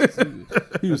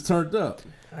hyped. He was turned up.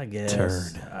 I guess.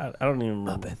 Turn I don't even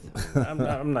remember.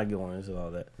 I'm not going into all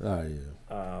that. Oh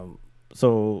yeah.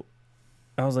 So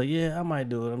I was like, yeah, I might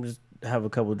do it. I'm just have a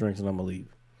couple of drinks and I'm gonna leave.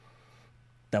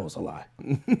 That was a lie.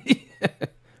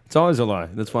 it's always a lie.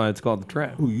 That's why it's called the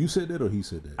trap. Who, you said that or he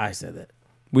said that? I said that.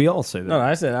 We all say that. No,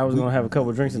 I said I was gonna have a couple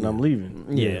of drinks and I'm leaving.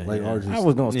 Yeah, like yeah. RJ. I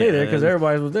was gonna stay Yeah, there because yeah.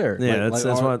 everybody was there. Yeah, like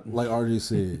that's what. like RJ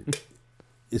said.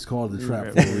 It's called the trap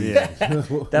for a reason. Yeah. That's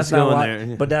Let's not go in why. there,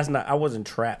 yeah. But that's not. I wasn't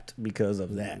trapped because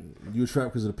of that. You were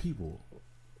trapped because of the people.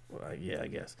 Yeah, I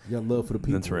guess. You got love for the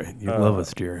people. That's right. You love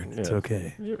us, Jared. It's yeah.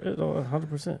 okay.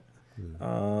 100%.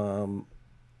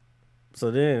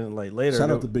 So then, like later,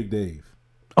 Shout out to Big Dave.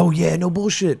 Oh yeah, no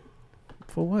bullshit.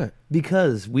 for what?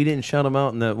 Because we didn't shout him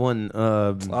out in that one.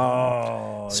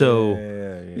 Oh, So-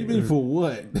 You mean for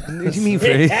what? What do you mean?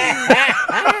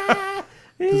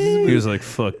 He was like,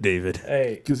 "Fuck David."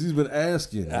 Hey, Because he's been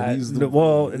asking. And he's that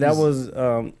was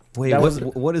Wait, that what, was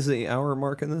what is the hour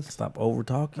mark in this? stop over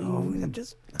talking. I'm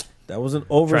just That was an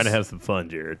over. trying to have some fun,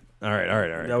 Jared. All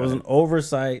right. That was an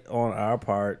oversight on our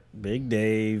part. Big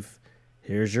Dave,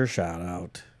 here's your shout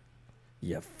out.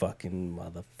 You fucking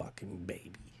motherfucking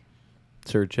baby.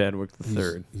 Sir Chadwick the he's,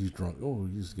 Third, he's drunk. Oh,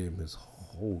 you just gave him his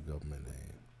whole government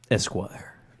name.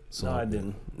 Esquire. So, No, I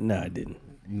didn't. No, I didn't.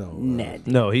 No. Nah,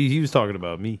 No, he was talking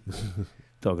about me.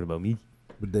 Talking about me.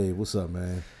 But Dave, what's up,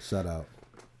 man? Shout out.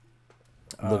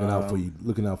 Looking out for you.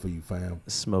 Looking out for you, fam.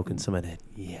 Smoking some of that.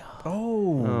 Yeah.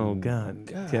 Oh. Oh God.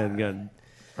 God.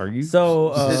 Are you?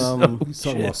 So He's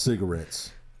talking about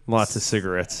cigarettes. Lots of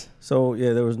cigarettes. so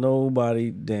yeah, there was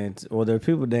nobody dancing. Well, there were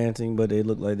people dancing, but they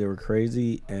looked like they were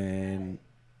crazy. And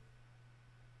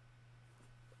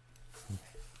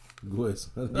Go ahead,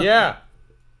 son. Yeah.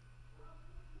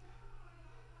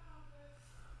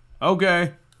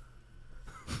 Okay.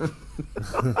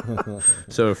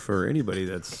 So for anybody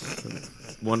that's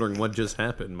wondering what just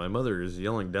happened, my mother is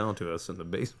yelling down to us in the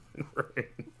basement.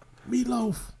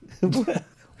 Meatloaf.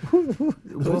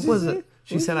 What was it?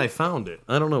 She said I found it.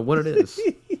 I don't know what it is.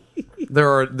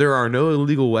 There are no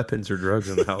illegal weapons or drugs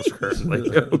in the house currently.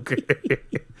 Okay.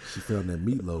 She found that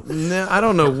meatloaf. Nah, I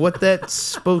don't know what that's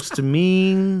supposed to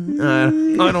mean. I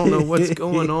don't know what's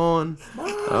going on.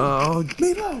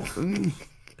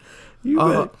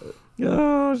 Meatloaf.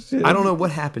 Oh shit! I don't know what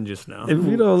happened just now. If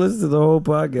you don't listen to the whole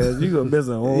podcast, you gonna miss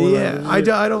a whole. Yeah, I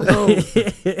don't know.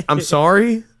 I'm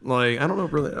sorry. Like, I don't know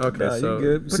really. Okay, Nah, so you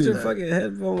good. Put your fucking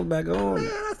headphones back on.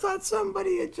 Man, I thought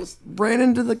somebody had just ran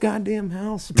into the goddamn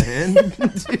house, man.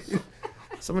 Dude,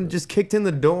 someone just kicked in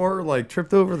the door, like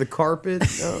tripped over the carpet.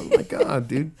 Oh my god,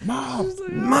 dude. Mom.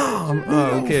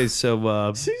 Oh, okay,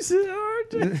 so She said,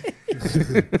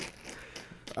 RJ.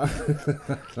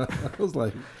 I was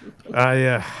like,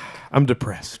 I'm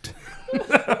depressed.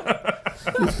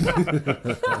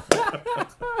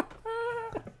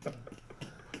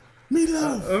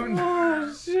 meatloaf.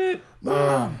 Oh shit!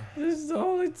 Mom, this is the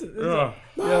only.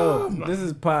 Yo, this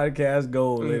is podcast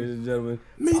gold, ladies and gentlemen.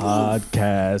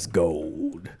 Podcast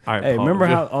gold. Hey, remember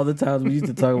how all the times we used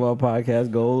to talk about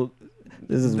podcast gold?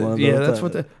 This is one of those. Yeah, that's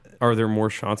times. what. Are there more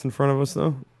shots in front of us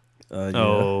though? Yeah.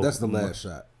 Oh, That's the last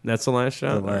shot. that's the last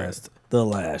shot. The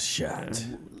last shot.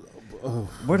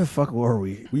 Where the fuck were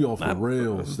we? We off the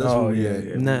rails. That's where we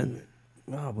at. Nah,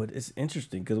 No, but it's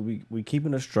interesting because we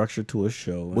keeping a structure to a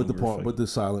show With the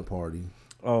silent party.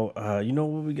 You know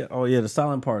what we got? Oh yeah, the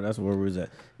silent part. That's where we was at.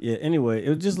 Yeah. Anyway,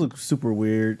 it just looked super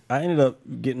weird. I ended up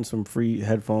getting some free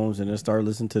headphones and then started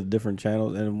listening to different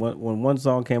channels. And when one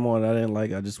song came on, I didn't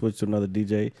like. I just switched to another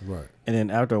DJ. Right. And then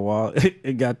after a while,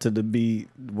 it got to the beat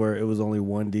where it was only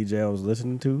one DJ I was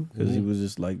listening to because he was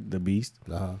just like the beast.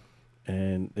 Uh-huh.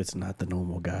 And it's not the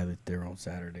normal guy that they're on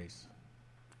Saturdays.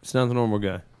 it's not the normal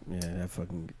guy. Yeah, that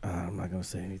fucking. I'm not gonna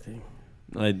say anything.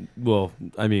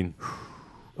 I mean,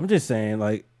 I'm just saying,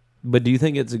 like, but do you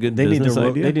think it's a good they need business to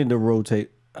idea? they need to rotate.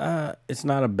 It's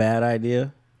not a bad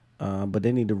idea, but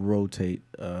they need to rotate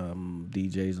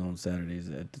DJs on Saturdays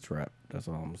at the trap. That's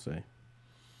all I'm gonna say.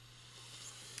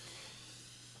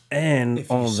 And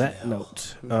on that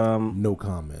note, No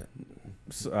comment.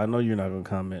 so I know you're not gonna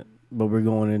comment, but we're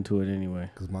going into it anyway.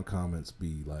 Because my comments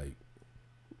be like,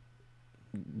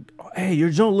 Hey, your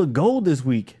joint look gold this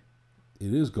week.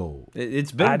 it is gold.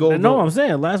 It's been gold. No, I'm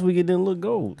saying last week it didn't look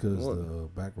gold. Because the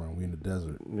background, we in the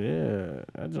desert. Yeah,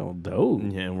 that joint dope.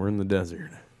 Yeah, we're in the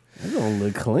desert. That joint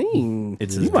look clean.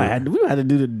 It's we might have to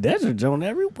do the desert joint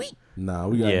every week. Nah,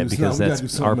 we got Yeah, do because something- we that's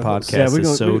gotta do our something else. podcast we're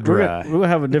is so dry. We're gonna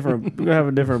have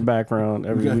a different background We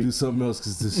every gotta week. do something else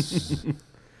because this.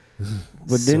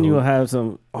 But then you'll have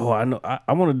some. Oh, I know.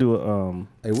 I want to do a.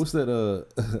 Hey, what's that?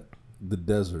 The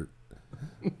desert.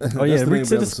 Oh yeah, the name reach of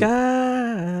to the the episode.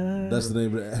 sky. That's the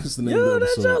name of That's the name Yo, of the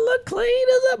that episode. y'all look clean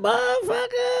as a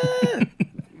motherfucker.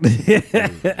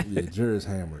 Yeah, Jared's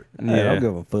hammered. I don't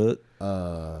give a fuck.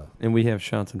 And we have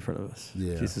shots in front of us.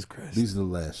 Yeah, Jesus Christ. These are the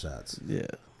last shots. Yeah,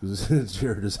 Because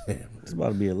Jared is hammered. it's about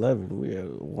to be 11. We are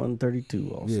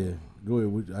 132 also. Yeah, go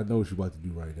ahead. I know what you're about to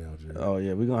do right now, Jared. Oh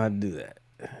yeah, we're gonna have to do that.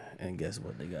 And guess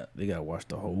what? They got to watch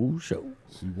the whole show.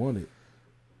 She won it.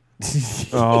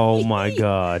 Oh my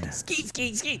God.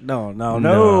 Skeet. No. No.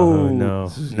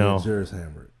 Jared's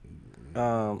hammered.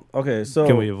 Okay, so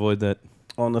Can we avoid that?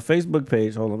 on the Facebook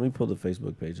page? Hold on, let me pull the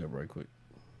Facebook page up right quick.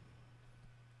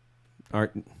 All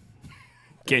right.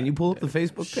 Can you pull up the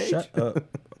Facebook page? Shut up.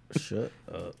 Shut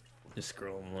up. Just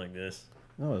scrolling like this.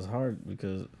 No, it's hard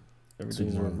because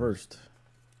everything's monitors. reversed.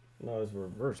 No, it's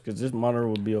reversed because this monitor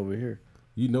would be over here.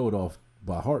 You know it off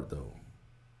by heart, though.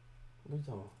 What are you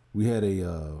talking about? We had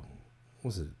a,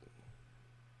 what's it?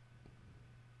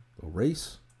 A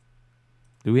race?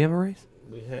 Do we have a race?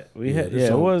 We had this it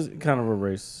song- was kind of a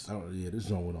race. This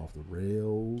song went off the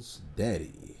rails.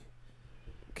 Daddy.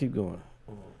 Keep going.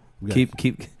 We gotta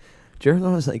Keep. Jared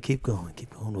always like, keep going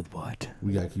with what?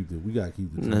 We gotta keep the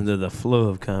drinks. Under the flow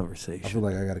of I conversation. feel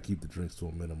like I gotta keep the drinks to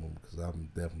a minimum because I'm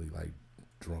definitely like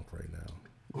drunk right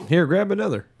now. Here, grab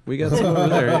another. We got some over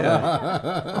there.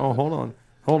 Yeah. Oh, hold on.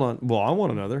 Well, I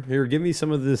want another. Here, give me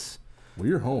some of this. Well,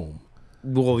 you're home.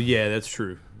 Well, yeah, that's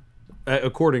true.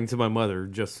 According to my mother,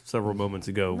 just several moments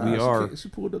ago, we are. She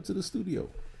pulled up to the studio.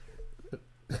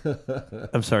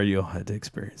 I'm sorry you all had to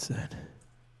experience that.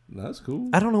 No, that's cool.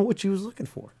 I don't know what she was looking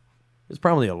for. It's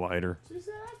probably a lighter. She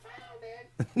said,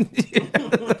 I found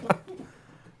it.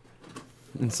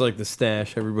 It's like the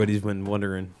stash everybody's been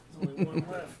wondering.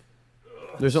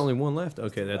 There's only one left.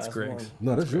 Okay, that's Last Greg's. one.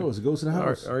 No, that's yours. It goes to the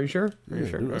house. Are you sure? Are you Yeah,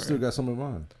 sure? dude, I All still right. got some in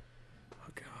mine. Oh,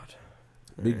 God.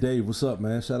 Big Dave, what's up,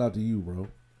 man? Shout out to you, bro.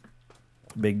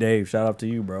 Big Dave, shout out to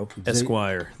you, bro.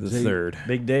 Esquire, the Jay- third.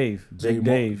 Big Dave. J. Big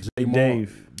Mar- Dave. J. Big Mar-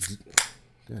 Dave.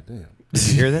 God damn. Did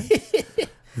you hear that?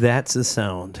 That's a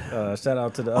sound. Shout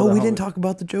out to the Oh, other we didn't homie. talk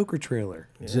about the Joker trailer.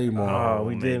 J. Mar. Oh,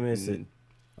 we did miss it.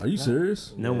 Are you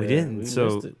serious? No, we Yeah, didn't. we so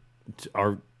missed it.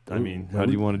 our I mean, how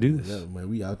do you want to do this? Yeah, man,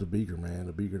 we out the beaker, man.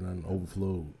 The beaker done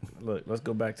overflowed. Look, let's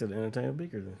go back to the entertainment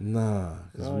beaker then. Nah,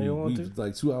 because No, you don't want we to?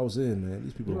 like 2 hours in, man.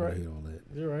 These people You're don't right. hate all that.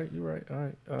 You're right. All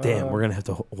right. Damn, we're gonna have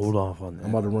to hold off on that.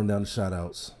 I'm about to run down the shout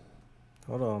outs.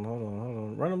 Hold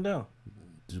on. Run them down.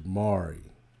 Jamari,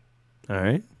 All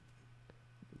right,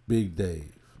 Big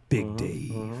Dave, Big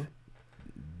Dave,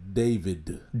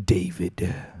 David,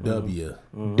 David, W.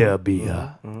 W.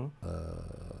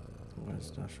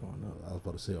 It's not showing up. I was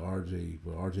about to say RJ,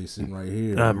 but RJ sitting right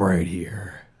here. I'm right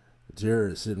here.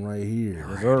 Jared sitting right here.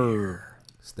 Sir.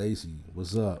 Stacy,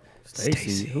 what's up?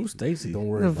 Stacy. Who's Stacy? Don't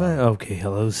worry about it. Okay,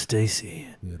 hello, Stacy.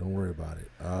 Yeah, don't worry about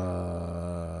it.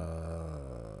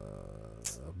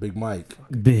 Big Mike,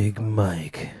 Big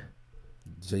Mike,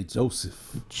 J.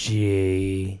 Joseph.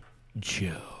 J.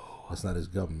 Joe. That's not his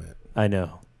government. I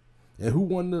know. And who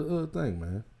won the thing,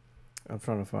 man? I'm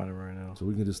trying to find it right now. So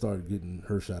we can just start getting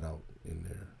her shout out in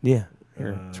there. Yeah.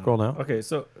 Here, scroll down. Okay,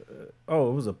 so it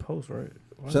was a post, right?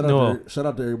 Shout No. out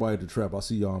to everybody at the trap. I'll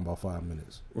see y'all in about 5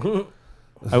 minutes.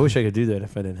 I wish I could do that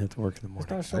if I didn't have to work in the It's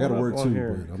morning. not showing gotta up work on too,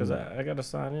 here but because I got to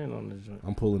sign in on this joint.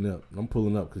 I'm pulling up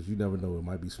because you never know. It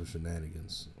might be some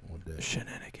shenanigans on deck.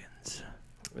 Shenanigans.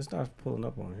 It's not pulling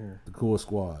up on here. The core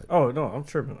squad. Oh no, I'm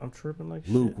tripping like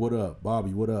Luke, shit. what up?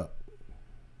 Bobby, what up?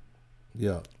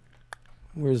 Yeah.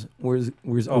 Where's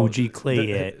Oh, OG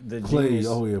Clay at? The Clay, genius,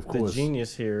 oh yeah, of the course.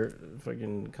 genius here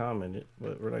fucking commented,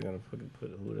 but we're not gonna fucking put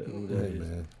who that Hey, is.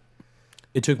 man.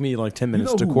 It took me like 10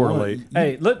 minutes know to who correlate. won.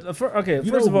 Hey, okay. You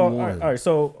First know of all, who all won. right.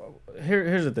 So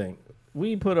here's the thing.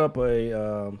 We put up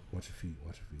a Watch your feet.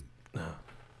 You got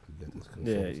this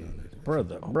yeah, control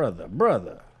down there.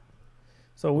 brother.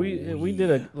 So we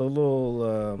did a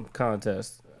little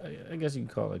contest. I guess you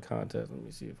can call it a contest. Let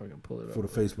me see if I can pull it up. For the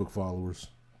Facebook followers.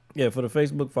 Yeah, for the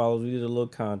Facebook followers, we did a little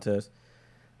contest.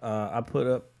 I put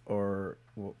up,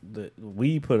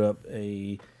 we put up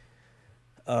a.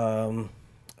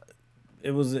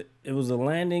 It was a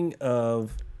landing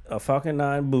of a Falcon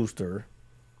 9 booster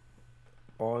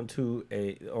onto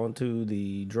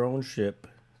the drone ship,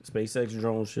 SpaceX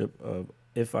drone ship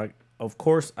of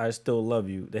course I still love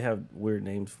you. They have weird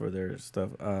names for their stuff.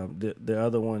 The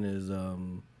other one is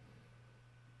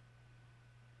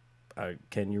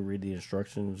can you read the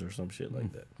instructions or some shit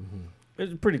like that.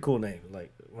 It's a pretty cool name.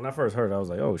 Like when I first heard it, I was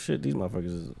like, oh shit, these motherfuckers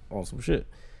is on some shit.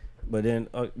 But then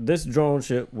this drone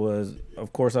ship was,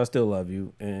 of course, I still love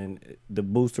you, and the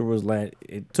booster was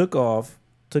it took off,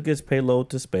 took its payload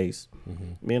to space.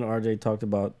 Me and RJ talked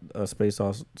about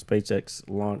SpaceX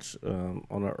launch on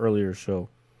an earlier show,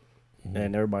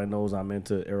 and everybody knows I'm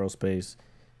into aerospace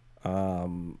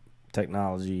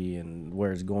technology and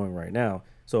where it's going right now.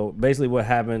 So basically, what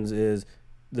happens is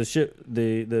the ship,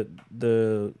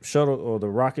 the shuttle or the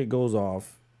rocket goes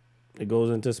off, it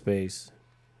goes into space,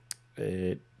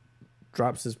 it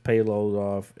drops its payload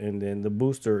off, and then the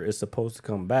booster is supposed to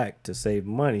come back to save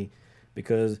money,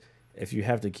 because if you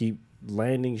have to keep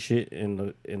landing shit in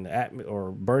the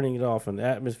or burning it off in the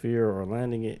atmosphere or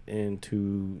landing it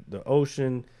into the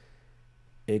ocean,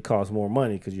 it costs more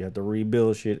money because you have to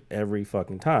rebuild shit every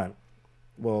fucking time.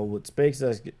 Well, what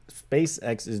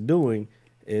SpaceX is doing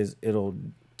is it'll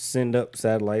send up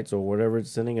satellites or whatever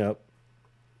it's sending up,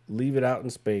 leave it out in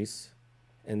space,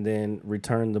 and then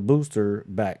return the booster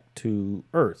back to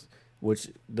Earth, which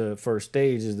the first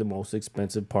stage is the most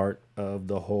expensive part of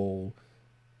the whole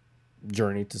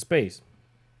journey to space.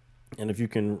 And if you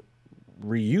can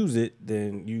reuse it,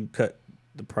 then you cut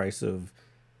the price of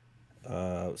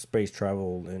space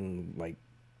travel in like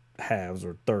halves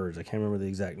or thirds. I can't remember the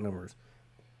exact numbers.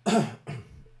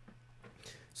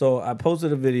 So I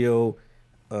posted a video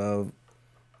of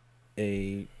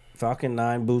a Falcon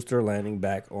 9 booster landing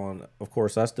back on, of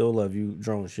course, I Still Love You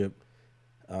drone ship,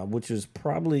 which is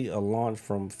probably a launch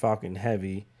from Falcon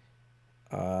Heavy.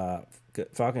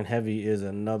 Falcon Heavy is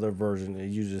another version. It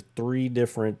uses 3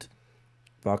 different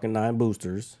Falcon 9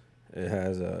 boosters. It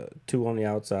has 2 on the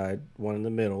outside, 1 in the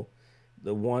middle.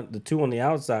 The 2 on the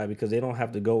outside, because they don't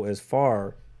have to go as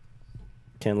far,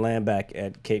 can land back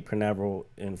at Cape Canaveral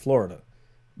in Florida.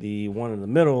 The 1 in the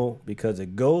middle, because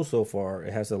it goes so far,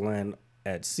 it has to land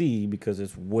at sea because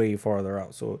it's way farther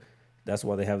out. So that's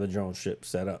why they have the drone ship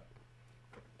set up.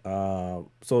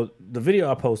 So the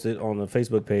video I posted on the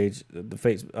Facebook page,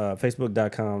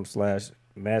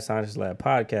 facebook.com/Mad Scientist Lab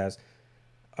podcast,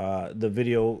 the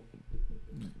video,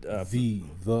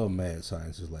 the Mad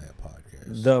Sciences Lab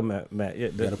podcast. the Mad, yeah,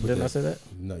 didn't I say that?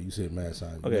 No, you said Mad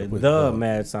Science. Okay, the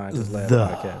Mad Scientist Lab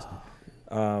podcast.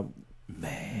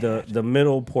 The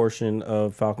middle portion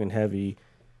of Falcon Heavy,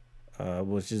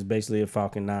 which is basically a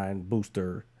Falcon 9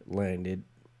 booster, landed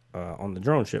on the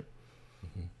drone ship.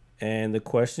 And the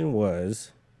question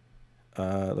was,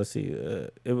 let's see,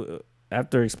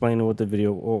 after explaining what the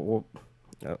video,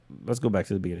 let's go back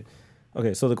to the beginning.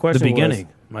 Okay, so the question was,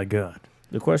 my God.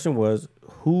 the question was,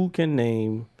 who can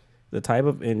name the type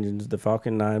of engines the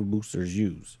Falcon 9 boosters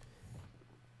use?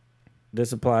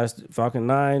 This applies to Falcon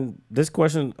 9. This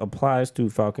question applies to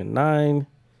Falcon 9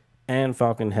 and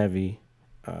Falcon Heavy.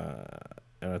 And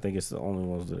I think it's the only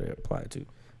ones that they apply to.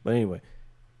 But anyway,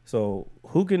 so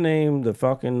who can name the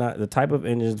Falcon 9, the type of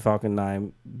engines the Falcon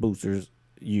 9 boosters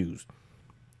use?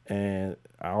 And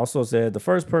I also said the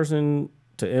first person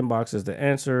to inbox us the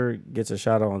answer gets a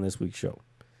shout out on this week's show.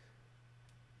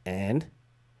 And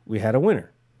we had a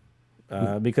winner.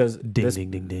 Because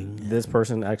this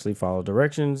person actually followed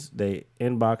directions. They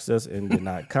inboxed us and did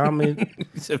not comment. You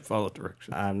said follow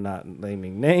directions. I'm not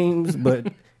naming names,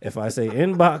 but if I say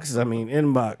inbox, I mean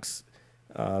inbox.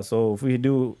 So if we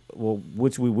do, well,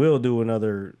 which we will do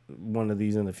another one of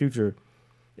these in the future,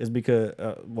 is because,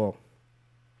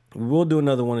 we will do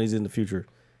another one of these in the future.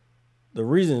 The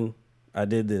reason I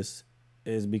did this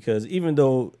is because even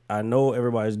though I know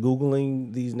everybody's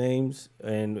Googling these names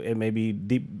and it may be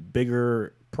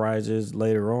bigger prizes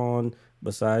later on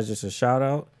besides just a shout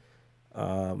out,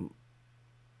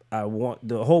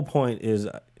 the whole point is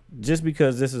just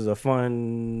because this is a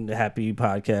fun, happy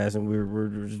podcast and we're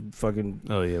just fucking...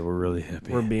 Oh, yeah, we're really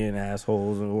happy. We're being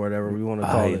assholes or whatever we want to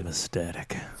call it. I am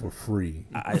ecstatic. For free.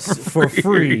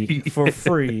 For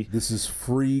free. This is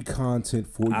free content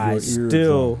for your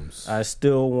eardrums. I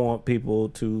still want people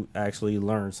to actually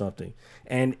learn something.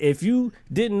 And if you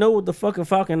didn't know what the fucking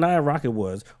Falcon 9 rocket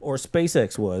was or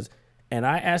SpaceX was, and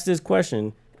I asked this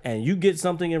question and you get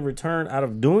something in return out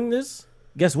of doing this,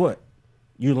 guess what?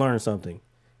 You learn something.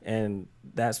 And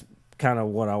that's kind of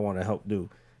what I want to help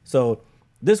do. So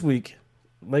this week,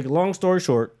 make a long story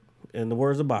short, in the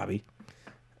words of Bobby,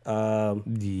 the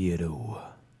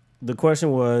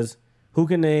question was, who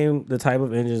can name the type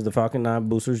of engines the Falcon 9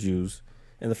 boosters use?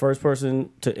 And the first person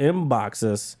to inbox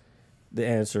us the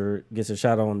answer gets a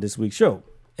shout out on this week's show.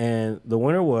 And the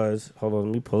winner was, hold on,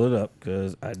 let me pull it up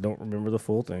because I don't remember the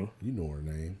full thing. You know her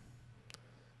name.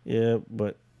 Yeah,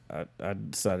 but I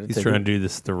decided He's trying to do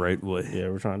this the right way. Yeah,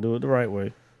 we're trying to do it the right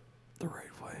way. The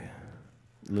right way.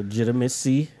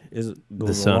 Legitimacy goes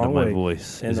the sound of my way.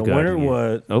 voice. And the winner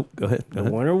was... Oh, go ahead. The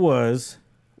winner was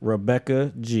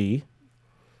Rebecca G.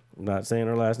 I'm not saying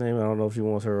her last name. I don't know if she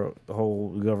wants her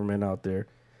whole government out there.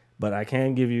 But I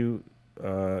can give you...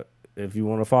 if you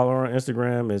want to follow her on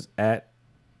Instagram, is at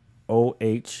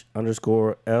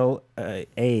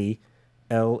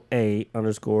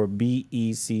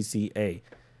OH_LALA_BECCA.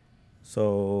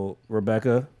 So,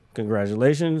 Rebecca,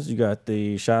 congratulations. You got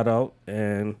the shout out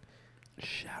and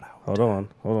hold on.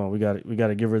 We got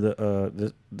to give her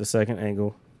the second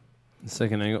angle. The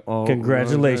second angle. Oh,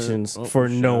 congratulations for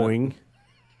knowing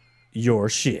your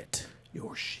shit.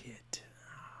 Your shit.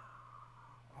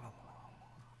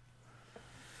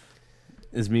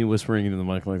 Is me whispering into the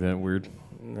mic like that weird?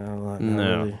 No, not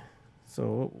really.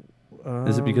 So,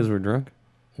 is it because we're drunk?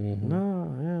 Mm-hmm.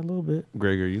 No, yeah, a little bit.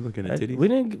 Greg, are you looking at titties? We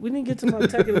didn't get to my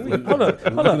tech of the week. Hold up.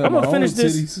 I'm gonna finish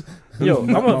this. Yo,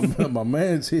 my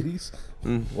man's titties.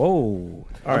 Whoa!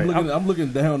 All right, I'm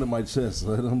looking down at my chest.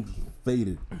 I'm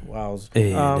faded. Wow.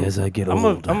 And as I get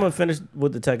older, I'm gonna finish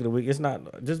with the tech of the week. It's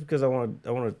not just because I want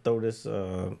to throw this.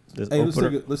 Hey,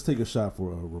 let's take a shot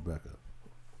for Rebecca.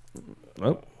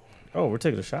 Oh, we're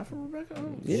taking a shot for Rebecca.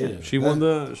 Oh, yeah, she won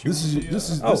the. This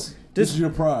is your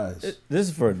prize. This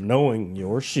is for knowing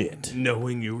your shit.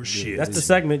 Knowing your shit. That's the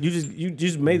segment. You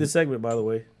just made the segment, by the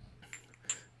way.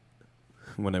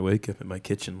 When I wake up in my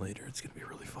kitchen later, it's gonna be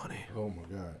really funny. Oh my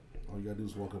God! All you gotta do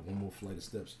is walk up one more flight of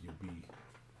steps, you'll be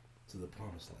to the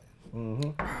promised land.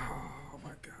 Mm-hmm. Oh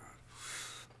my God.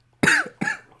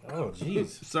 Oh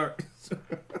jeez. Sorry.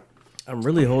 I'm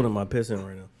really holding my piss in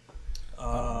right now.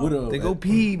 They go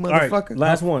pee, motherfucker. All right,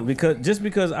 last one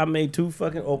because I made 2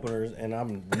 fucking openers and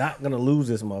I'm not gonna lose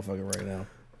this motherfucker right now.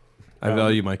 I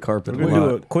value my carpet. We're gonna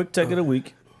do a quick tech of the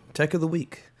week. Tech of the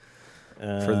week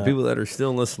for the people that are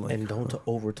still listening. And don't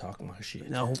overtalk my shit.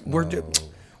 No, we're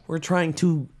trying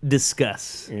to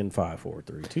discuss. In 5, 4,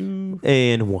 3, 2,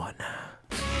 and 1.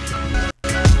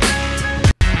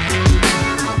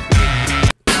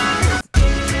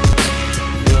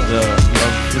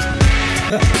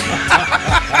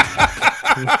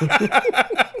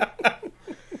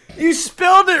 You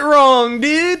spelled it wrong,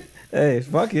 dude. Hey,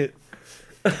 fuck it.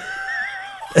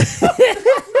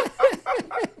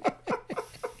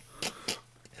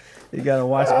 You gotta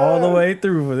watch all the way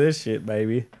through for this shit,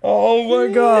 baby. Oh my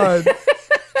God.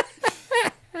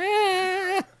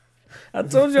 I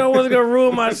told you I wasn't gonna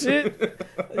ruin my shit.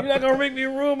 You're not gonna make me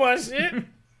ruin my shit.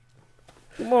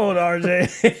 Come on, RJ.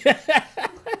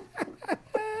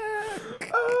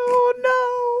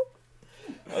 Oh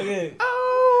no. Okay.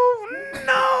 Oh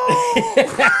no.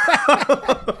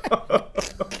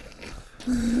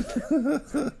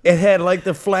 It had like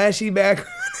the flashy background.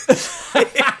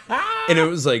 And it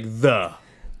was like the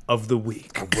of the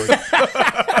week. We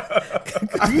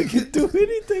can do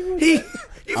anything with it.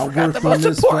 I worked on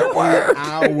this for 8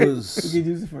 hours. We can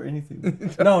use it for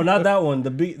anything. No, not that one.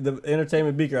 The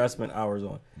entertainment beaker I spent hours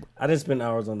on. I didn't spend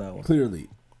hours on that one. Clearly.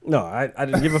 No, I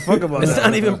didn't give a fuck about that. It's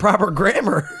not even proper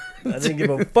grammar. I didn't give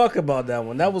a fuck about that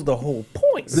one. That was the whole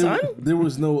point, son. There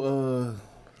was no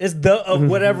It's the of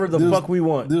whatever the fuck we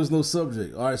want. There was no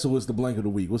subject. All right, so what's the blank of the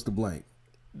week? What's the blank?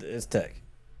 It's tech.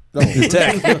 Oh.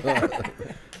 Tech.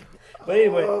 But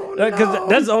anyway, because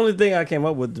that's the only thing I came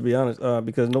up with, to be honest,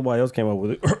 because nobody else came up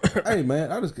with it. Hey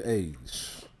man, I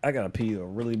gotta pee though,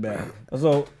 really bad.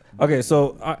 So okay,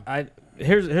 so I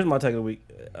here's my tech of the week.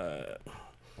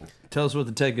 Tell us what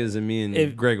the tech is, and me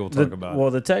and Greg will talk about it. Well,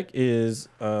 the tech is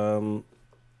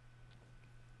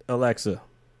Alexa.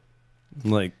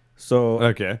 Like, So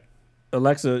okay.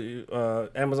 Alexa,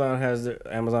 Amazon has their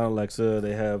Amazon Alexa.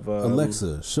 They have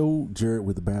Alexa, show Jared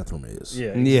where the bathroom is.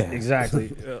 Yeah, Yeah.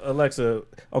 exactly. Alexa.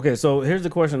 Okay, so here's the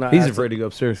question. He's asked. afraid to go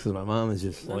upstairs because my mom is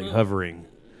just like hovering.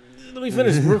 Let me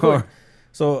finish real quick.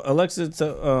 So Alexa, You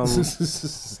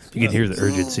can hear the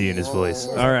urgency in his voice.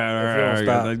 All right.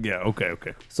 stop. Yeah, okay.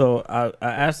 so I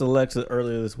asked Alexa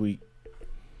earlier this week.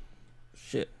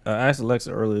 I asked Alexa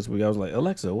earlier this week. I was like,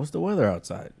 Alexa, what's the weather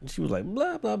outside? And she was like,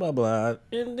 blah blah blah blah.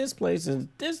 In this place is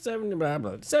this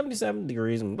 77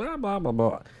 degrees and blah blah blah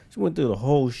blah. She went through the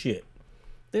whole shit.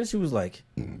 Then she was like,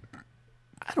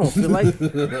 I don't feel like.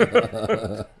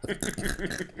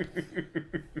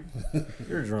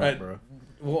 You're drunk, bro.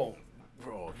 Whoa.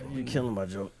 You're killing my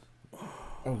joke.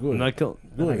 Oh, good. Not kill.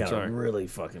 I got Sorry. really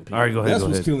fucking pee. All right, go ahead. That's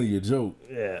what's killing your joke.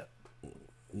 Yeah.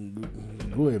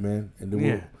 Go ahead, man. And then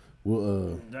Yeah.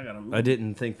 we'll I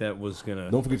didn't think that was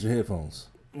gonna. don't forget your headphones.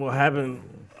 What happened?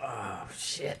 Oh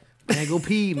shit! Man, go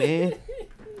pee, man.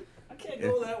 I can't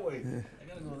go that way. I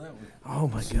gotta go that way. Oh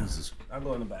my god. I'll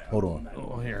go in the back. Hold on.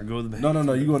 Oh, here, go to the back.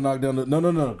 No. You gonna knock down the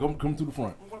no. Come through the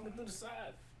front. I'm walking through the side.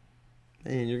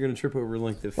 Man, you're gonna trip over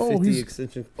like the 50 Oh,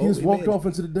 extension. He just walked man. off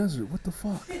into the desert. What the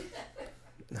fuck?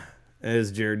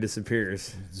 As Jared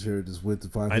disappears. Jared just went to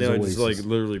find I his know, I oasis. just like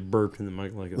literally burped in the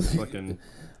mic like a fucking.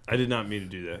 I did not mean to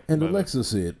do that. And by the way. Alexa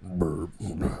said, "Burp."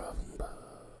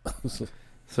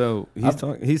 So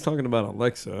he's talking about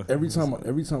Alexa. Every time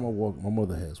I walk, my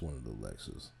mother has one of the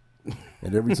Alexas,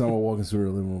 and every time I walk into her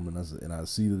living room and I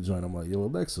see the joint, I'm like, "Yo,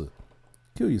 Alexa,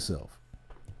 kill yourself."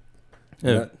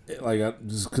 Yeah.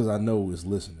 Just because I know it's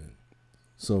listening.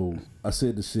 So I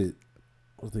said the shit.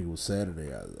 I think it was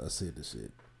Saturday. I said the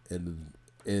shit,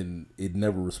 and it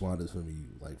never responded for me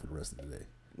like for the rest of the day.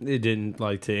 It didn't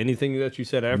like to anything that you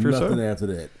said after. Nothing so? after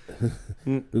that.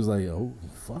 It was like, "Oh,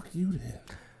 fuck you then."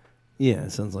 Yeah,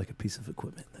 it sounds like a piece of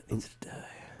equipment that needs to die.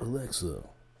 Alexa,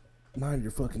 mind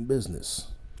your fucking business.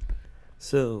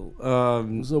 So,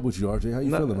 What's up with you, RJ? How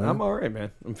you feeling, man? I'm all right, man.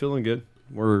 I'm feeling good.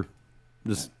 We're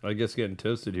just, I guess, getting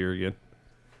toasted here again.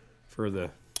 For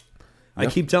the, I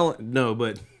keep telling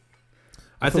but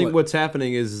I think like- what's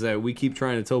happening is that we keep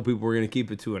trying to tell people we're going to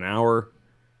keep it to an hour,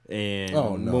 and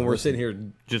when we're sitting here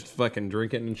just fucking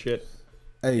drinking and shit,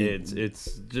 Hey, it's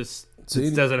just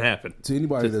it doesn't happen. To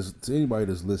anybody that's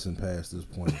listened past this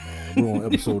point, man, we're on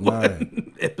episode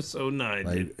 9. Episode 9,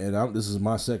 dude. And this is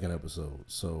my second episode,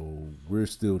 so we're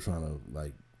still trying to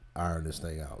like iron this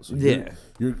thing out. So Yeah.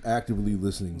 you're actively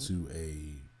listening to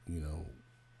A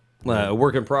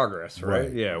work in progress, right?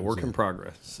 Right, Yeah, work in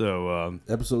progress. So,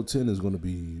 episode 10 is going to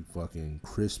be fucking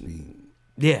crispy.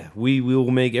 yeah, we will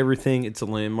make everything. It's a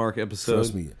landmark episode.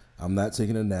 Trust me, I'm not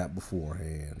taking a nap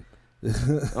beforehand.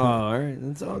 Oh, all right,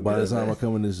 that's all. By good, the time man. I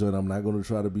come in this joint, I'm not going to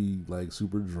try to be like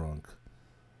super drunk.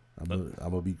 I'm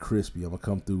gonna be crispy. I'm gonna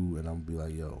come through and I'm gonna be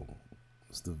like, "Yo,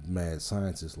 it's the mad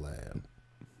scientist lab."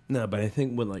 No, but I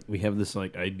think when like we have this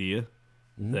like idea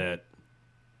that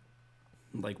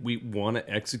like we want to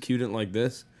execute it like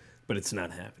this, but it's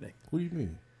not happening. What do you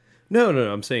mean? No,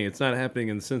 I'm saying it's not happening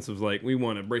in the sense of like we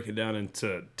want to break it down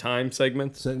into time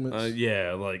segments.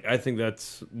 Yeah, like I think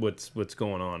that's what's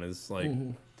going on is like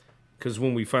because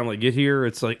when we finally get here,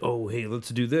 it's like, oh hey, let's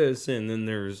do this, and then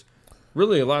there's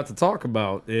really a lot to talk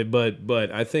about.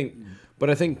 But I think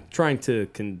trying to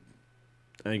contain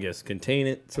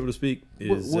it, so to speak,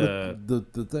 is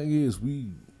the thing is we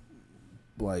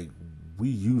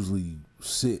usually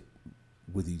sit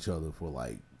with each other for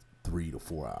like 3 to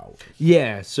 4 hours.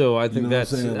 Yeah, so I think know what I'm that's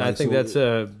saying? I Like, think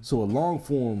so that's So a long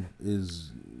form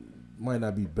might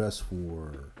not be best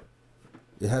for.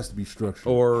 It has to be structured.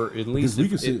 or at least we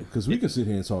can sit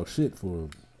here and talk shit for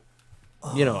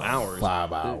hours,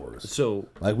 5 hours. So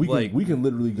Like we can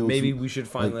literally go. maybe to, we should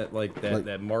find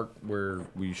that mark where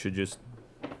we should just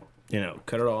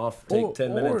cut it off, take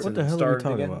 10 minutes, what the and hell are we start it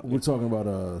talking again. about? We're talking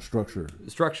about structure.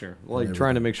 Structure, like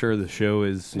trying to make sure the show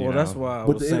is. Well, that's why I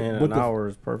was saying but an hour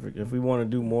is perfect. If we want to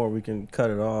do more, we can cut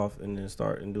it off and then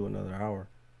start and do another hour.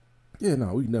 Yeah,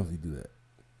 no, we can definitely do that.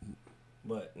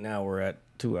 But now we're at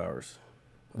 2 hours.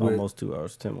 We're- Almost 2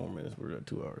 hours. 10 more minutes. We're at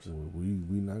 2 hours. We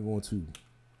not going to.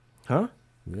 Huh?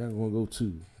 We're not going to go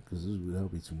 2 because that'll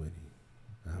be too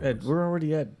many. We're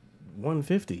already at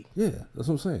 150. Yeah, that's what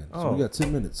I'm saying. So Oh. we got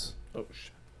 10 minutes. Oh,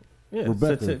 Yeah,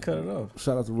 Rebecca. that's it. Cut it off.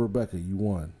 Shout out to Rebecca. You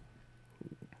won.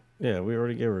 Yeah, we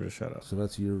already gave her the shout out. So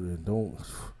that's your and don't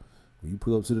when you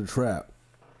pull up to the trap,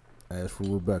 ask for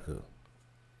Rebecca.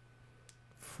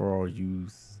 For all you,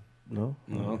 no.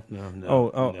 no.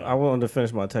 I wanted to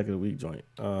finish my tech of the week joint.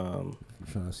 I'm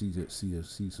trying to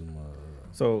see some.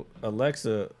 So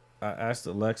Alexa, I asked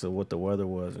Alexa what the weather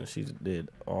was, and she did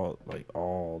all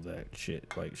that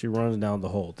shit. Like she runs down the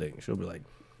whole thing. She'll be like,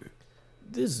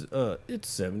 "This, it's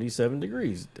 77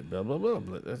 degrees." Blah blah blah.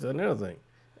 Blah. That's another thing.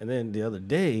 And then the other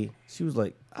day, she was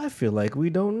like, "I feel like we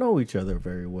don't know each other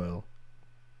very well."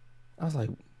 I was like,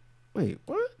 "Wait,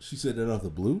 what?" She said that out the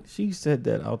blue. She said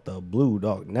that out the blue,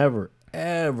 dog. Never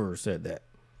ever said that.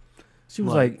 She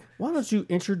was like, "Why don't you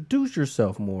introduce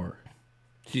yourself more?"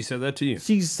 She said that to you.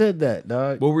 She said that,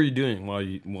 dog. What were you doing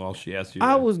while she asked you?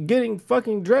 I that? was getting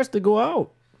fucking dressed to go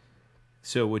out.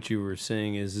 So what you were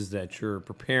saying is that you're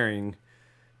preparing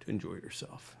to enjoy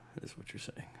yourself. Is what you're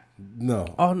saying.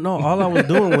 No. Oh no! All I was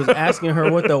doing was asking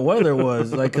her what the weather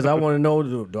was, like, because I want to know: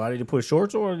 do I need to put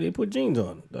shorts on or do they put jeans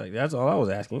on? Like, that's all I was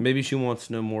asking. Maybe she wants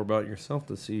to know more about yourself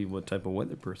to see what type of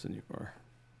weather person you are.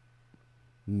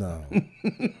 No.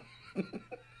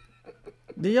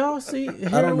 Did y'all hear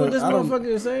don't what know- this I don't- motherfucker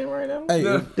is saying right now?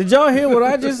 Hey, Did y'all hear what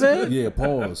I just said? yeah.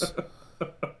 Pause.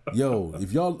 Yo,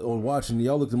 if y'all are watching,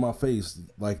 y'all looked at my face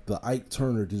like the Ike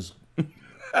Turner just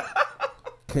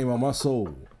came out my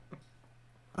soul.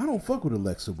 I don't fuck with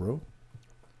Alexa, bro.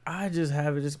 I just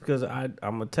have it just because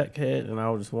I'm a tech head and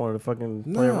I just wanted to fucking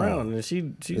play No. around. And she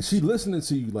And she listening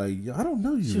to you like, yo, I don't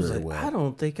know you she was very like, well. I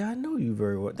don't think I know you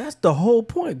very well. That's the whole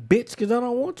point, bitch, because I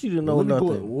don't want you to know Let me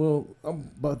nothing. well, I'm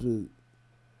about to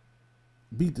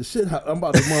beat the shit out. I'm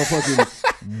about to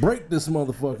motherfucking break this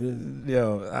motherfucker.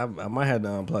 Yo, I might have to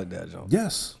unplug that, John.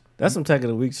 Yes. That's some tech of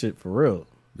the week shit for real.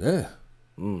 Yeah.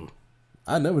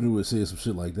 I never knew it said some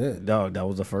shit like that. Dog, that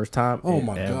was the first time. Oh it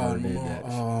my ever god, did Mom. that.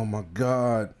 Oh my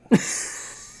god.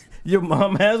 Your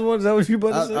mom has one? Is that what you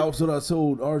about to say? I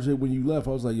told RJ when you left, I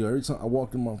was like, yo, every time I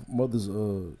walked in my mother's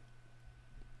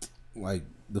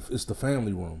it's the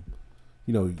family room.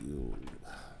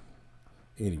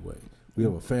 Anyway, we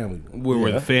have a family room.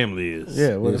 Where the family is.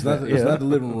 Yeah, Yeah, it's not the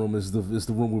living room, it's the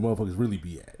room where motherfuckers really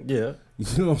be at. Yeah.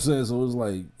 You know what I'm saying? So it's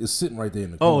like it's sitting right there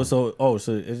in the Oh, corner.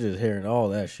 so it's just hearing all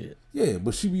that shit. Yeah,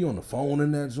 but she be on the phone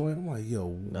in that joint. I'm like, yo,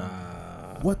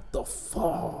 Nah. what the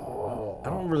fuck? I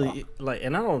don't really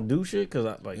and I don't do shit because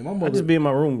Yeah, my I mother- just be in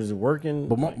my room just working.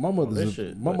 But my that mother's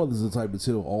shit, my but- mother's the type to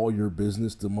tell all your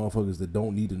business to motherfuckers that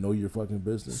don't need to know your fucking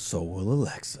business. So will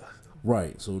Alexa.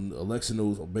 Right. So Alexa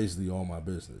knows basically all my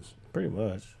business. Pretty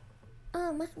much.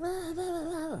 I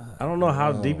don't know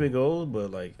how deep it goes,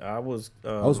 but like I was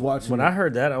watching when I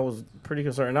heard that I was pretty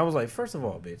concerned. And I was like, first of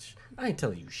all, bitch, I ain't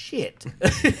telling you shit.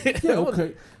 Yeah.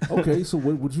 Okay. Okay. So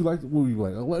what would you like? What were you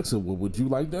like, Alexa? What would you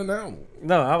like done now?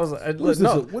 No, I was like, What look, is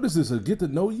this? no, What is this? A get to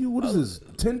know you? What is this?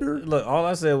 Tinder? look. All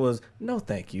I said was no,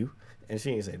 thank you, and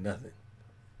she ain't say nothing.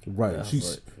 Right.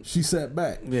 was She sat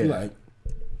back. Yeah. She like,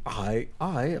 All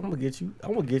right, I'm gonna get you.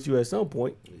 I'm gonna get you at some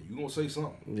point. you gonna say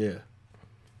something? Yeah.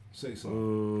 Say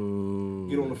something.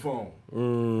 Get on the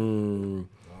phone.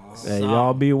 Hey,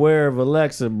 y'all beware of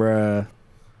Alexa, bruh.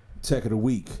 Tech of the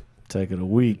week. Take it a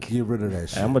week. Get rid of that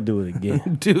shit. I'm gonna do it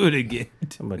again. Do it again.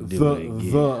 I'm gonna do it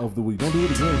again. The of the week. Don't do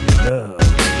it again.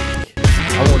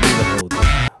 I won't do the whole thing.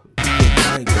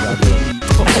 I ain't gonna do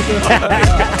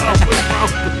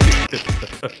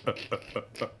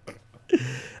it.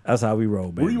 That's how we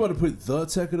roll, baby. Where you want to put the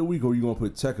tech of the week, or you want to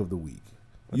put tech of the week?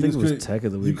 I think it was tech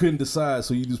of the You week. couldn't decide,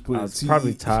 so you just put. I was T.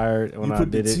 probably tired when you I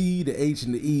put did the it T, the H,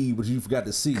 and the E, but you forgot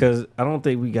the C. because I don't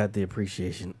think we got the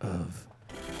appreciation of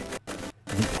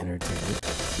the entertainment.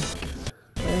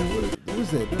 Man, what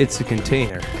is that? It's a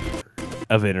container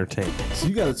of entertainment. So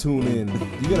you gotta tune in.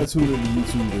 You gotta tune in to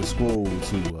YouTube and scroll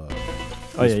to.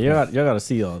 Oh yeah, y'all got to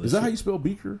see all this. Is that how shit. you spell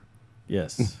beaker?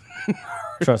 Yes.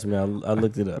 Trust me, I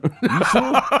looked it up.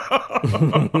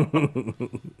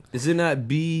 Is it not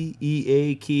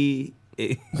B-E-A-K?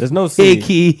 There's no C.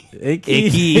 A-key.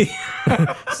 A-key.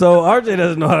 So RJ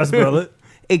doesn't know how to spell it.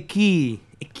 A-key.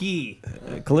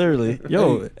 Clearly.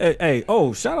 Yo, hey,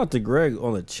 oh, shout out to Greg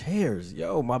on the chairs.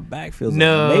 Yo, my back feels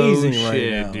No amazing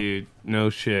shit, right now. dude. No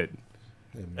shit.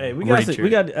 Hey, we Great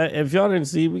got, if y'all didn't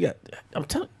see, I'm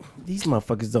telling these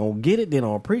motherfuckers don't get it. They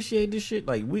don't appreciate this shit.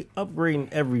 Like, we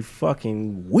upgrading every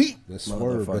fucking week. That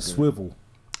swerve, that swivel.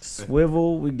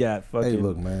 Swivel, we got fucking. Hey,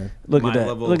 look, man. Look My at that.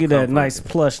 level Look of at that comfort. nice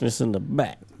plushness in the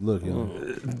back. Look, yo.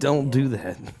 Don't do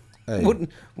that. Hey,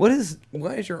 Why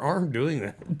is your arm doing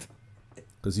that?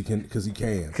 because he can. Cause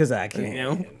I can't. You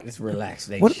know? It's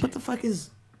relaxation. What the fuck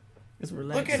is... It's Look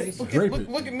relaxation. at it. Drape it.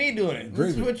 Look at me doing it. Drape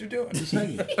This is it. what you're doing. Just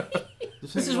hanging.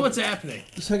 This is what's happening.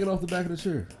 Just hanging off the back of the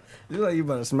chair. You like you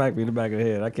about to smack me in the back of the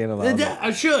head. I can't allow that.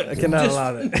 I should. I cannot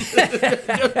allow that. That's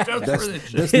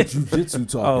the jujitsu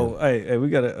talking. Oh, hey, we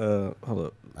gotta hold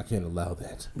up. I can't allow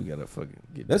that. We gotta fucking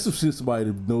get That's some shit somebody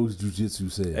that knows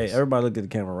jujitsu says. Hey, everybody look at the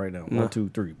camera right now. 1, 2,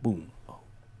 3, boom.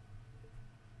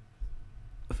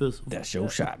 That's your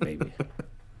shot, baby.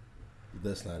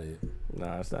 That's not it.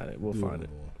 Nah, that's not it. We'll Do find another it.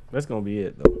 one. That's gonna be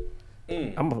it though.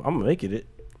 I'm gonna make it.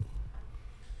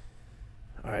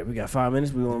 All right, we got 5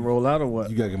 minutes. We gonna roll out or what?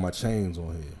 You gotta get my chains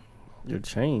on here. Your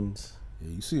chains. Yeah,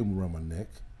 you see them around my neck.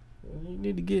 You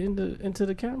need to get into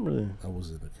the camera. Then. I was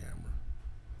in the camera.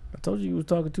 I told you was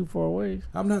talking too far away.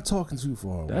 I'm not talking too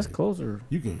far away. That's closer.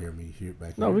 You can hear me here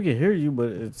back No, here. we can hear you, but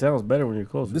it sounds better when you're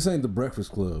closer. This ain't the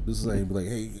Breakfast Club. This ain't like,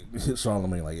 hey,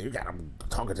 Charlamagne, like, you got him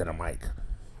talking to the mic.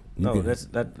 You No,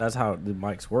 can- that's how the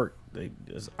mics work.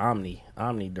 It's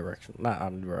omnidirectional, not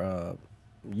unidirectional.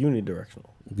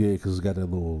 Yeah, because it's got that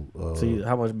little See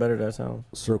how much better that sounds?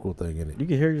 circle thing in it. You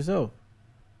can hear yourself.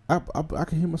 I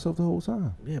can hear myself the whole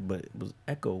time. Yeah, but it was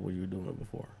echo when you were doing it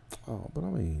before. Oh, but I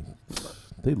mean,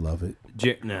 they love it.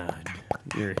 Nah,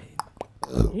 you're...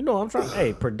 You know, I'm trying.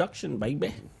 Hey, production,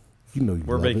 baby. You know you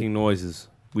We're love making noises.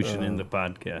 We should end the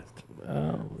podcast.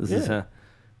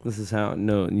 This is how.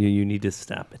 No, you need to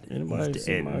stop it. It Anybody needs to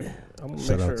see end. my? I'm gonna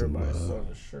Shout make sure out to, everybody saw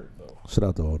the shirt though. it. Shout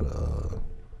out to all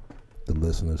the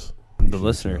listeners. The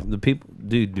listeners, the people,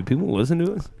 dude. Do people listen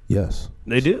to us? Yes,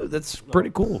 They do. That's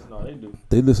pretty cool. No, they do.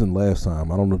 they listened last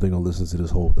time. I don't know if they're gonna listen to this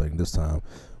whole thing this time.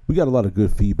 We got a lot of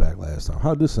good feedback last time.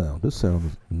 How'd this sound? This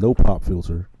sounds no pop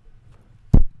filter.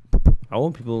 I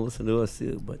want people to listen to us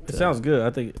too, but It sounds good.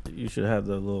 I think you should have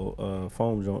the little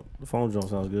foam joint. The foam joint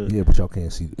sounds good. Yeah, but y'all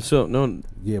can't see. so no.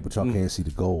 Yeah, but y'all can't see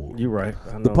the gold. You're right.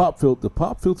 I know. The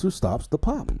pop filter stops the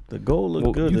pop. The gold looked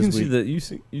Well, good you this can see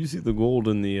week. the you see the gold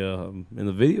in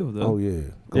the video though. Oh yeah,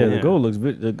 Yeah, the Yeah. gold looks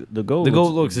good. The gold. The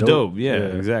gold looks dope. Yeah,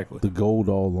 exactly. the gold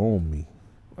all on me,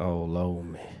 Oh,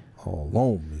 lonely. all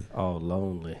on me. Oh,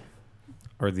 lonely.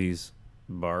 Are these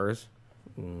bars?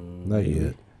 Not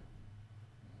yet.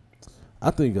 I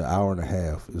think an hour and a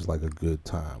half is like a good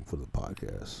time for the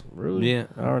podcast Really? Yeah.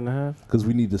 Hour and a half. because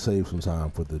we need to save some time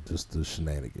for just the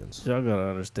shenanigans. Y'all gotta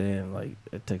understand, like,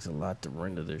 it takes a lot to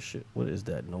render this shit. What is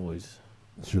that noise?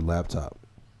 It's your laptop.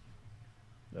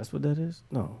 That's what that is?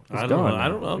 No. It's I don't gone know. I now.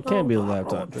 don't know. It can't be the I don't know.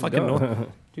 laptop. It's Fucking gone. know.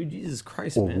 Dude, Jesus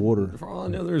Christ, Or man. water. For all I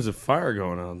know, there's a fire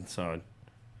going on outside.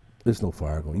 There's no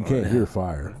fire going. You can't hear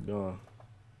fire It's gone.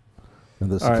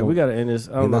 unless All right, we gotta end this.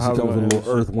 I don't know unless how it we're comes gonna with a end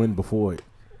little this. earth wind before it.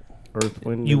 Earth,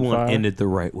 wind, You and want fire. to end it the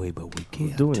right way, but we can't.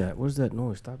 Who's doing that? What is that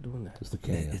noise? Stop doing that. It's the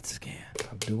can. It's a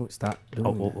scam. Stop doing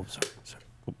Oh, that. sorry.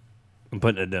 I'm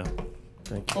putting it down.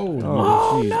 Thank you.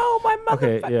 Oh, jeez. No, my mother.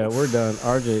 Okay, yeah, we're done.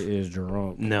 RJ is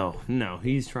drunk. No,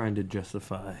 he's trying to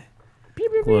justify.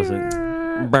 Listen.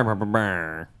 Brr, brr,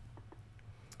 brr,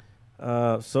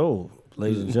 brr. So,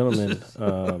 ladies and gentlemen,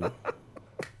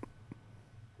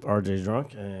 RJ's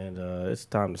drunk, and it's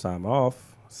time to sign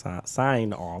off.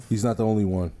 Sign off. He's not the only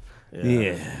one.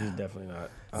 Yeah. he's definitely not.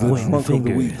 The Pointing drunk of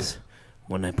the week. fingers.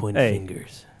 When I point Hey.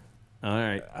 fingers. All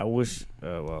right. I wish.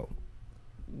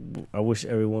 I wish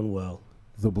everyone well.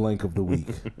 The blank of the week.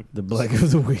 The black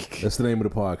of the week. That's the name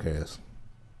of the podcast.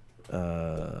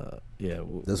 Yeah.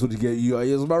 That's what you get.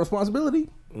 It's my responsibility.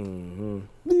 Mm-hmm.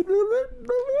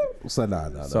 So nah,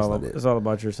 that's not it. It's all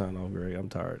about your sign off, Greg. I'm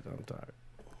tired.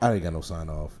 I ain't got no sign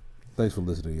off. Thanks for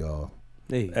listening, y'all.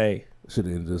 Hey, Should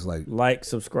have ended this like,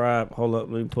 subscribe. Hold up.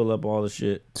 Let me pull up all the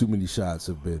shit. too many shots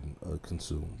have been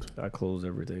consumed. I closed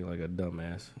everything like a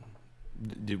dumbass.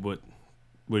 Did what?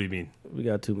 What do you mean? We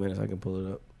got 2 minutes. I can pull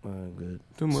it up. I'm good.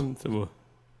 2 months of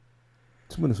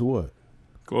 2 minutes of what?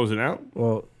 closing out?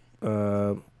 Well,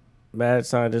 Mad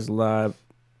Scientist Live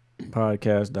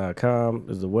podcast.com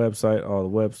is the website.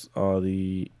 All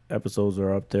the episodes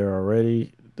are up there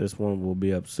already. This one will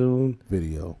be up soon.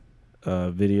 Video.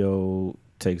 Video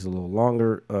takes a little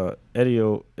longer.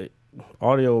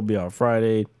 Audio will be out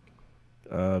Friday.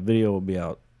 Video will be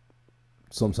out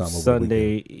sometime over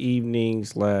Sunday evening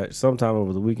 / sometime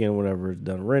over the weekend, whenever it's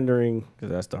done rendering, because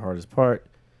that's the hardest part.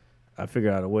 I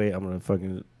figured out a way. I'm gonna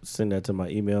fucking send that to my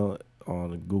email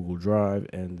on Google Drive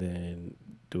and then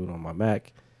do it on my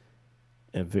Mac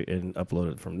and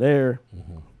upload it from there.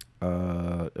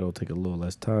 It'll take a little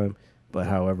less time, but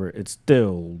however, it's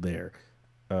still there.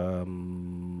 What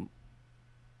am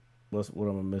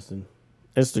I missing?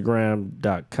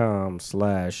 Instagram.com/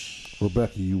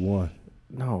 Rebecca, you won.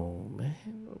 No, man.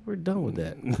 We're done with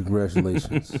that.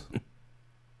 Congratulations.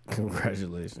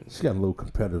 Congratulations. She got a little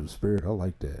competitive spirit. I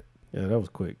like that. Yeah, that was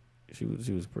quick. She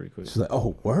was pretty quick. She's like,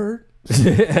 oh, word?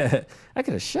 I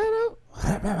could have shut up.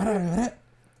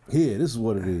 Here, this is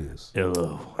what it is.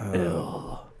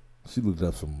 Hello. She looked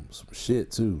up some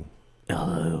shit too.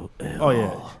 Oh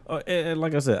yeah. And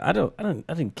like I said, I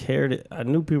didn't care. I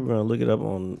knew people were gonna look it up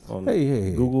on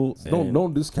Hey. Google.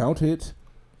 Don't discount it.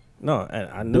 No,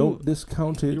 I knew. Don't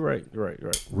discount it. You're right.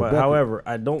 Rebecca. But however,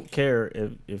 I don't care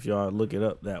if y'all look it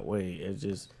up that way. It's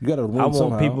just you gotta win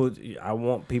somehow. I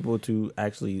want people to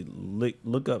actually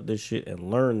look up this shit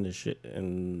and learn this shit,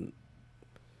 and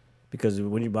because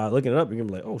when you by looking it up, you're gonna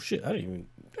be like, oh shit, I didn't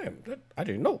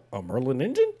know a Merlin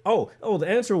engine. Oh, the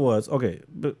answer was okay,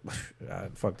 but I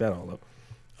fucked that all up.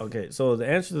 Okay, so the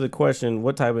answer to the question,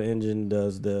 what type of engine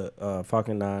does the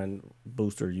Falcon 9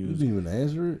 booster use? You didn't even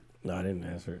answer it. No, I didn't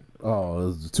answer it. Oh, it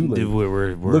was too late.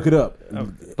 We're look it up.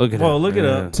 Look it up. Look it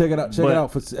up. Check it out. Check it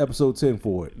out for episode 10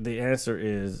 for it. The answer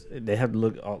is they have to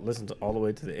listen to all the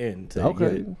way to the end to Okay.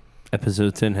 get it.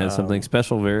 Episode 10 has something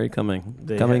special very coming.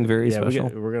 Very special.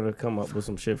 We're gonna come up with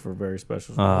some shit for very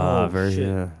special.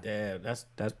 Yeah. Yeah,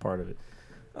 that's part of it.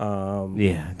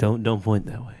 Yeah, don't point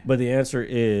that way. But the answer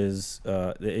is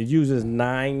it uses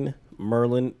 9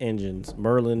 Merlin engines.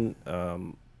 Merlin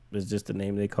is just the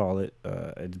name they call it.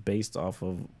 It's based off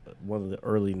of one of the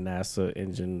early NASA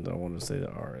engines. I want to say the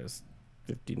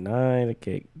RS-59.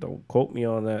 Okay, don't quote me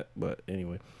on that, but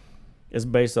anyway. It's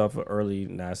based off an early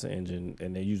NASA engine,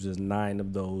 and it uses 9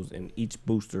 of those, and each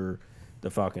booster,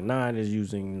 the Falcon 9, is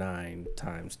using 9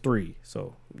 times 3.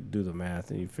 So do the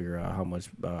math, and you figure out how much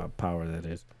power that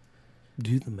is.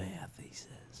 Do the math, he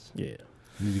says. Yeah.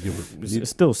 You need to give It's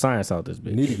still science out this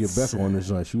bitch. You need to get Becca on this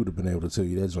joint. She would have been able to tell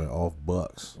you that joint off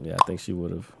bucks. Yeah, I think she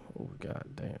would have. Oh, god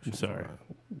damn. I'm sorry.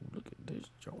 Look at this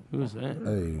joint. Who's that?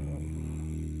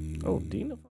 Hey. Oh,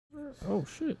 Dina? Oh,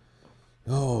 shit.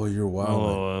 Oh, you're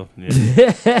wild.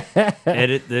 Yeah.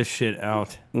 Edit this shit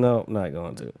out. No, not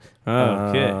going to.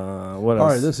 Okay. What else? All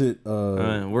right, that's it.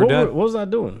 We're done. What was I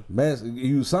doing? Mass,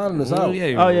 you signing us out.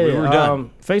 Yeah, We were done.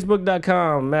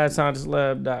 Facebook.com, Mad Scientist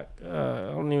Lab. I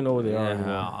don't even know what they are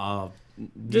anymore.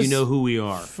 You know who we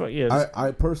are.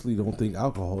 I personally don't think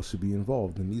alcohol should be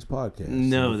involved in these podcasts.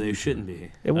 No, they shouldn't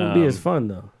be. It wouldn't be as fun,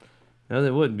 though. No,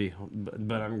 they wouldn't be.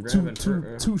 But I'm grabbing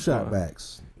two shot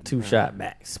backs. 2 shot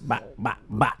backs. Bop.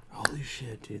 Holy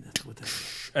shit, dude. That's what that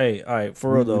is. Hey, all right.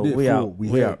 For real, though. We out.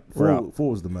 We're out.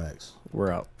 4 was the max.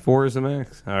 We're out. 4 is the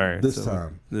max? All right. This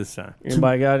time.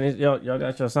 Anybody got any? Y'all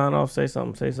got your sign off? Say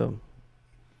something.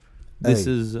 This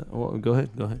is. Well, go ahead.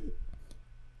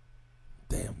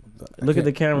 Damn. Look at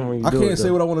the camera when you do it. I can't say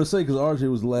what I want to say because RJ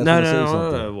was the last one to say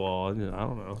something. No. Well, I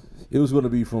don't know. It was going to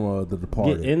be from The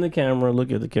Departed. Get in the camera.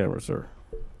 Look at the camera, sir.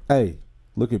 Hey,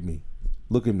 look at me.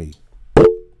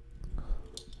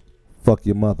 Fuck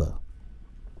your mother.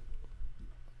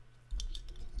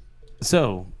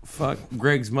 So, fuck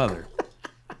Greg's mother.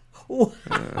 All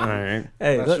right.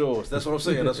 Hey, that's yours. That's what I'm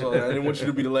saying. That's what I didn't want you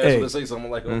to be the last one to say something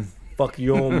like, fuck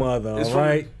your mother. All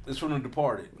right. It's from The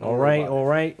Departed. All right. All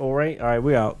right,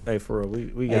 we out. Hey, for real,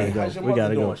 we gotta go. How's your We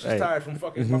gotta mother go. doing? She's tired from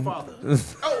fucking my father.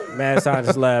 Mad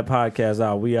Scientist Lab podcast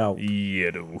out. We out.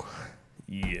 Yeah.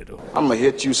 I'm gonna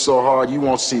hit you so hard you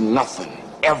won't see nothing.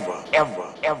 Ever.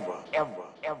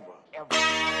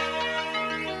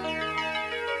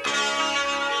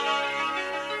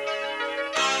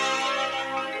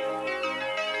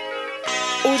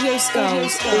 Audio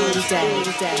Skulls all day.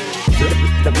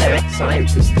 The merit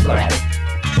scientist lab.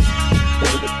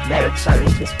 The merit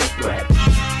scientist lab.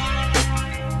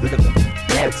 The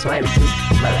merit scientist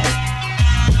lab.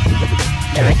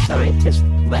 The merit scientist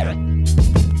lab.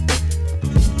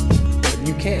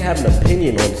 You can't have an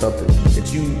opinion on something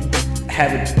that you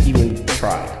haven't even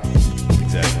tried.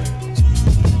 Exactly.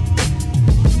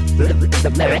 The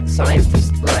merit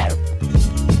scientist lab.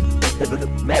 The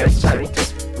merit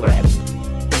scientist lab.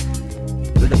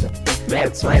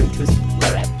 Merit scientist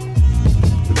lab.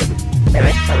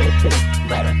 Merit scientist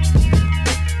lab.